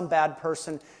how some bad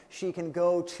person, she can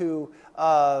go to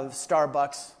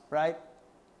Starbucks, right?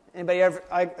 Anybody ever?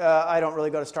 I don't really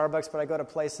go to Starbucks, but I go to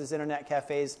places, internet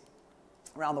cafes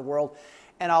around the world,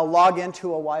 and I'll log into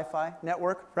a Wi-Fi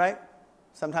network, right?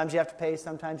 Sometimes you have to pay,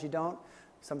 sometimes you don't.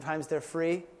 Sometimes they're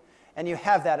free. And you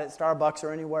have that at Starbucks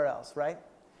or anywhere else, right?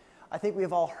 I think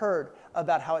we've all heard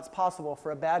about how it's possible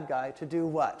for a bad guy to do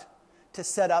what? To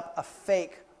set up a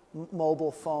fake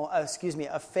mobile phone, a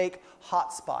fake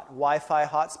hotspot, Wi-Fi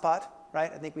hotspot,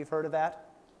 right? I think we've heard of that.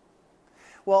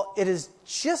 Well, it is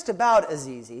just about as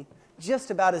easy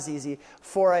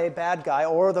for a bad guy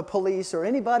or the police or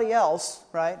anybody else,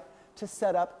 right, to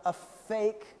set up a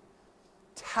fake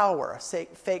tower, a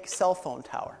fake cell phone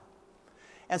tower.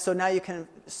 And so now you can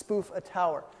spoof a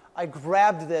tower. I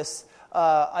grabbed this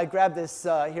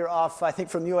here off, I think,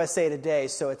 from USA Today,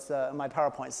 so it's my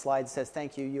PowerPoint slide says,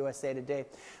 "Thank you, USA Today."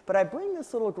 But I bring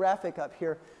this little graphic up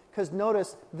here because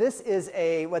notice this is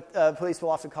what police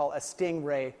will often call a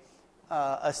Stingray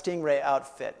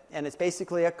outfit, and it's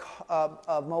basically a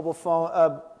mobile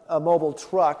phone, a mobile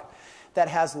truck that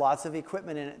has lots of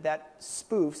equipment in it that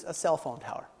spoofs a cell phone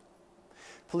tower.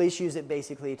 Police use it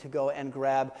basically to go and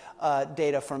grab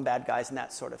data from bad guys and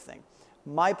that sort of thing.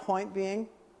 My point being,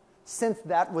 since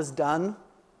that was done,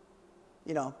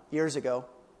 years ago,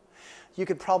 you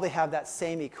could probably have that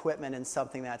same equipment in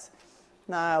something that's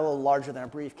a little larger than a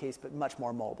briefcase, but much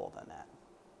more mobile than that.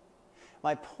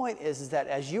 My point is that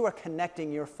as you are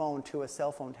connecting your phone to a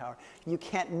cell phone tower, you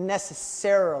can't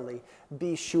necessarily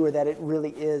be sure that it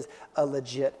really is a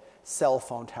legit cell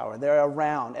phone tower. They're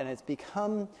around, and it's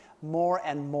become more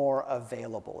and more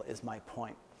available, is my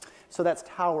point. So that's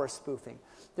tower spoofing.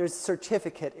 There's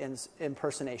certificate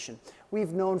impersonation.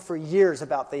 We've known for years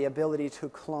about the ability to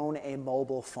clone a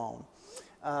mobile phone.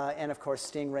 And of course,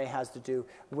 Stingray has to do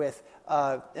with,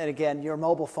 and again, your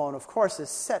mobile phone, of course, is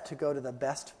set to go to the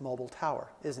best mobile tower,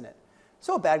 isn't it?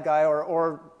 So a bad guy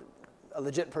or a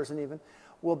legit person even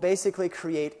will basically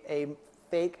create a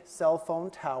fake cell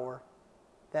phone tower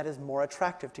that is more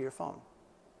attractive to your phone.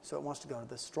 So it wants to go to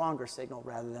the stronger signal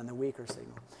rather than the weaker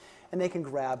signal. And they can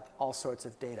grab all sorts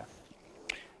of data.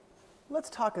 Let's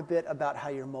talk a bit about how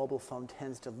your mobile phone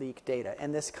tends to leak data.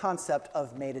 And this concept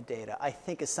of metadata, I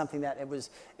think, is something that it was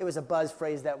a buzz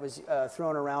phrase that was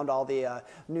thrown around all the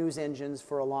news engines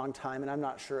for a long time, and I'm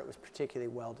not sure it was particularly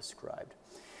well described.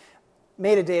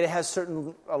 Metadata has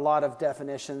a lot of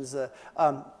definitions.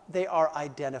 They are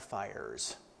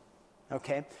identifiers,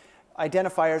 okay?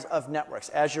 Identifiers of networks.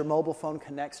 As your mobile phone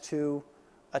connects to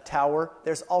a tower,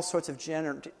 there's all sorts of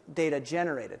data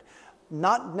generated.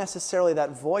 Not necessarily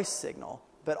that voice signal,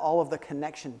 but all of the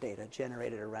connection data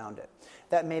generated around it.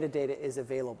 That metadata is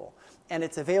available. And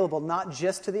it's available not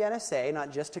just to the NSA,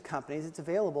 not just to companies, it's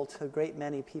available to a great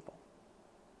many people.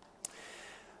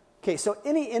 Okay, so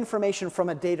any information from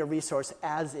a data resource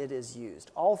as it is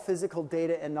used, all physical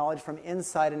data and knowledge from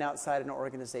inside and outside an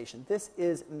organization, this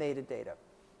is metadata.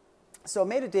 So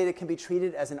metadata can be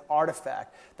treated as an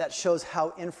artifact that shows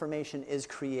how information is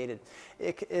created.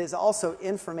 It is also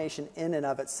information in and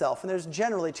of itself. And there's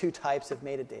generally two types of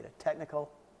metadata,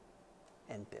 technical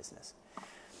and business.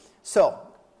 So,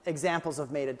 examples of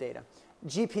metadata.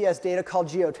 GPS data called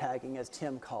geotagging, as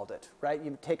Tim called it, right?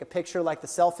 You take a picture like the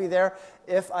selfie there.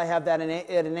 If I have that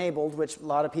enabled, which a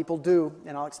lot of people do,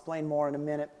 and I'll explain more in a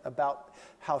minute about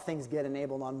how things get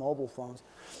enabled on mobile phones,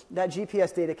 that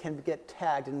GPS data can get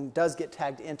tagged and does get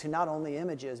tagged into not only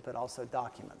images, but also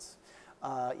documents,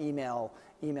 emails,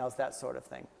 that sort of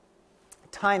thing.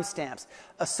 Timestamps,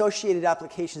 associated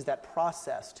applications that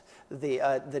processed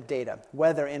the data,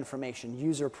 weather information,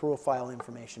 user profile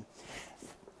information.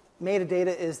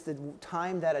 Metadata is the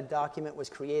time that a document was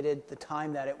created, the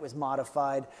time that it was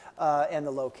modified, and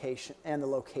the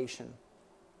location.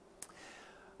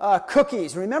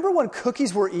 Cookies. Remember when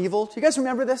cookies were evil? Do you guys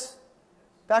remember this?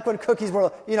 Back when cookies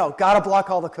were, gotta block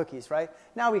all the cookies, right?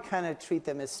 Now we kind of treat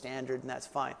them as standard, and that's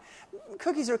fine.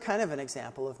 Cookies are kind of an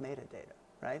example of metadata,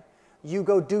 right? You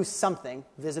go do something,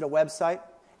 visit a website,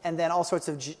 and then all sorts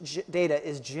of data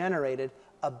is generated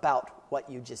about what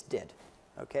you just did,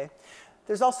 okay?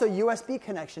 There's also USB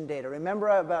connection data. Remember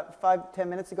about 5-10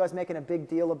 minutes ago I was making a big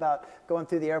deal about going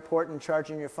through the airport and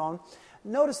charging your phone?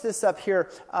 Notice this up here,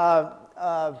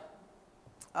 the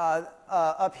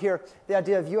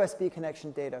idea of USB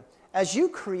connection data. As you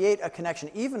create a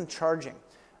connection, even charging,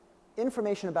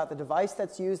 information about the device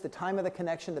that's used, the time of the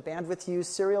connection, the bandwidth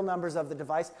used, serial numbers of the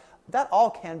device, that all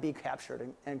can be captured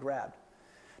and grabbed.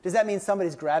 Does that mean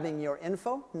somebody's grabbing your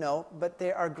info? No, but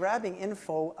they are grabbing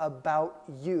info about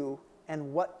you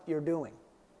and what you're doing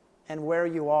and where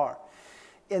you are.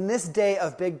 In this day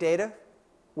of big data,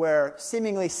 where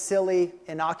seemingly silly,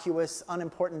 innocuous,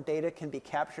 unimportant data can be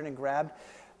captured and grabbed,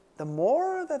 the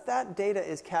more that data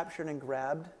is captured and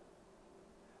grabbed,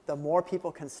 the more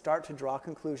people can start to draw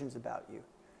conclusions about you,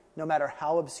 no matter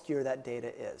how obscure that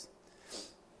data is.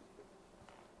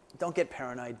 Don't get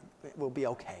paranoid. It will be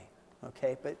okay.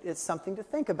 Okay, but it's something to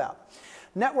think about.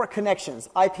 Network connections,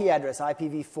 IP address,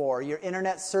 IPv4, your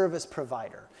internet service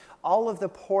provider, all of the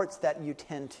ports that you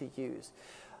tend to use.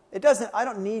 I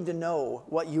don't need to know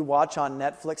what you watch on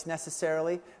Netflix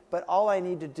necessarily, but all I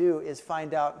need to do is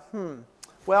find out,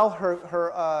 well,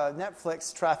 her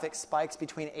Netflix traffic spikes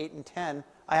between 8 and 10.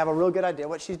 I have a real good idea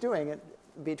what she's doing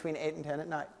between 8 and 10 at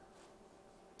night.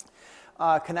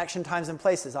 Connection times and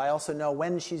places. I also know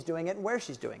when she's doing it and where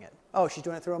she's doing it. Oh, she's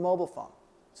doing it through a mobile phone.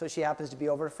 So she happens to be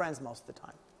over to friends most of the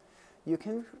time. You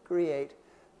can create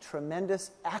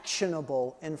tremendous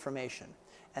actionable information.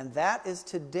 And that is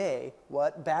today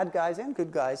what bad guys and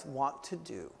good guys want to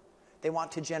do. They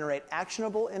want to generate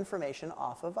actionable information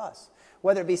off of us.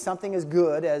 Whether it be something as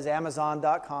good as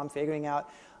Amazon.com figuring out,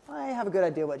 I have a good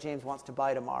idea what James wants to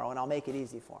buy tomorrow, and I'll make it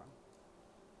easy for him.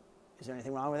 Is there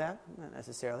anything wrong with that? Not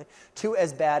necessarily. To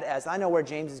as bad as, I know where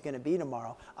James is going to be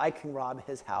tomorrow. I can rob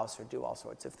his house or do all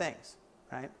sorts of things,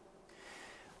 right?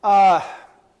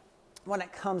 When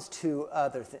it comes to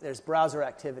other things, there's browser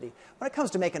activity. When it comes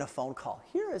to making a phone call,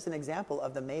 here is an example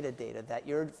of the metadata that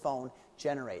your phone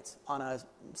generates on a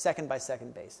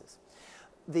second-by-second basis.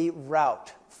 The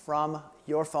route from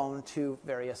your phone to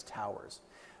various towers.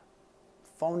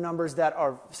 Phone numbers that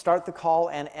start the call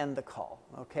and end the call,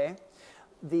 okay?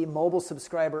 The mobile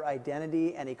subscriber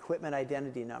identity and equipment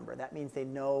identity number. That means they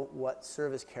know what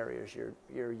service carriers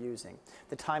you're using.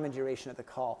 The time and duration of the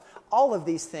call. All of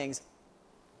these things,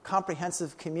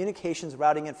 comprehensive communications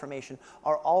routing information,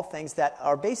 are all things that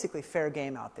are basically fair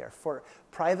game out there for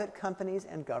private companies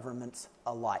and governments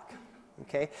alike.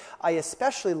 Okay? I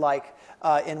especially like,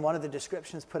 in one of the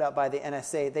descriptions put out by the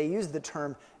NSA, they use the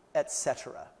term et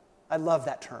cetera. I love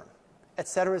that term. Et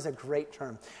cetera is a great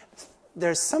term.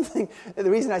 There's something,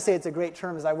 the reason I say it's a great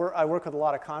term is I work with a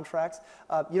lot of contracts.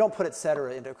 You don't put et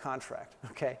cetera into a contract,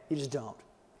 okay? You just don't,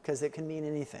 because it can mean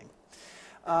anything.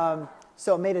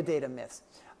 So metadata myths.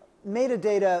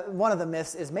 Metadata, one of the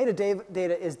myths is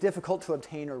metadata is difficult to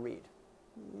obtain or read.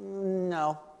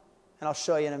 No, and I'll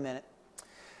show you in a minute.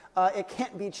 It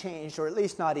can't be changed, or at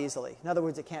least not easily. In other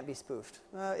words, it can't be spoofed.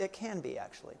 It can be,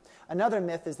 actually. Another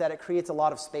myth is that it creates a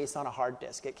lot of space on a hard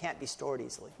disk. It can't be stored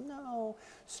easily. No,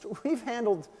 we've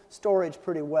handled storage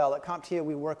pretty well. At CompTIA,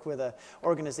 we work with an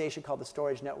organization called the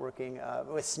Storage Networking,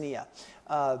 with SNIA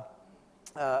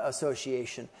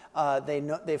Association.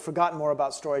 They've forgotten more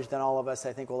about storage than all of us,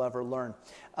 I think, will ever learn.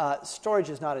 Storage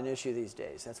is not an issue these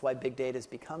days. That's why big data has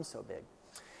become so big.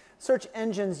 Search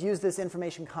engines use this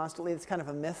information constantly. It's kind of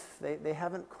a myth. They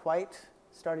haven't quite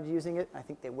started using it. I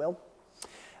think they will.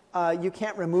 You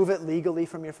can't remove it legally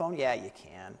from your phone. Yeah, you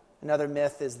can. Another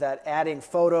myth is that adding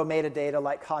photo metadata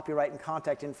like copyright and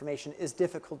contact information is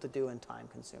difficult to do and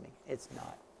time-consuming. It's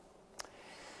not.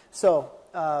 So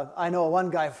I know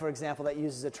one guy, for example, that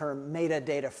uses the term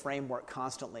metadata framework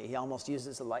constantly. He almost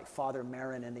uses it like Father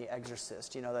Merrin in The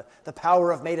Exorcist. You know, the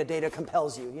power of metadata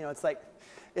compels you. You know, it's like,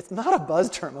 it's not a buzz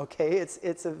term, okay?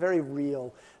 It's a very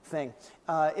real thing.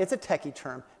 It's a techie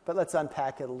term, but let's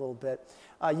unpack it a little bit.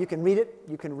 You can read it,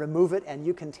 you can remove it, and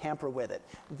you can tamper with it.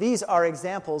 These are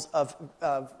examples of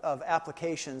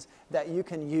applications that you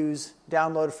can use,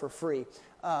 download for free,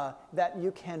 that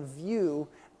you can view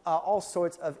all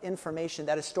sorts of information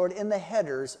that is stored in the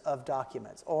headers of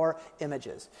documents or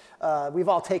images. We've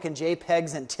all taken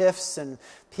JPEGs and TIFFs and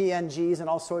PNGs and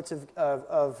all sorts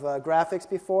of graphics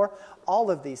before. All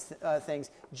of these things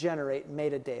generate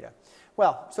metadata.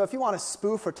 Well, so if you want to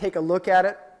spoof or take a look at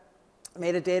it,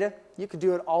 metadata, you can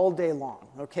do it all day long,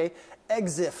 okay?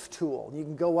 EXIF tool, you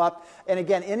can go up, and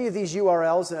again, any of these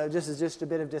URLs, this is just a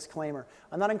bit of disclaimer,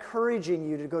 I'm not encouraging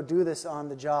you to go do this on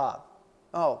the job.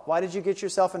 Oh, why did you get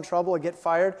yourself in trouble or get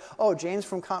fired? Oh, James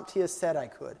from CompTIA said I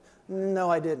could. No,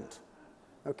 I didn't,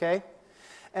 okay?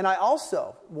 And I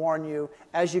also warn you,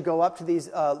 as you go up to these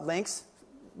links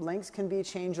can be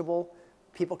changeable.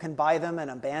 People can buy them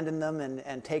and abandon them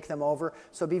and take them over.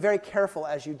 So be very careful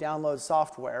as you download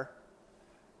software,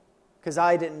 because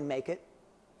I didn't make it.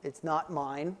 It's not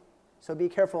mine. So be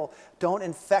careful. Don't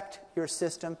infect your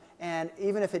system. And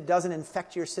even if it doesn't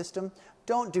infect your system,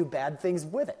 don't do bad things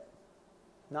with it.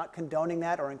 Not condoning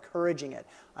that or encouraging it.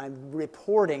 I'm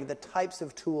reporting the types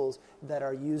of tools that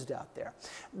are used out there.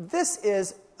 This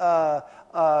is, so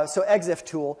EXIF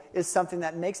tool is something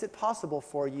that makes it possible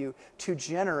for you to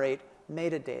generate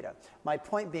metadata. My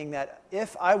point being that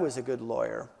if I was a good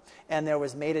lawyer and there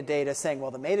was metadata saying,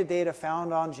 well, the metadata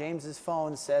found on James's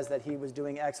phone says that he was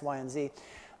doing X, Y, and Z,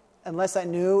 unless I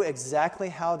knew exactly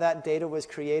how that data was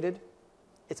created,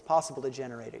 it's possible to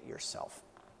generate it yourself.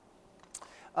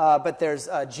 But there's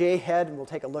JHEAD, and we'll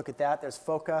take a look at that. There's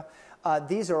FOCA.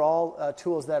 These are all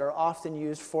tools that are often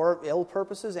used for ill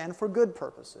purposes and for good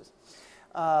purposes.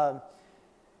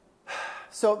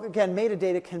 So again,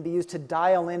 metadata can be used to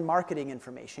dial in marketing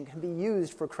information, can be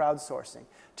used for crowdsourcing,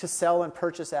 to sell and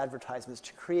purchase advertisements,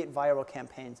 to create viral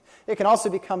campaigns. It can also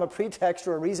become a pretext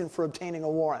or a reason for obtaining a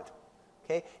warrant.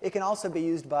 Okay? It can also be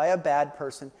used by a bad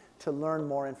person to learn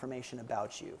more information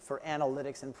about you for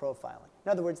analytics and profiling.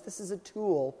 In other words, this is a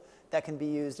tool that can be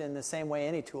used in the same way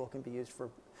any tool can be used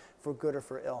for good or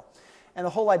for ill. And the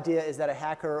whole idea is that a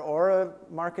hacker or a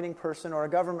marketing person or a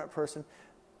government person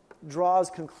draws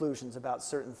conclusions about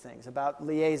certain things, about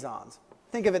liaisons.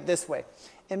 Think of it this way.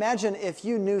 Imagine if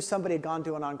you knew somebody had gone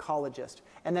to an oncologist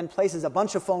and then places a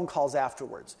bunch of phone calls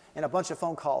afterwards and a bunch of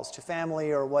phone calls to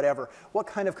family or whatever. What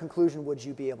kind of conclusion would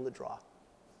you be able to draw?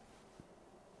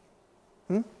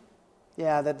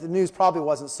 Yeah, that the news probably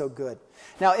wasn't so good.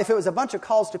 Now, if it was a bunch of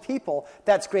calls to people,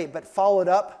 that's great, but followed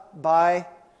up by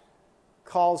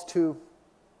calls to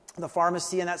the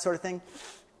pharmacy and that sort of thing,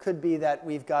 could be that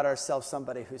we've got ourselves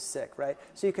somebody who's sick, right?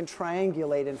 So you can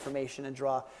triangulate information and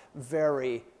draw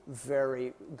very,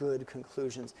 very good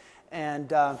conclusions.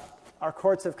 And our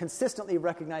courts have consistently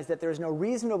recognized that there is no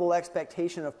reasonable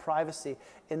expectation of privacy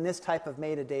in this type of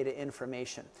metadata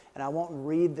information. And I won't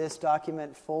read this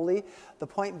document fully. The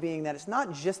point being that it's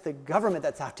not just the government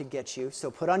that's out to get you, so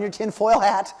put on your tinfoil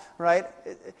hat, right?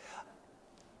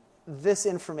 This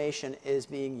information is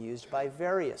being used by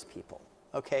various people,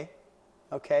 okay?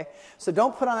 Okay, so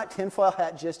don't put on that tinfoil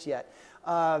hat just yet.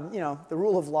 The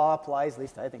rule of law applies, at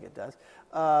least I think it does.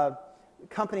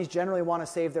 Companies generally want to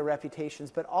save their reputations,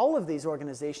 but all of these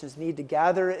organizations need to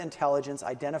gather intelligence,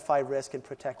 identify risk, and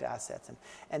protect assets,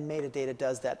 and metadata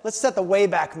does that. Let's set the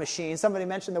Wayback Machine. Somebody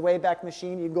mentioned the Wayback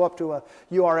Machine. You can go up to a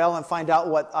URL and find out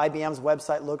what IBM's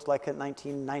website looked like in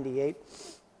 1998.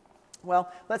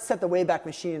 Well, let's set the Wayback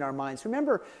Machine in our minds.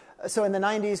 Remember, so in the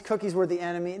 90s, cookies were the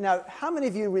enemy. Now, how many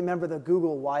of you remember the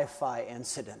Google Wi-Fi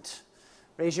incident?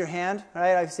 Raise your hand,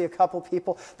 right? I see a couple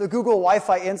people. The Google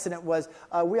Wi-Fi incident was,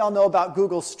 we all know about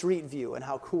Google Street View and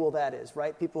how cool that is,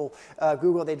 right? People,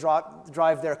 Google, they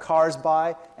drive their cars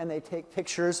by and they take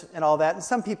pictures and all that. And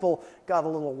some people got a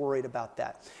little worried about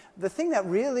that. The thing that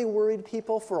really worried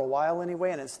people for a while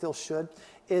anyway, and it still should,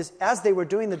 is as they were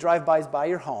doing the drive-bys by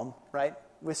your home, right,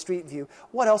 with Street View,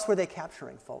 what else were they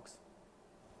capturing, folks?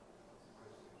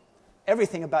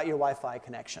 Everything about your Wi-Fi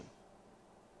connection.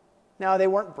 Now, they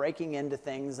weren't breaking into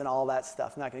things and all that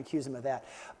stuff. I'm not going to accuse them of that.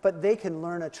 But they can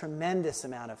learn a tremendous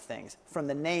amount of things from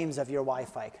the names of your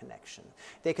Wi-Fi connection.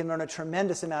 They can learn a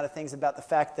tremendous amount of things about the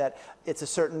fact that it's a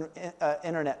certain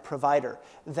internet provider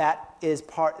that is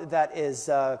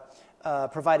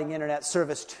providing internet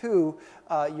service to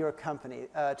your company,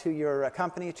 to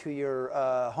your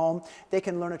home. They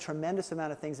can learn a tremendous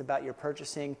amount of things about your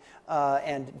purchasing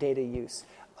and data use.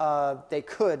 They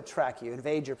could track you,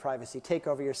 invade your privacy, take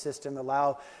over your system,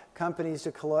 allow companies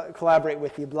to collaborate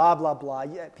with you, blah, blah, blah.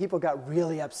 Yeah, people got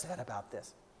really upset about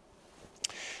this.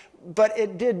 But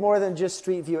it did more than just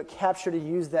Street View. It captured and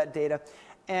used that data.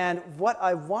 And what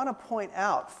I want to point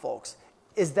out, folks,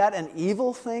 is that an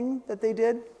evil thing that they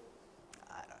did?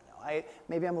 I don't know.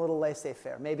 Maybe I'm a little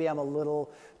laissez-faire. Maybe I'm a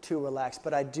little too relaxed.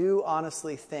 But I do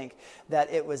honestly think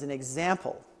that it was an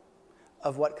example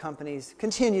of what companies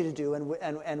continue to do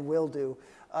and will do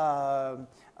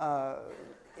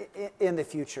in the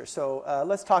future. So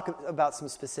let's talk about some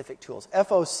specific tools.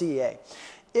 FOCA,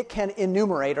 it can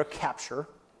enumerate or capture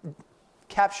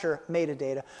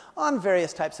metadata on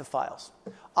various types of files.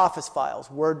 Office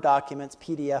files, Word documents,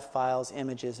 PDF files,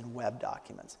 images, and web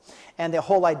documents. And the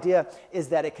whole idea is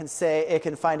that it can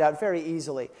find out very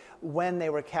easily when they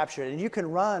were captured. And you can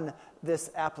run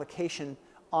this application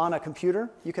on a computer.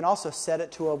 You can also set it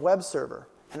to a web server,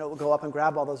 and it will go up and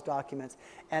grab all those documents,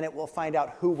 and it will find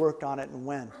out who worked on it and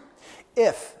when.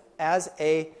 If, as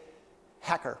a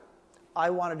hacker, I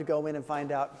wanted to go in and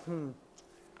find out,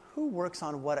 who works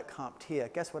on what at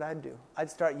CompTIA? Guess what I'd do? I'd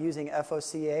start using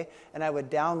FOCA, and I would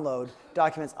download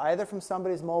documents either from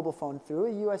somebody's mobile phone through a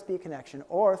USB connection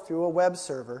or through a web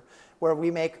server where we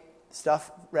make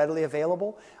stuff readily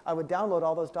available. I would download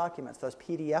all those documents, those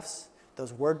PDFs,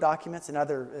 those Word documents, and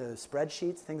other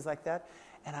spreadsheets, things like that,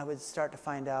 and I would start to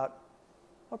find out,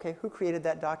 okay, who created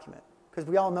that document? Because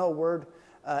we all know Word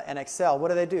and Excel,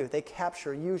 what do? They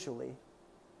capture, usually,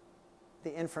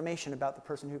 the information about the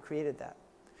person who created that.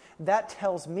 That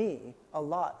tells me a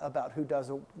lot about who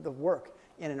does the work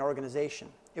in an organization.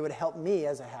 It would help me,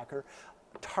 as a hacker,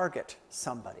 target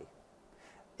somebody.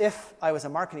 If I was a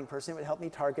marketing person, it would help me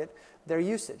target their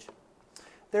usage.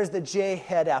 There's the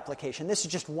JHEAD application. This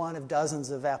is just one of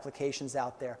dozens of applications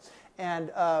out there.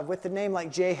 And with the name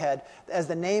like JHEAD, as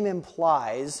the name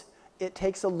implies, it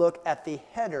takes a look at the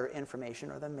header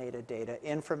information or the metadata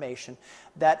information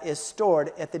that is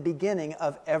stored at the beginning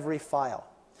of every file.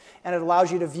 And it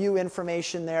allows you to view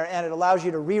information there, and it allows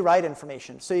you to rewrite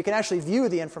information. So you can actually view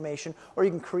the information, or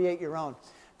you can create your own.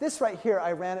 This right here,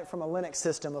 I ran it from a Linux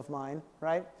system of mine,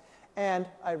 right? And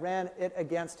I ran it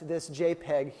against this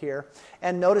JPEG here,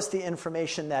 and notice the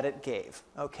information that it gave,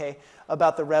 okay,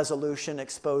 about the resolution,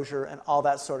 exposure, and all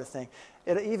that sort of thing.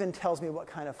 It even tells me what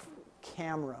kind of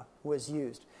camera was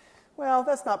used. Well,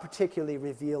 that's not particularly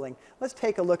revealing. Let's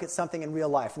take a look at something in real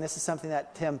life, and this is something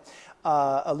that Tim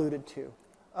alluded to.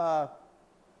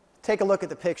 Take a look at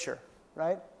the picture,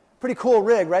 right? Pretty cool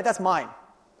rig, right? That's mine,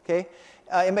 okay?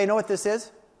 Anybody know what this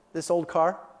is? This old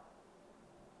car?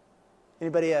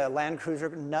 Anybody a Land Cruiser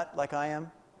nut like I am?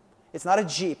 It's not a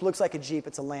Jeep. Looks like a Jeep.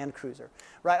 It's a Land Cruiser,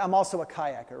 right? I'm also a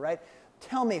kayaker, right?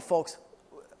 Tell me, folks,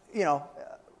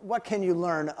 what can you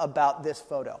learn about this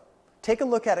photo? Take a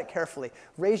look at it carefully.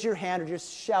 Raise your hand or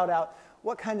just shout out,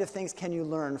 what kind of things can you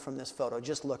learn from this photo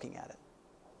just looking at it?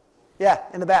 Yeah,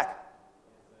 in the back.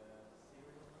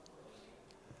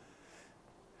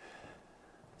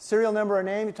 Serial number or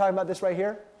name, you're talking about this right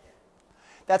here?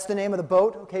 That's the name of the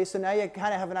boat. Okay, so now you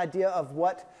kind of have an idea of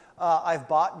what I've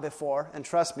bought before, and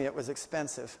trust me, it was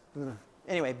expensive.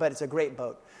 Anyway, but it's a great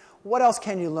boat. What else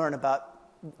can you learn about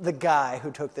the guy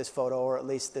who took this photo, or at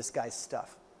least this guy's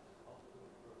stuff?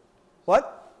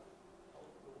 What?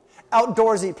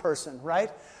 Outdoorsy person,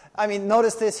 right? I mean,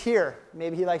 notice this here.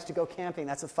 Maybe he likes to go camping.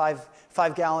 That's a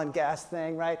five-gallon gas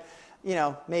thing, right?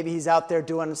 Maybe he's out there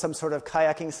doing some sort of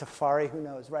kayaking safari, who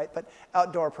knows, right? But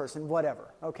outdoor person,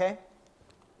 whatever, okay?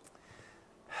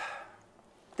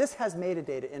 This has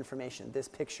metadata information, this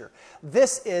picture.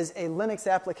 This is a Linux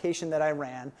application that I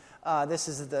ran. This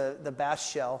is the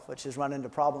bash shell, which has run into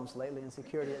problems lately in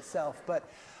security itself. But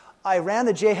I ran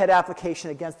the JHEAD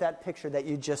application against that picture that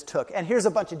you just took. And here's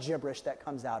a bunch of gibberish that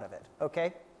comes out of it,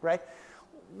 okay? Right?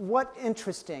 What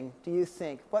interesting do you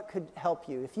think? What could help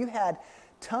you? If you had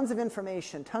tons of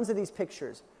information, tons of these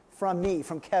pictures from me,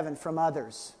 from Kevin, from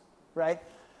others, right?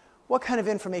 What kind of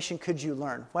information could you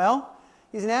learn? Well,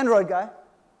 he's an Android guy.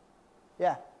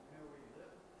 Yeah.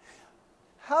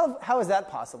 How is that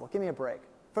possible? Give me a break.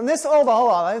 From this, hold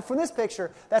on. From this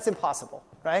picture, that's impossible,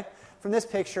 right? From this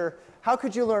picture, how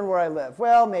could you learn where I live?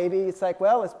 Well, maybe it's like,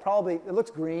 well, it looks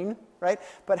green, right?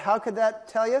 But how could that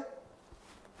tell you?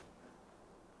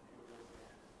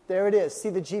 There it is. See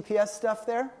the GPS stuff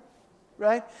there?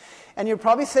 Right? And you're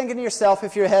probably thinking to yourself,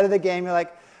 if you're ahead of the game, you're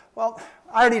like, well,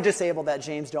 I already disabled that,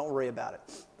 James. Don't worry about it.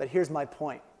 But here's my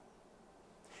point.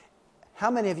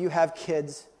 How many of you have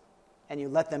kids and you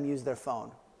let them use their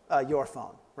phone, your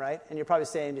phone, right? And you're probably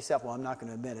saying to yourself, well, I'm not going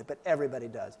to admit it, but everybody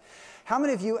does. How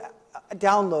many of you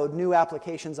download new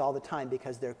applications all the time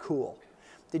because they're cool?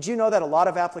 Did you know that a lot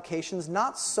of applications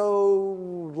not so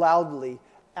loudly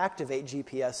activate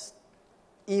GPS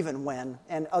even when,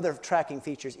 and other tracking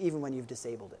features, even when you've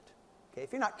disabled it? Okay,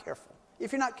 if you're not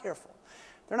careful.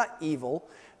 They're not evil.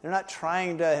 They're not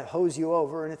trying to hose you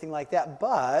over or anything like that,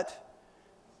 but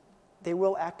they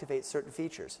will activate certain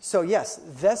features. So yes,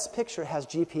 this picture has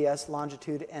GPS,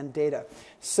 longitude, and data.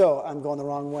 So I'm going the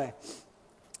wrong way.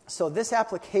 So this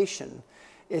application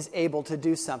is able to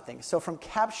do something. So from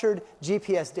captured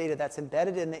GPS data that's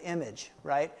embedded in the image,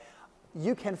 right,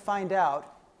 you can find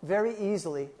out very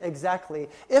easily exactly,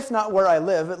 if not where I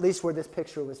live, at least where this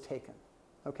picture was taken,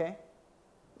 okay?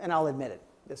 And I'll admit it,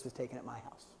 this was taken at my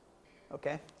house,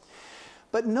 okay?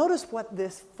 But notice what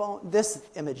this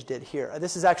image did here.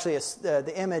 This is actually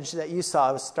the image that you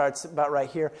saw starts about right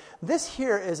here. This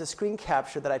here is a screen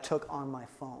capture that I took on my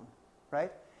phone,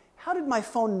 right? How did my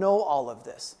phone know all of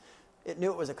this? It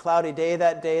knew it was a cloudy day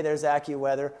that day. There's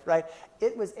AccuWeather, right?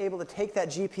 It was able to take that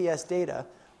GPS data,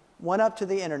 went up to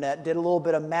the internet, did a little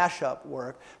bit of mashup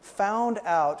work, found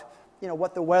out,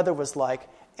 what the weather was like,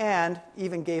 and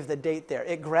even gave the date there.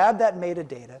 It grabbed that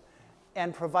metadata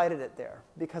and provided it there,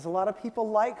 because a lot of people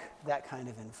like that kind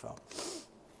of info.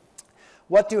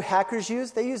 What do hackers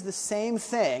use? They use the same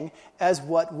thing as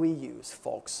what we use,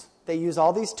 folks. They use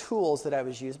all these tools that I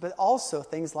was using, but also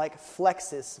things like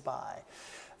FlexiSpy.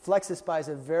 FlexiSpy is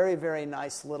a very, very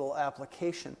nice little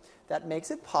application that makes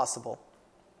it possible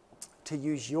to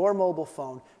use your mobile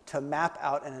phone to map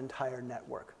out an entire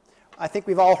network. I think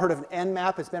we've all heard of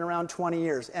Nmap. It's been around 20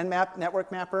 years. Nmap,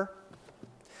 Network Mapper.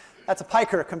 That's a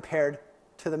piker compared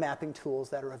to the mapping tools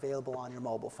that are available on your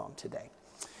mobile phone today.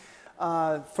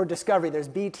 For discovery, there's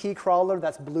BT Crawler,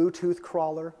 that's Bluetooth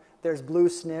Crawler. There's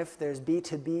BlueSniff, there's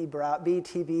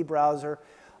BTB Browser,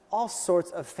 all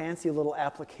sorts of fancy little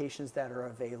applications that are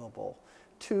available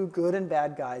to good and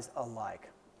bad guys alike.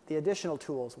 The additional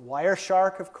tools,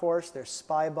 Wireshark, of course, there's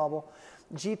SpyBubble,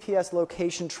 GPS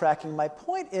location tracking. My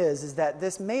point is that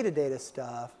this metadata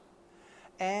stuff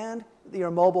and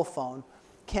your mobile phone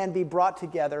can be brought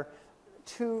together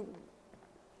to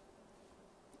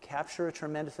capture a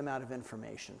tremendous amount of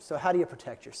information. So how do you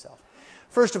protect yourself?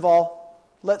 First of all,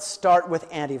 let's start with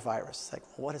antivirus. Like,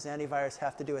 what does antivirus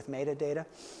have to do with metadata?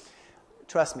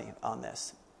 Trust me on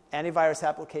this. Antivirus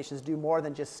applications do more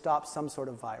than just stop some sort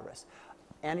of virus.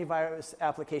 Antivirus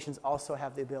applications also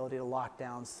have the ability to lock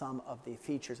down some of the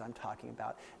features I'm talking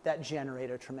about that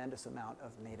generate a tremendous amount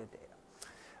of metadata.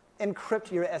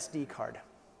 Encrypt your SD card.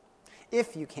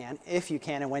 If you can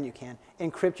and when you can,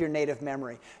 encrypt your native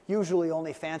memory. Usually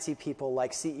only fancy people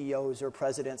like CEOs or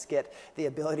presidents get the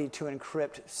ability to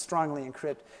strongly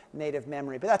encrypt native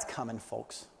memory. But that's coming,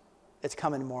 folks. It's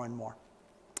coming more and more.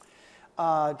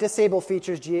 Disable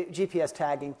features, GPS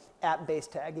tagging,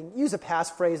 app-based tagging. Use a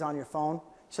passphrase on your phone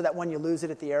so that when you lose it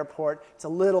at the airport, it's a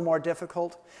little more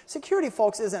difficult. Security,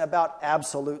 folks, isn't about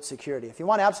absolute security. If you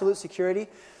want absolute security,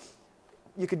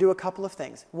 you could do a couple of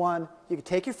things. One, you could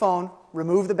take your phone,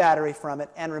 remove the battery from it,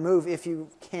 and remove, if you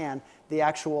can, the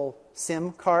actual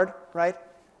SIM card, right?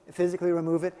 Physically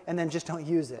remove it, and then just don't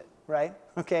use it, right?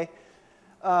 Okay?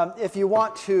 If you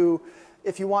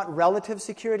want relative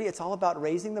security, it's all about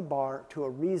raising the bar to a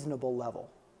reasonable level.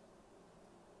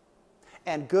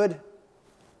 And good,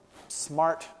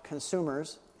 smart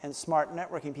consumers and smart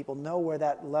networking people know where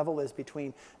that level is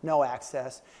between no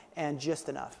access and just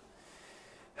enough.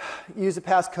 Use a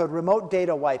passcode. Remote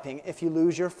data wiping. If you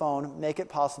lose your phone, make it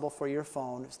possible for your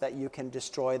phone so that you can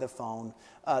destroy the phone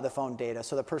data.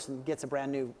 So the person gets a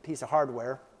brand new piece of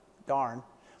hardware, darn,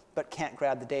 but can't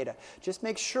grab the data. Just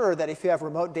make sure that if you have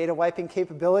remote data wiping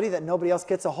capability, that nobody else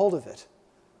gets a hold of it.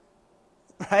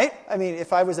 Right? I mean,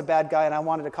 if I was a bad guy and I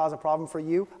wanted to cause a problem for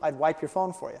you, I'd wipe your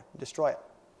phone for you, destroy it,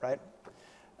 right?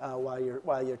 While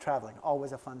you're traveling.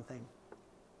 Always a fun thing.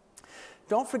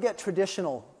 Don't forget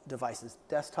traditional devices,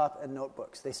 desktop and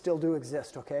notebooks. They still do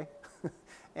exist, okay?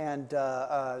 And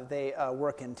they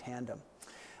work in tandem.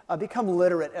 Become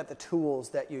literate at the tools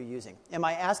that you're using. Am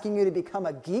I asking you to become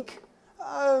a geek?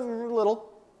 A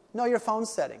little. Know your phone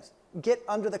settings. Get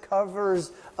under the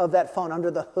covers of that phone,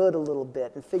 under the hood a little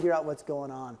bit, and figure out what's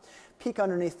going on. Peek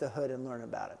underneath the hood and learn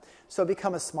about it. So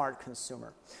become a smart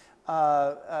consumer.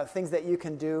 Things that you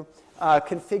can do,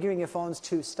 configuring your phones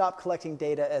to stop collecting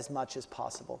data as much as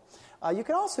possible. You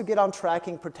can also get on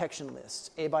tracking protection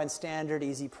lists, ABINE standard,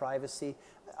 easy privacy.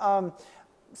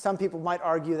 Some people might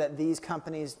argue that these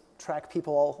companies track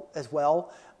people as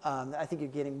well. I think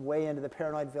you're getting way into the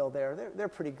paranoidville there. They're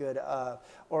pretty good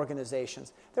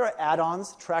organizations. There are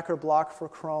add-ons, Tracker Block for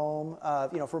Chrome,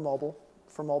 for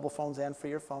mobile phones and for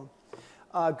your phone.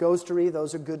 Ghostery,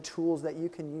 those are good tools that you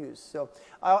can use. So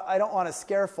I don't want to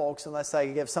scare folks unless I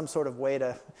give some sort of way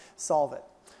to solve it.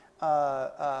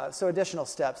 So additional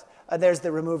steps. There's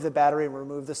the remove the battery and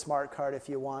remove the smart card if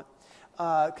you want.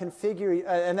 Configure,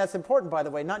 and that's important, by the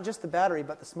way, not just the battery,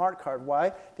 but the smart card.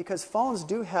 Why? Because phones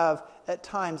do have, at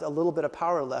times, a little bit of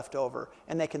power left over,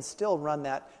 and they can still run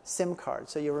that SIM card.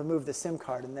 So you remove the SIM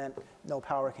card, and then no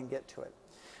power can get to it.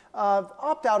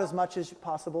 Opt out as much as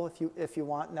possible if you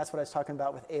want, and that's what I was talking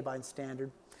about with ABINE standard.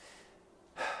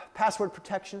 Password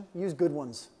protection, use good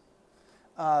ones.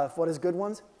 What is good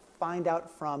ones? Find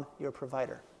out from your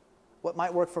provider. What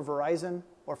might work for Verizon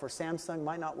or for Samsung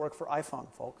might not work for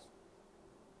iPhone, folks.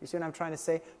 You see what I'm trying to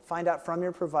say? Find out from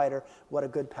your provider what a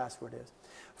good password is.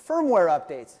 Firmware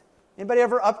updates. Anybody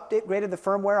ever upgraded the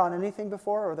firmware on anything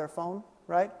before or their phone,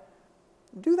 right?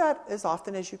 Do that as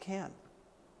often as you can.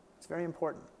 It's very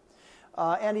important.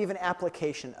 And even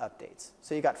application updates.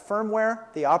 So you got firmware,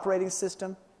 the operating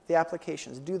system, the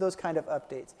applications. Do those kind of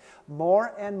updates.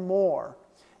 More and more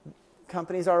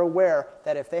companies are aware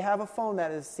that if they have a phone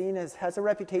that is seen as has a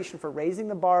reputation for raising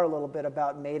the bar a little bit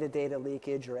about metadata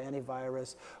leakage or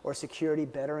antivirus or security,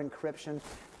 better encryption,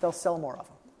 they'll sell more of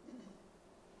them.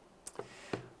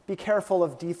 Be careful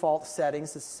of default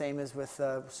settings, the same as with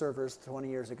servers 20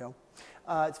 years ago.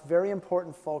 It's very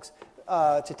important, folks,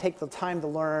 to take the time to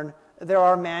learn. There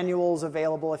are manuals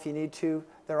available if you need to.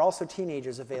 There are also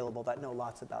teenagers available that know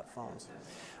lots about phones.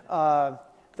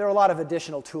 There are a lot of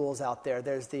additional tools out there.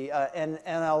 There's the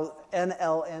NLNZ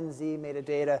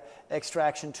metadata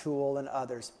extraction tool and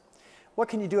others. What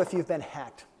can you do if you've been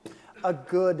hacked? A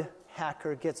good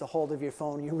hacker gets a hold of your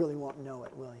phone, you really won't know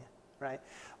it, will you? Right?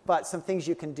 But some things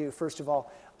you can do. First of all,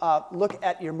 look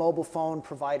at your mobile phone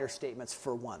provider statements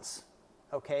for once,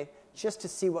 okay? Just to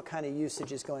see what kind of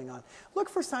usage is going on. Look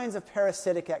for signs of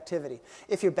parasitic activity.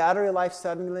 If your battery life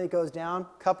suddenly goes down, a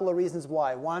couple of reasons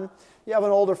why. One, you have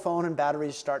an older phone and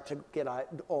batteries start to get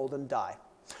old and die.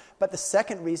 But the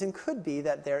second reason could be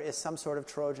that there is some sort of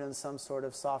Trojan, some sort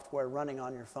of software running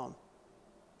on your phone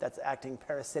that's acting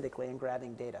parasitically and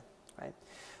grabbing data, right?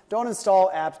 Don't install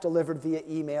apps delivered via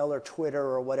email or Twitter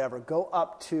or whatever. Go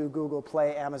up to Google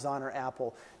Play, Amazon, or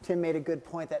Apple. Tim made a good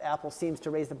point that Apple seems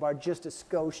to raise the bar just a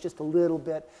skosh, just a little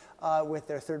bit with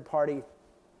their third-party.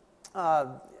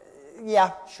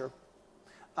 Yeah, sure.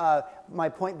 My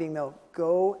point being, though,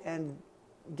 go and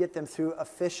get them through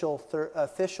official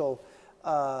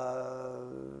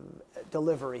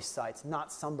delivery sites,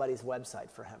 not somebody's website,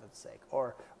 for heaven's sake,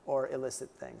 or illicit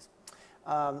things.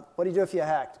 What do you do if you're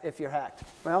hacked?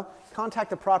 Well,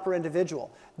 contact the proper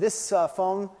individual. This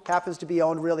phone happens to be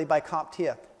owned really by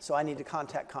CompTIA, so I need to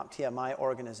contact CompTIA, my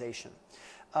organization.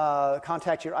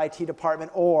 Contact your IT department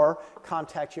or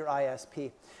contact your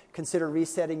ISP. Consider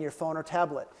resetting your phone or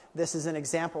tablet. This is an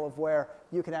example of where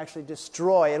you can actually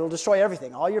it'll destroy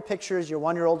everything, all your pictures, your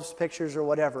one-year-old's pictures or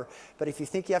whatever. But if you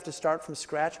think you have to start from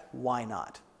scratch, why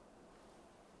not?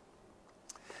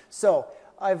 So,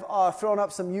 I've thrown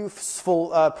up some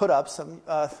useful,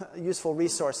 useful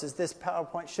resources. This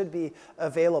PowerPoint should be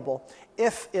available.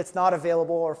 If it's not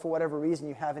available or for whatever reason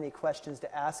you have any questions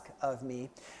to ask of me,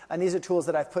 and these are tools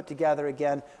that I've put together,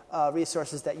 again,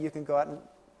 resources that you can go out and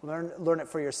learn it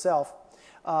for yourself.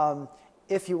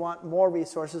 If you want more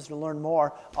resources to learn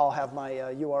more, I'll have my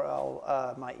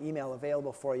URL, my email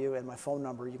available for you and my phone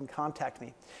number. You can contact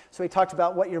me. So we talked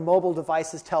about what your mobile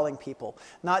device is telling people,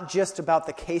 not just about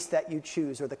the case that you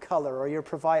choose or the color or your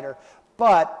provider,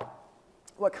 but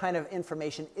what kind of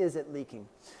information is it leaking.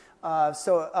 I've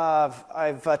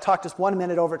talked just 1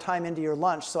 minute over time into your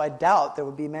lunch, so I doubt there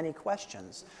would be many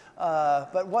questions.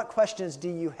 But what questions do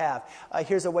you have?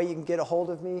 Here's a way you can get a hold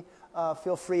of me.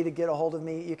 Feel free to get a hold of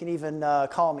me. You can even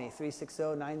call me,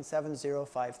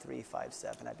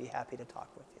 360-970-5357. I'd be happy to talk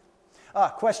with you.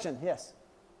 Question, yes?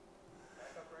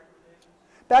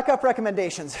 Backup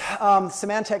recommendations.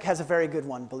 Symantec has a very good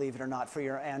one, believe it or not, for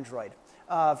your Android.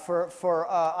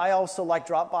 I also like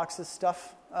Dropbox's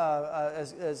stuff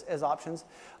as options.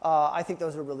 I think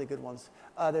those are really good ones.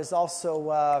 There's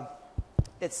also,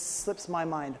 it slips my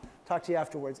mind. Talk to you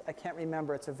afterwards. I can't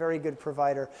remember. It's a very good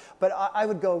provider. But I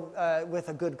would go with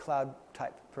a good cloud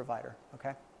type provider,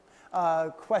 okay?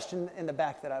 Question in the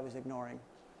back that I was ignoring.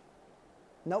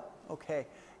 Nope? Okay.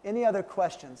 Any other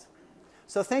questions?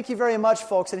 So thank you very much,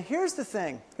 folks. And here's the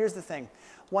thing.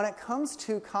 When it comes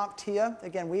to CompTIA,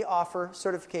 again, we offer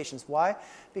certifications. Why?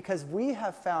 Because we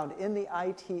have found in the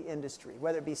IT industry,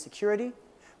 whether it be security,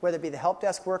 whether it be the help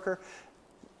desk worker,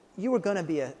 you are going to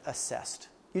be assessed.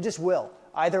 You just will,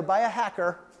 either by a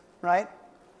hacker, right,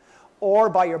 or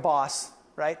by your boss,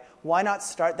 right? Why not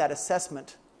start that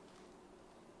assessment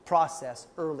process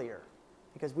earlier?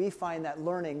 Because we find that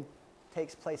learning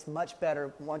takes place much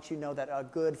better once you know that a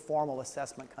good formal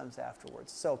assessment comes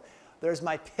afterwards. So there's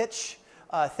my pitch.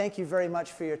 Thank you very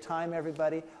much for your time,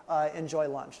 everybody. Enjoy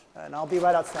lunch. And I'll be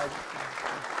right outside.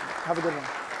 Have a good one.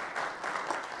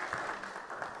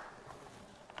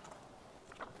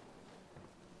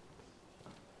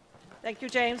 Thank you,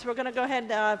 James. We're going to go ahead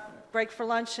and break for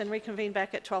lunch and reconvene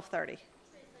back at 12:30.